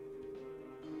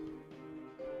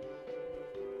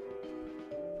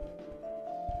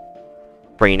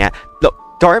 Brain at look,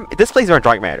 this plays around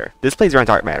dark matter. This plays around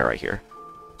dark matter right here.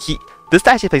 This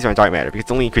actually plays around dark matter because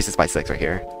it only increases by 6 right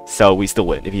here. So we still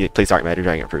win if he plays dark matter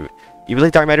dragon fruit. If you play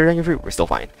dark matter dragon fruit, we're still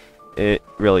fine. It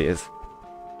really is.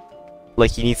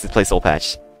 Like he needs to play soul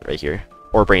patch right here.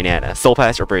 Or brain Anna. Soul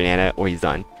patch or brain Anna, or he's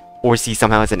done. Or he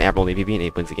somehow has an Admiral Navy and he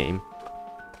wins the game.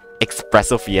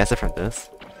 Espresso Fiesta from this?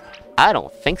 I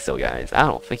don't think so, guys. I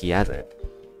don't think he has it.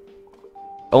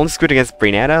 Only screwed against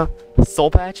Brainana, Soul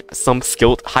Patch, some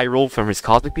skilled high roll from his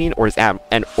Cosmic Beam, or his an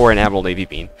Admiral Navy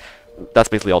Beam. That's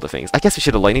basically all the things. I guess we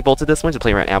should have Lightning Bolted this one to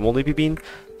play around Admiral Navy Beam.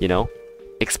 You know?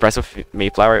 Espresso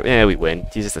Mayflower. Eh, we win.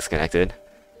 He's just disconnected.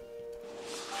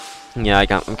 Yeah, I'm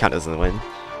counting this as a win.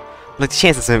 Like, the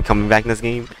chances of him coming back in this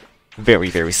game, very,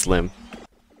 very slim.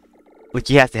 Like,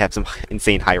 he has to have some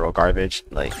insane high roll garbage.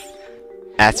 Like,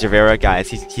 Astervera, guys,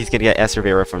 he's gonna get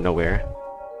Astervera from nowhere.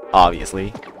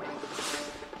 Obviously.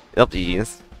 Oh,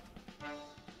 jeez.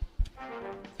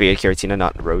 Beta Caratina,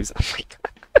 not Rose. Oh my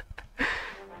god. Oh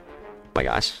my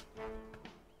gosh.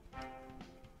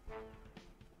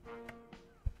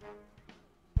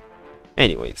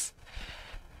 Anyways.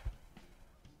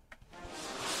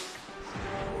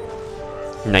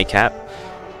 Nightcap.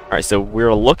 Alright, so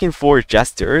we're looking for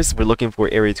Jesters. We're looking for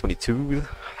Area 22.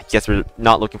 I guess we're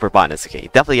not looking for Botanist. Okay,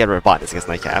 definitely get rid of Botanist against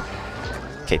Nightcap.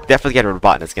 Okay, definitely get rid of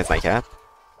Botanist against Nightcap.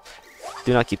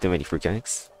 Do not keep them any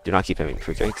fruitcakes. Do not keep them any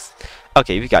fruitcakes.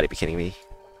 Okay, you gotta be kidding me.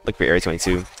 Look for Area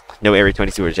 22. No Area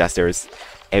 22 or Jesters.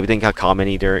 Everything got Common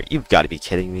Eater. You've gotta be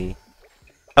kidding me.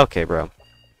 Okay, bro.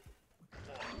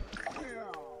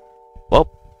 Well.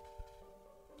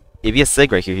 If he has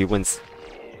Sig right here, he wins.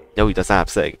 No, he does not have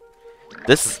Sig.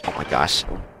 This is... oh my gosh.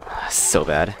 So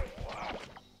bad.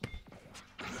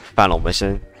 Final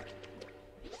mission.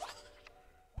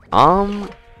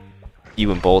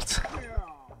 You and Bolt.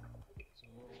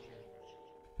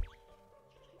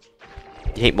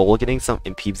 You hate mulliganing some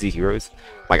in PvZ heroes?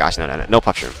 Oh my gosh, no, no, no. No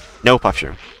Puff Shroom. No Puff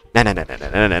Shroom. No, no, no, no,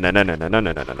 no, no, no, no, no, no, no,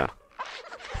 no, no, no, no.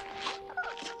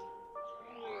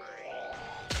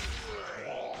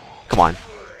 Come on.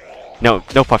 No,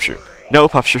 no puff shroom. No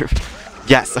puff shroom.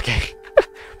 Yes, okay.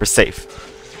 We're safe.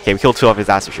 Okay, we killed 2 of his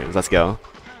Astro Shrooms. Let's go.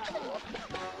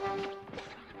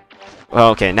 Well,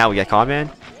 okay, now we get Con-Man.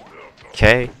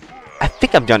 Okay. I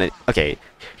think I'm done it. Okay,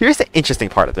 here's the interesting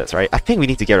part of this, right? I think we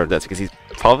need to get rid of this because he's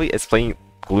probably is playing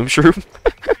Gloom Shroom.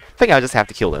 I think I just have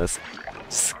to kill this.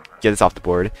 Just get this off the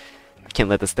board. I can't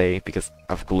let this stay because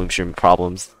of Gloom Shroom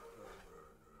problems.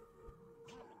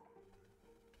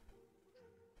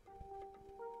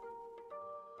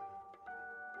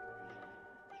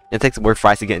 It takes more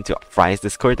fries to get into Fry's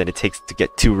Discord than it takes to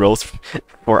get 2 roles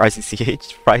for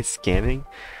RCCH. Fry scanning.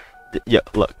 Yeah,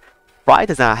 look. Fry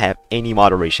does not have any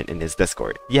moderation in his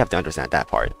Discord. You have to understand that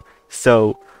part.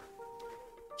 So,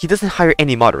 he doesn't hire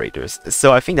any moderators.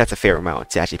 So I think that's a fair amount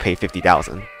to actually pay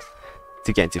 50,000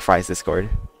 to get into Fry's Discord.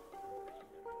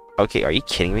 Okay, are you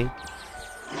kidding me?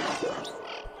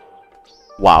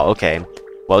 Wow, okay.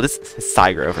 Well, this is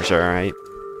Cygro for sure, right?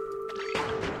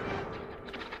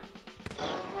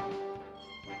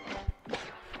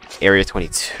 Area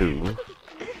 22.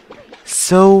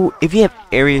 So, if you have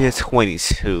Area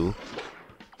 22...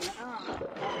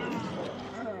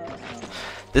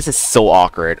 This is so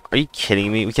awkward. Are you kidding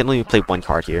me? We can only play 1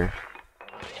 card here.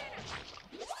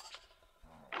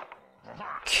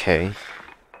 Okay.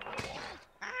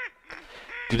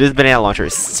 Dude, this banana launcher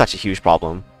is such a huge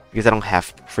problem. Because I don't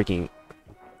have freaking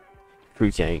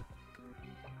fruitcake.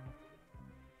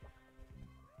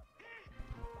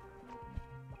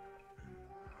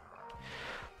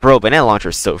 Bro, banana launcher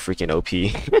is so freaking OP.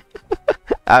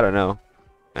 I don't know.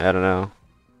 I don't know.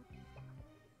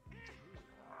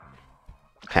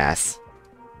 Pass.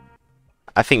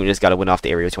 I think we just gotta win off the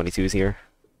Area 22s here.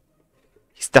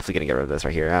 He's definitely gonna get rid of this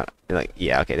right here. Like,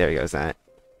 yeah, okay, there he goes. That.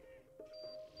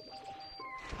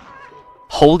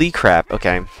 Holy crap!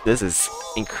 Okay, this is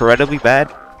incredibly bad,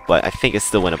 but I think it's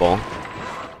still winnable.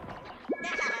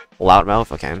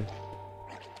 Loudmouth. Okay.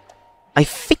 I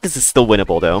think this is still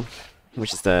winnable though.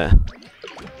 Which is the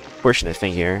fortunate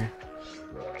thing here.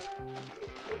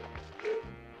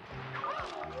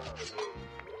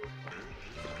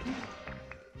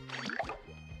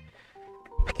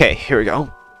 Okay, here we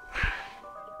go.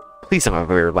 Please don't have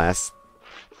a very last.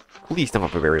 Please don't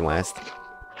have a very last.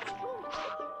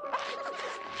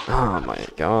 Oh my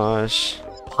gosh.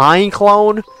 Pine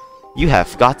Clone? You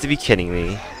have got to be kidding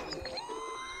me.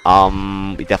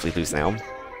 We definitely lose now.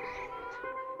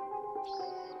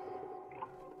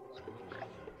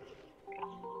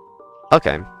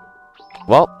 Okay.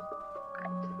 Well.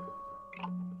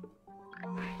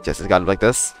 Just has got it like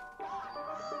this.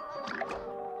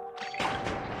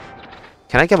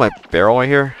 Can I get my barrel right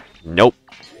here? Nope.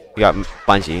 We got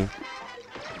Bungie.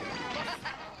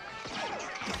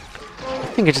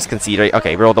 I think I just concede, right?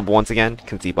 Okay, roll double once again.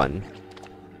 Concede button.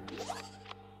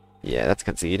 Yeah, that's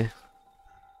concede.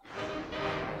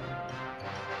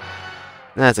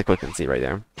 That's a quick concede right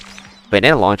there.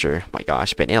 Banana launcher. My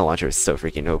gosh, banana launcher is so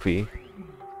freaking OP.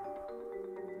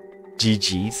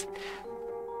 GG's.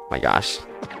 My gosh.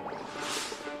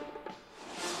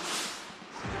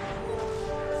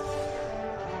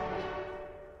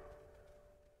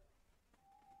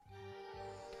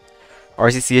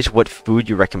 RCCH, what food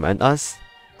you recommend us?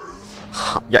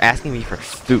 Huh, you're asking me for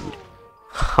food.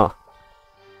 Huh.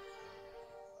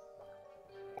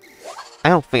 I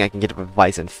don't think I can get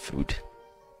advice on food.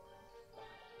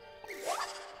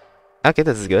 Okay,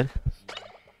 this is good.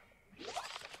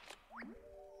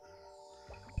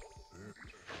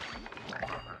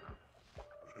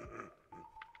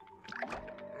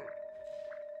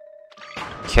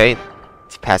 Okay,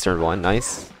 pass turn 1,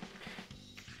 nice.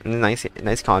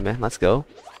 Nice comment. Let's go.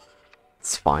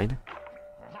 It's fine.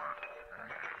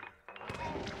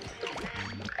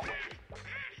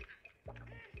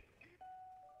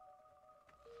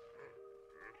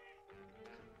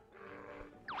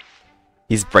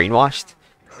 He's brainwashed?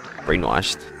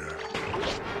 Brainwashed.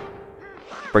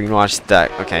 Brainwashed deck.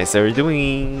 Okay, so we're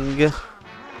doing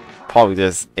probably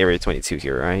this Area 22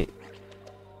 here, right?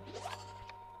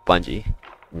 Bungie.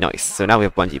 Nice. So now we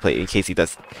have Bungie play in case he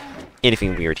does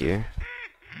anything weird here.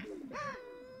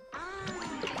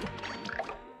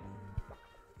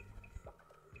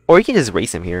 Or you can just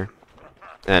race him here.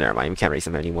 Never mind, we can't race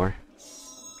him anymore.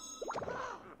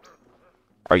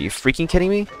 Are you freaking kidding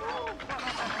me?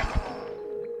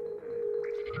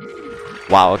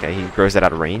 Wow, okay, he grows that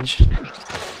out of range.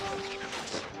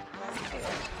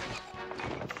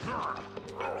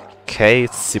 Okay,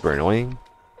 it's super annoying.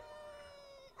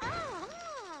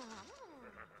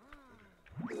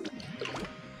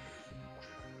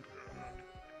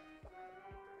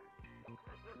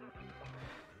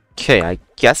 Okay, I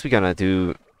guess we're gonna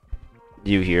do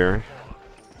you here.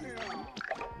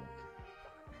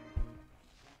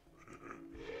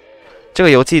这个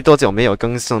游戏多久没有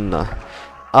更新了？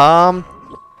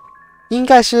应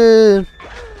该是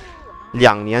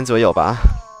2年左右吧。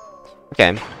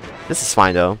Okay, this is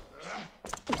fine though.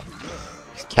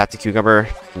 Captain Cucumber,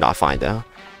 not fine though.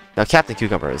 Now Captain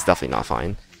Cucumber is definitely not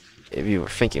fine. If you were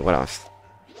thinking, what else?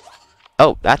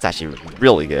 Oh, that's actually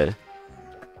really good.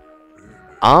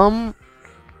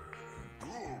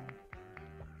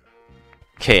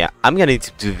 Okay, I'm gonna need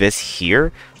to do this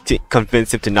here to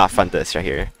convince him to not fund this right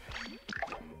here.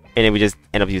 And then we just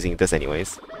end up using this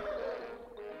anyways.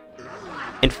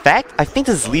 In fact, I think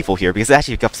this is lethal here because it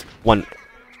actually picks up one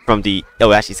from the...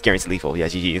 Oh, actually, Scaring's lethal. Yeah,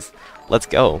 GG's. Let's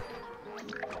go.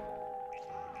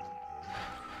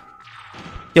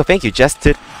 Yo, thank you,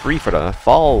 Justed3 for the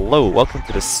follow. Welcome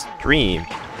to the stream.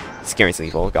 Scaring's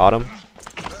lethal. Got him.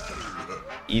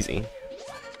 Easy.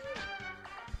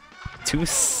 Too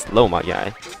slow, my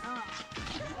guy.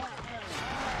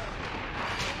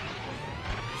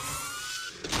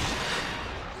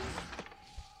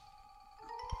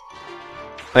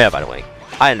 Oh yeah, by the way,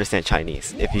 I understand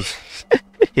Chinese. If you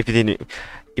if you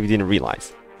didn't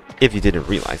realize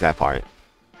that part.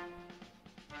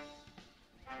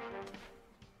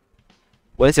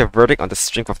 What is your verdict on the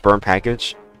strength of burn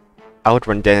package? I would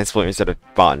run Dance Floor instead of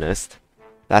Botanist.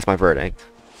 That's my verdict.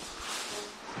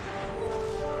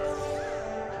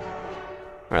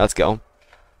 Alright, let's go.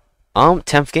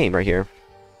 10th game right here.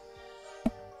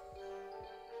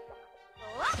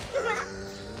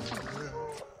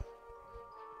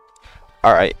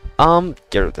 Alright,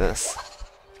 get rid of this.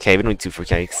 Okay, we don't need 2 fruit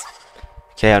cakes.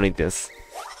 Okay, I don't need this.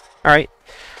 Alright.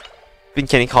 Been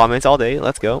getting comments all day,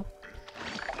 let's go.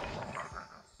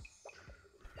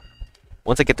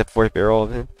 Once I get the 4th barrel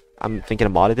of it, I'm thinking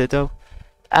of modded it though.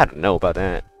 I don't know about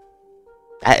that.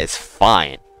 That is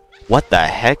fine. What the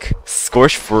heck?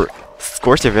 Scorched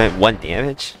event 1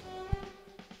 damage?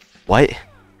 What?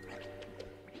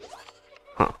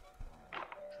 Huh.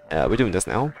 We're doing this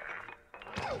now.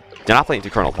 They're not playing to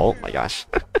Colonel Polt. Oh my gosh.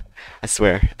 I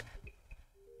swear.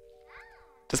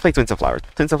 Just play Twin Sunflower.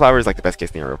 Twin Sunflower is like the best case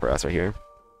scenario for us right here.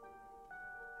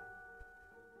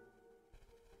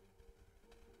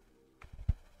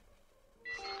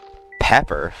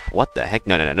 Pepper? What the heck?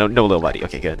 No little buddy.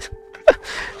 Okay, good.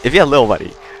 If you had little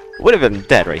buddy, would have been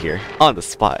dead right here on the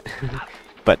spot.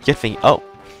 But good thing. Oh,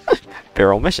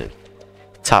 barrel mission.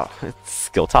 Top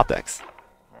skill top decks.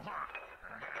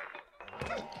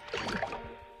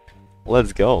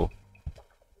 Let's go.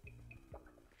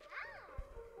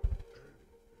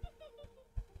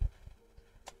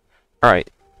 Alright.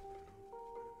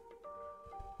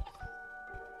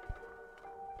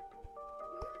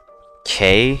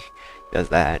 K does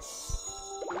that.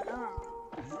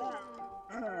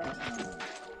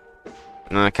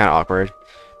 Kind of awkward.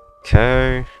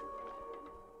 Okay.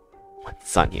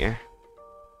 What's on here?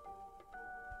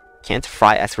 Can't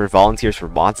Fry ask for volunteers for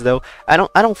mods though. I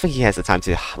don't think he has the time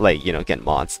to, like, you know, get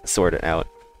mods sorted out.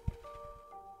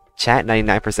 Chat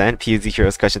 99%, PUZ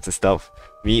heroes questions and stuff.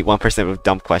 Me 1% with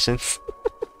dumb questions.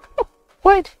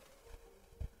 What?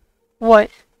 What?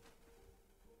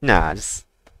 Nah, just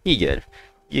you good.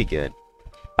 You good.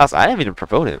 Also, I didn't even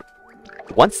promote it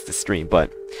once the stream,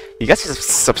 but you guys should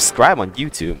subscribe on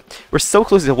YouTube. We're so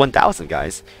close to 1,000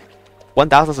 guys.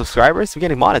 1,000 subscribers, we're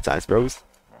getting monetized, bros.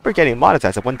 We're getting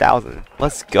monetized at 1,000.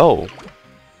 Let's go.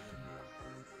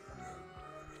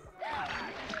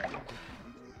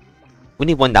 We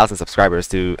need 1,000 subscribers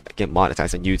to get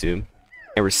monetized on YouTube.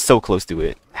 And we're so close to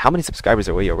it. How many subscribers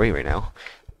are we away right now?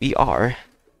 We are...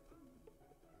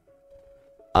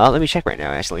 let me check right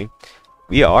now, actually.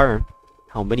 We are...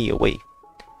 How many away?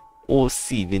 We'll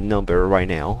see the number right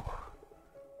now.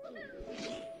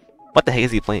 What the heck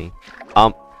is he playing?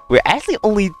 We're actually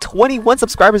only 21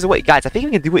 subscribers away. Guys, I think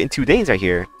we can do it in 2 days right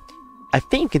here. I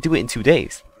think we can do it in 2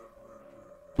 days.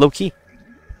 Low key.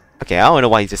 Okay, I don't know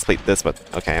why he just played this, but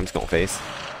okay, I'm just going face.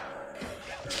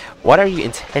 What are you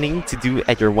intending to do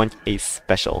at your 1K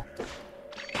special?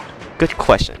 Good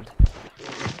question.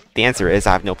 The answer is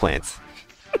I have no plans.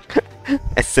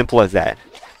 As simple as that.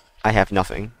 I have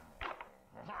nothing.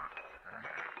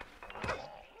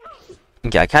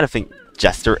 Okay, I kind of think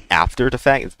Jester after the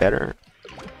fact is better.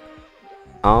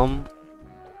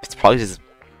 It's probably just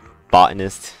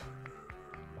Botanist.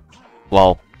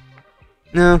 Well,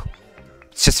 no.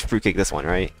 It's just Fruitcake this one,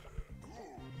 right?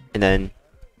 And then...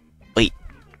 Wait.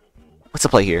 What's the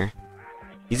play here?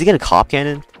 Is he gonna Cop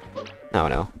Cannon? I don't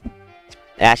know.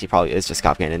 It actually probably is just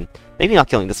Cop Cannon. Maybe not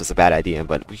killing this was a bad idea,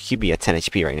 but we should be at 10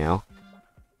 HP right now.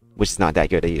 Which is not that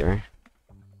good either.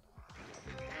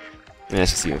 Yeah,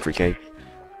 it's just you and free cake.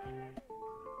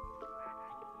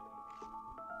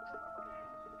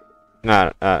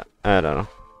 I don't know.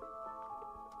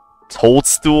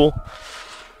 Toadstool?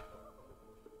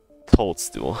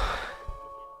 Toadstool.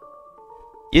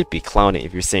 You'd be clowning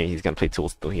if you're saying he's gonna play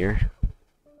Toadstool here.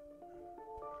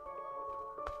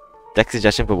 Deck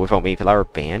suggestion, but without Mayflower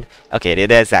banned. Okay,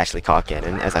 it is actually Cock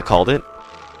Cannon, as I called it.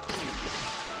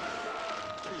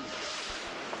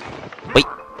 Wait,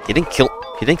 he didn't kill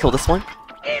this one?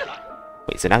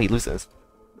 Wait, so now he loses.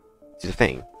 Do the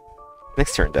thing.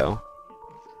 Next turn though.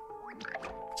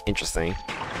 Interesting.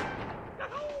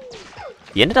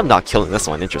 He ended up not killing this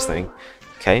one, interesting.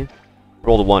 Okay.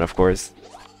 Roll the 1, of course.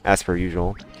 As per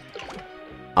usual.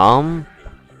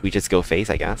 We just go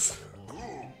face, I guess.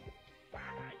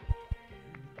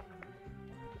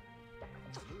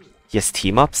 Yes,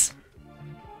 team ups.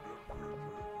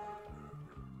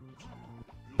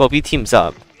 Well, if he teams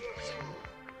up,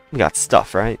 we got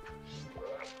stuff, right?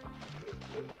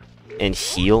 And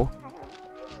heal.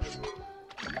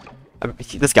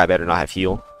 This guy better not have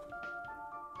heal.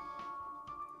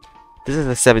 This is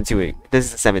a 7-2.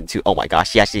 This is a 7-2. Oh my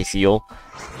gosh, he actually has heal.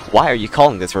 Why are you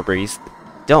calling this for Breeze?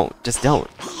 Don't. Just don't.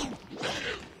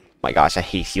 My gosh, I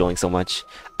hate healing so much.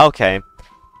 Okay.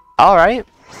 Alright.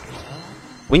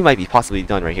 We might be possibly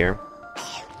done right here.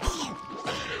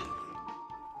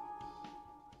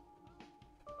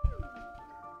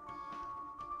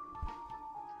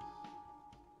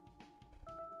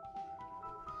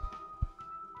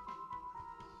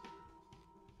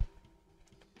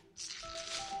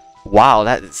 Wow,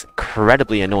 that is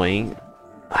incredibly annoying.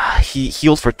 He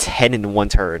healed for 10 in 1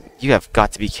 turn. You have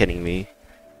got to be kidding me.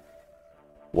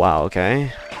 Wow,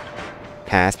 okay.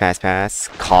 Pass, pass, pass.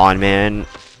 Con man.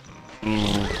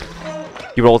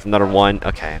 He rolled another 1.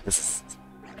 Okay, this is...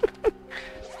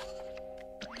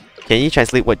 Can you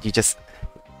translate what you just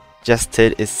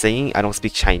is saying? I don't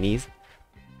speak Chinese.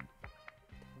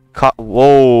 Whoa.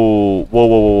 Whoa, whoa,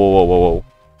 whoa, whoa, whoa, whoa.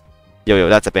 Yo,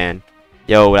 that's a ban.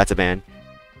 Yo, that's a ban.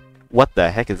 What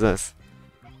the heck is this?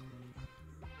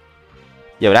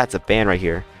 Yo, that's a ban right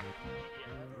here.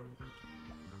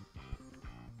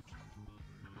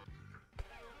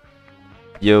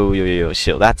 Yo,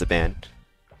 chill. That's a ban.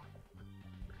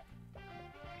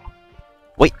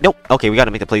 Wait, nope. Okay, we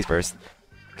gotta make the plays first.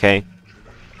 Okay.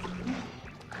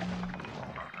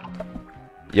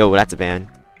 Yo, that's a ban.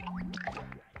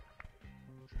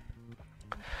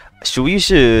 属于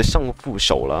是胜负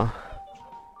手了。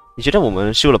你觉得我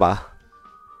们输了吧？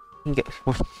应该，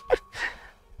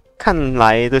看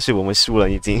来都是我们输了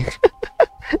已经。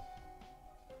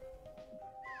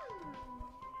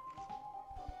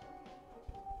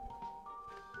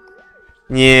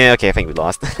Yeah, okay, I think we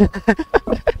lost.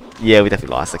 Yeah, we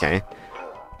definitely lost, okay.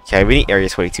 Okay, we need Area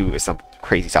 22 or some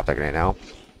crazy stuff like right now.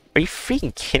 Are you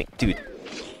freaking kidding? Dude.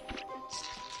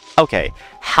 Okay,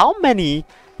 how many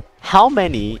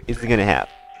is he gonna have?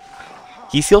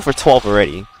 He's healed for 12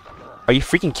 already. Are you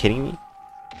freaking kidding me?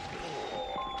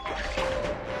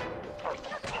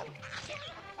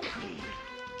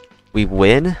 We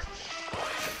win?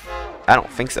 I don't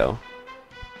think so.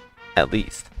 At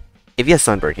least. If he has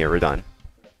Sunburn here, we're done.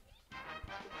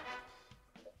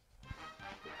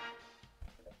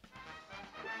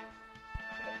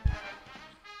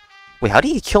 Wait, how did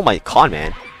he kill my con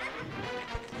man?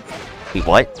 Wait,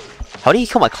 what? How did he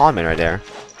kill my con man right there?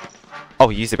 Oh,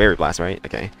 he used a berry blast, right?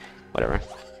 Okay, whatever.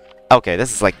 Okay,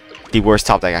 this is like the worst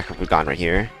top deck I could have gotten right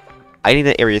here. I need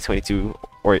an Area 22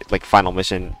 or like final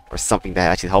mission or something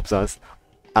that actually helps us.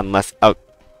 Unless, oh,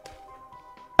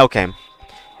 okay,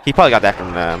 he probably got that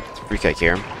from free kick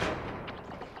here.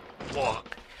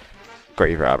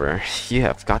 Grave robber, you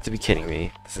have got to be kidding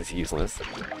me. This is useless.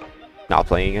 Not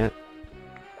playing it.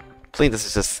 Playing this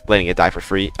is just letting it die for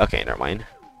free. Okay, never mind.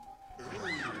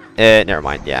 Never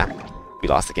mind. Yeah, we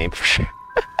lost the game for sure.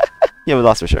 Yeah, we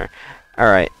lost for sure. All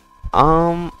right.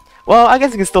 Well, I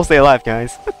guess we can still stay alive,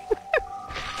 guys.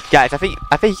 Guys, I think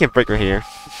you can break right here.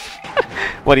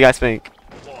 What do you guys think?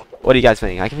 What do you guys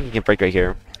think? I think you can break right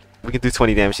here. We can do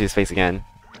 20 damage to his face again.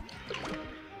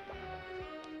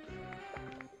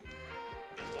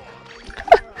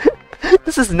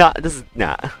 This is not.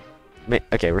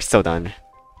 Okay, we're still done.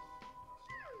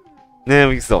 Nah,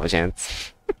 we still have a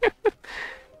chance.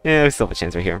 Yeah, we still have a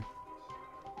chance right here.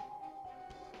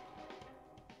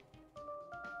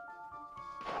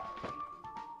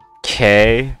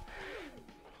 Okay.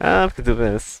 We can do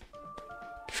this.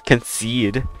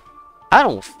 Concede. I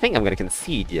don't think I'm gonna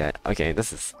concede yet. Okay,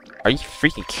 this is... Are you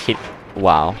freaking kidding?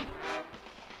 Wow.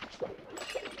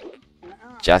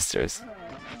 Gestures.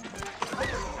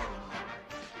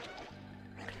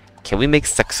 Can we make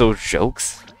sexual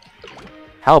jokes?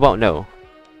 How about no?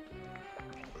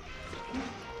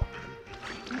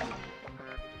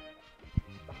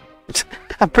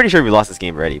 I'm pretty sure we lost this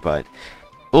game already, but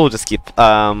we'll just keep.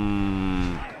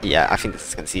 Yeah, I think this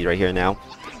is concede right here now.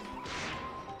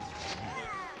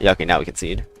 Yeah, okay, now we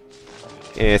concede.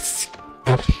 It's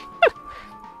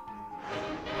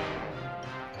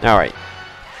alright.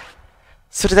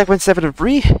 So the deck went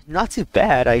 7-3. Not too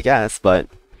bad, I guess, but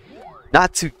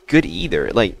not too good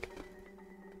either. Like,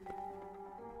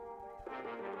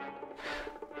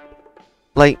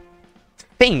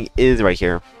 thing is right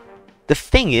here. The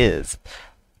thing is,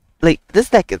 like, this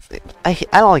deck is. I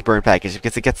don't like Burn Package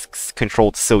because it gets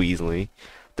controlled so easily.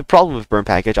 The problem with Burn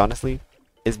Package, honestly,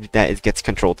 is that it gets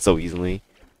controlled so easily.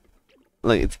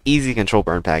 Like, it's easy to control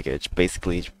Burn Package,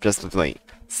 basically, just with, like,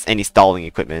 any stalling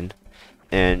equipment.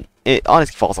 And it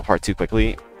honestly falls apart too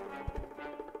quickly.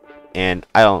 And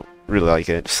I don't really like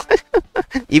it.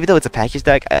 Even though it's a package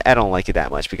deck, I don't like it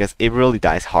that much because it really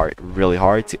dies really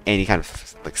hard to any kind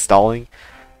of, like, stalling.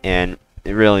 And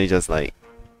it really just, like,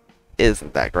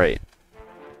 isn't that great.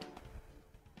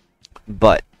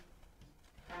 But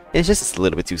it's just a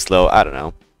little bit too slow. I don't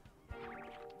know.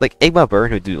 Like, Igma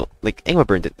Burn would do, like, Igma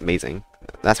Burn did amazing.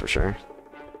 That's for sure.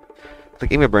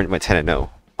 Like, Igma Burn went 10-0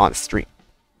 on stream.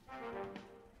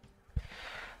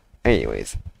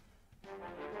 Anyways.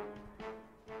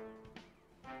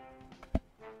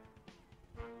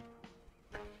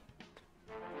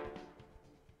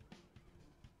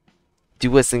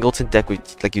 Do a singleton deck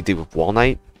with, like you did with Wall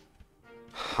Knight?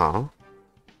 Huh?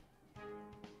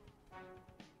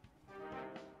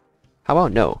 How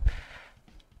about no?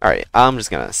 Alright, I'm just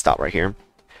gonna stop right here.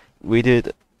 We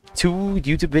did 2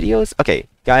 YouTube videos. Okay,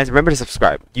 guys, remember to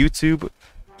subscribe. YouTube,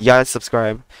 you gotta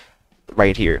subscribe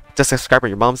right here. Just subscribe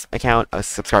on your mom's account,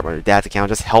 subscribe on your dad's account.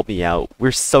 Just help me out.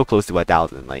 We're so close to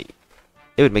 1,000. Like,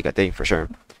 it would make a thing for sure.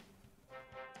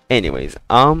 Anyways,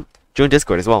 join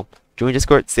Discord as well. Join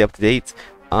Discord, stay up to date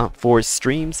for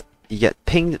streams. You get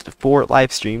pinged for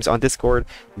live streams on Discord.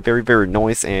 Very, very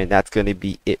nice, and that's gonna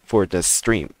be it for the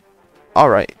stream.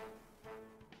 Alright.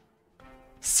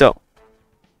 So,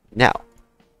 now,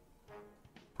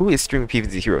 who is streaming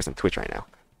PvZ Heroes on Twitch right now?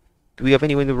 Do we have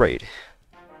anyone in the raid?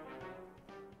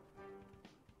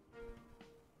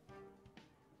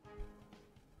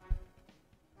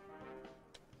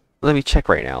 Let me check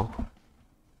right now.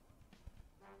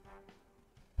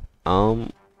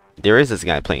 There is this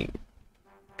guy playing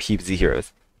PvZ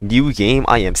Heroes. New game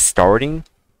I am starting?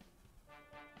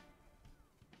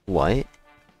 What?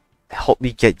 Help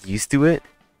me get used to it?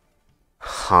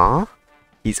 Huh?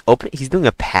 He's doing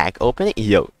a pack opening?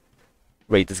 Yo.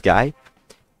 Rate this guy.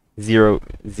 Zero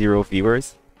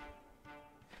viewers.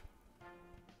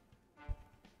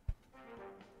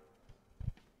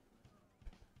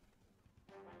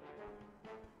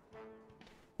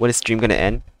 When is stream gonna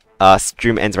end?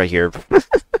 Stream ends right here.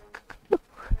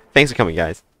 Thanks for coming,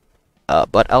 guys.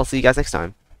 But I'll see you guys next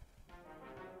time.